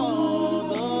worth all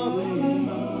the pain.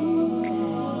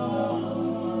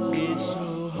 It's so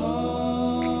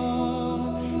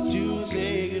hard to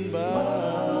say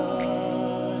goodbye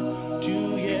to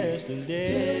yesterday.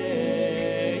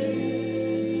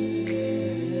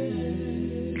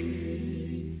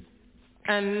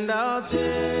 And I'll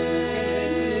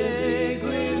take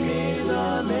with me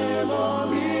the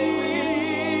memories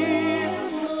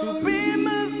to be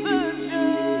my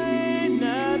sunshine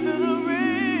after the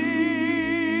rain.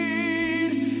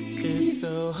 It's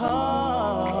so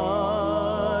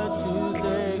hard to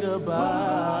say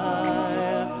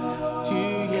goodbye to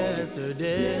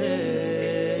yesterday.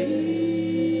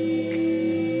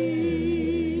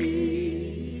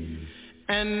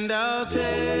 And I'll take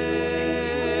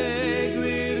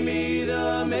with me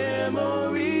the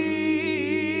memory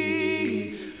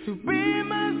to be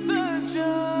my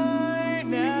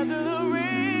sunshine after the rain.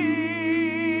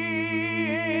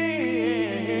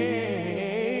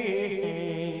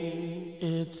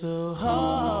 It's so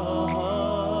hard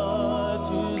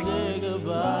to say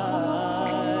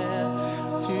goodbye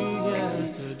to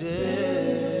yesterday.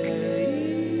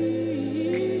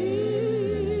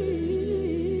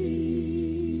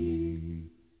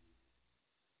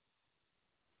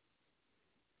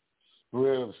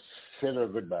 We'll say our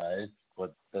goodbyes,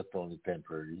 but that's only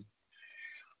temporary.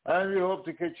 And we hope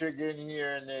to catch you again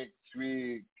here next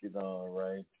week,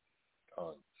 right?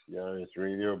 On CRS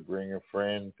Radio. Bring a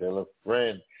friend, tell a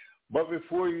friend. But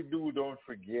before you do, don't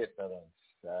forget that on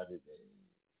Saturday,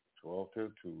 12 till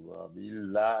 2, I'll be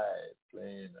live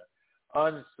playing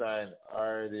unsigned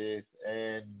artists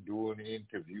and doing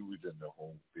interviews in the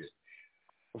home pit.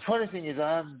 The funny thing is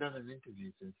I haven't done an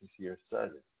interview since this year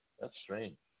started. That's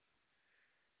strange.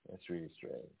 That's really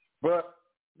strange. But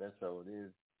that's how it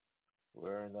is.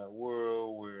 We're in a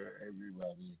world where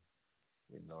everybody,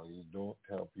 you don't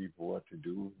tell people what to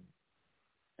do.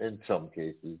 In some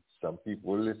cases, some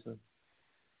people will listen,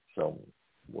 some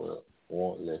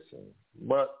won't listen.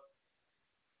 But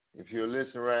if you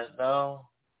listen right now,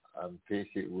 I'm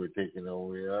patient. We're taking our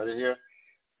way out of here.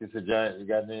 Mr. Giant, you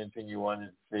got anything you wanted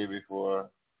to say before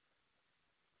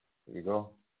you go?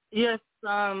 Yes,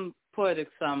 Poetic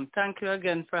Sam, thank you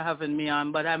again for having me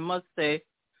on. But I must say,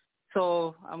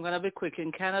 so I'm going to be quick.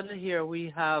 In Canada here,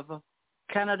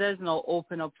 Canada is now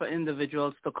open up for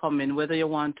individuals to come in, whether you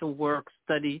want to work,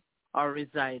 study, or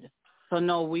reside. So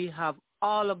now we have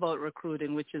All About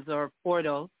Recruiting, which is our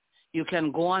portal. You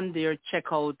can go on there,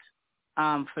 check out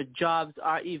for jobs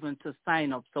or even to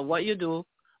sign up. So what you do,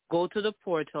 go to the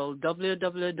portal,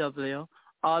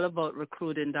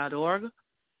 www.allaboutrecruiting.org.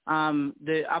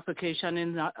 The application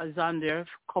is on there.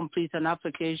 Complete an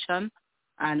application,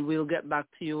 and we'll get back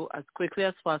to you as quickly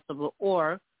as possible.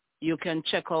 Or you can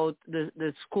check out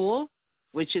the school,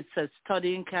 which it says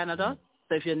Study in Canada.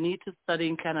 So if you need to study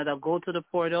in Canada, go to the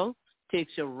portal.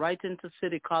 Takes you right into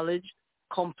City College.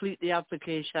 Complete the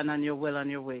application, and you're well on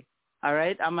your way. All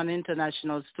right? I'm an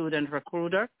international student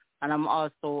recruiter, and I'm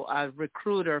also a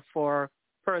recruiter for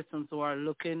persons who are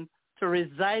looking to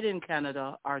reside in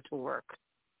Canada or to work.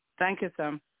 Thank you,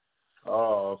 Sam.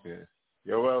 Oh, okay.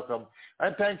 You're welcome.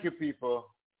 And thank you, people.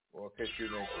 We'll catch you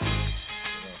next week.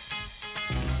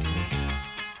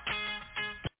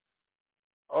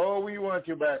 Oh, we want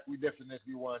you back. We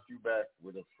definitely want you back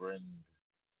with a friend,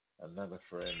 another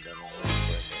friend, and another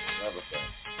friend, and another friend.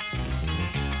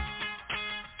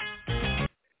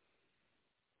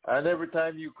 And every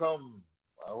time you come,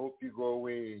 I hope you go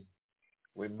away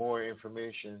with more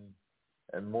information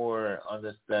and more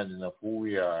understanding of who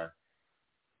we are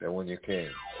than when you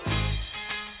came.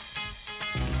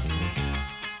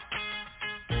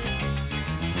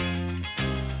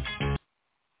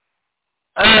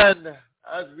 And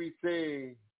as we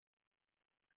say,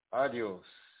 adios,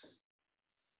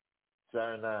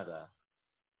 sayonara,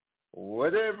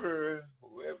 whoever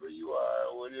you are,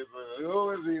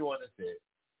 whoever you want to say,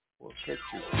 we'll catch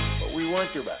you. But we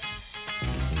want you back.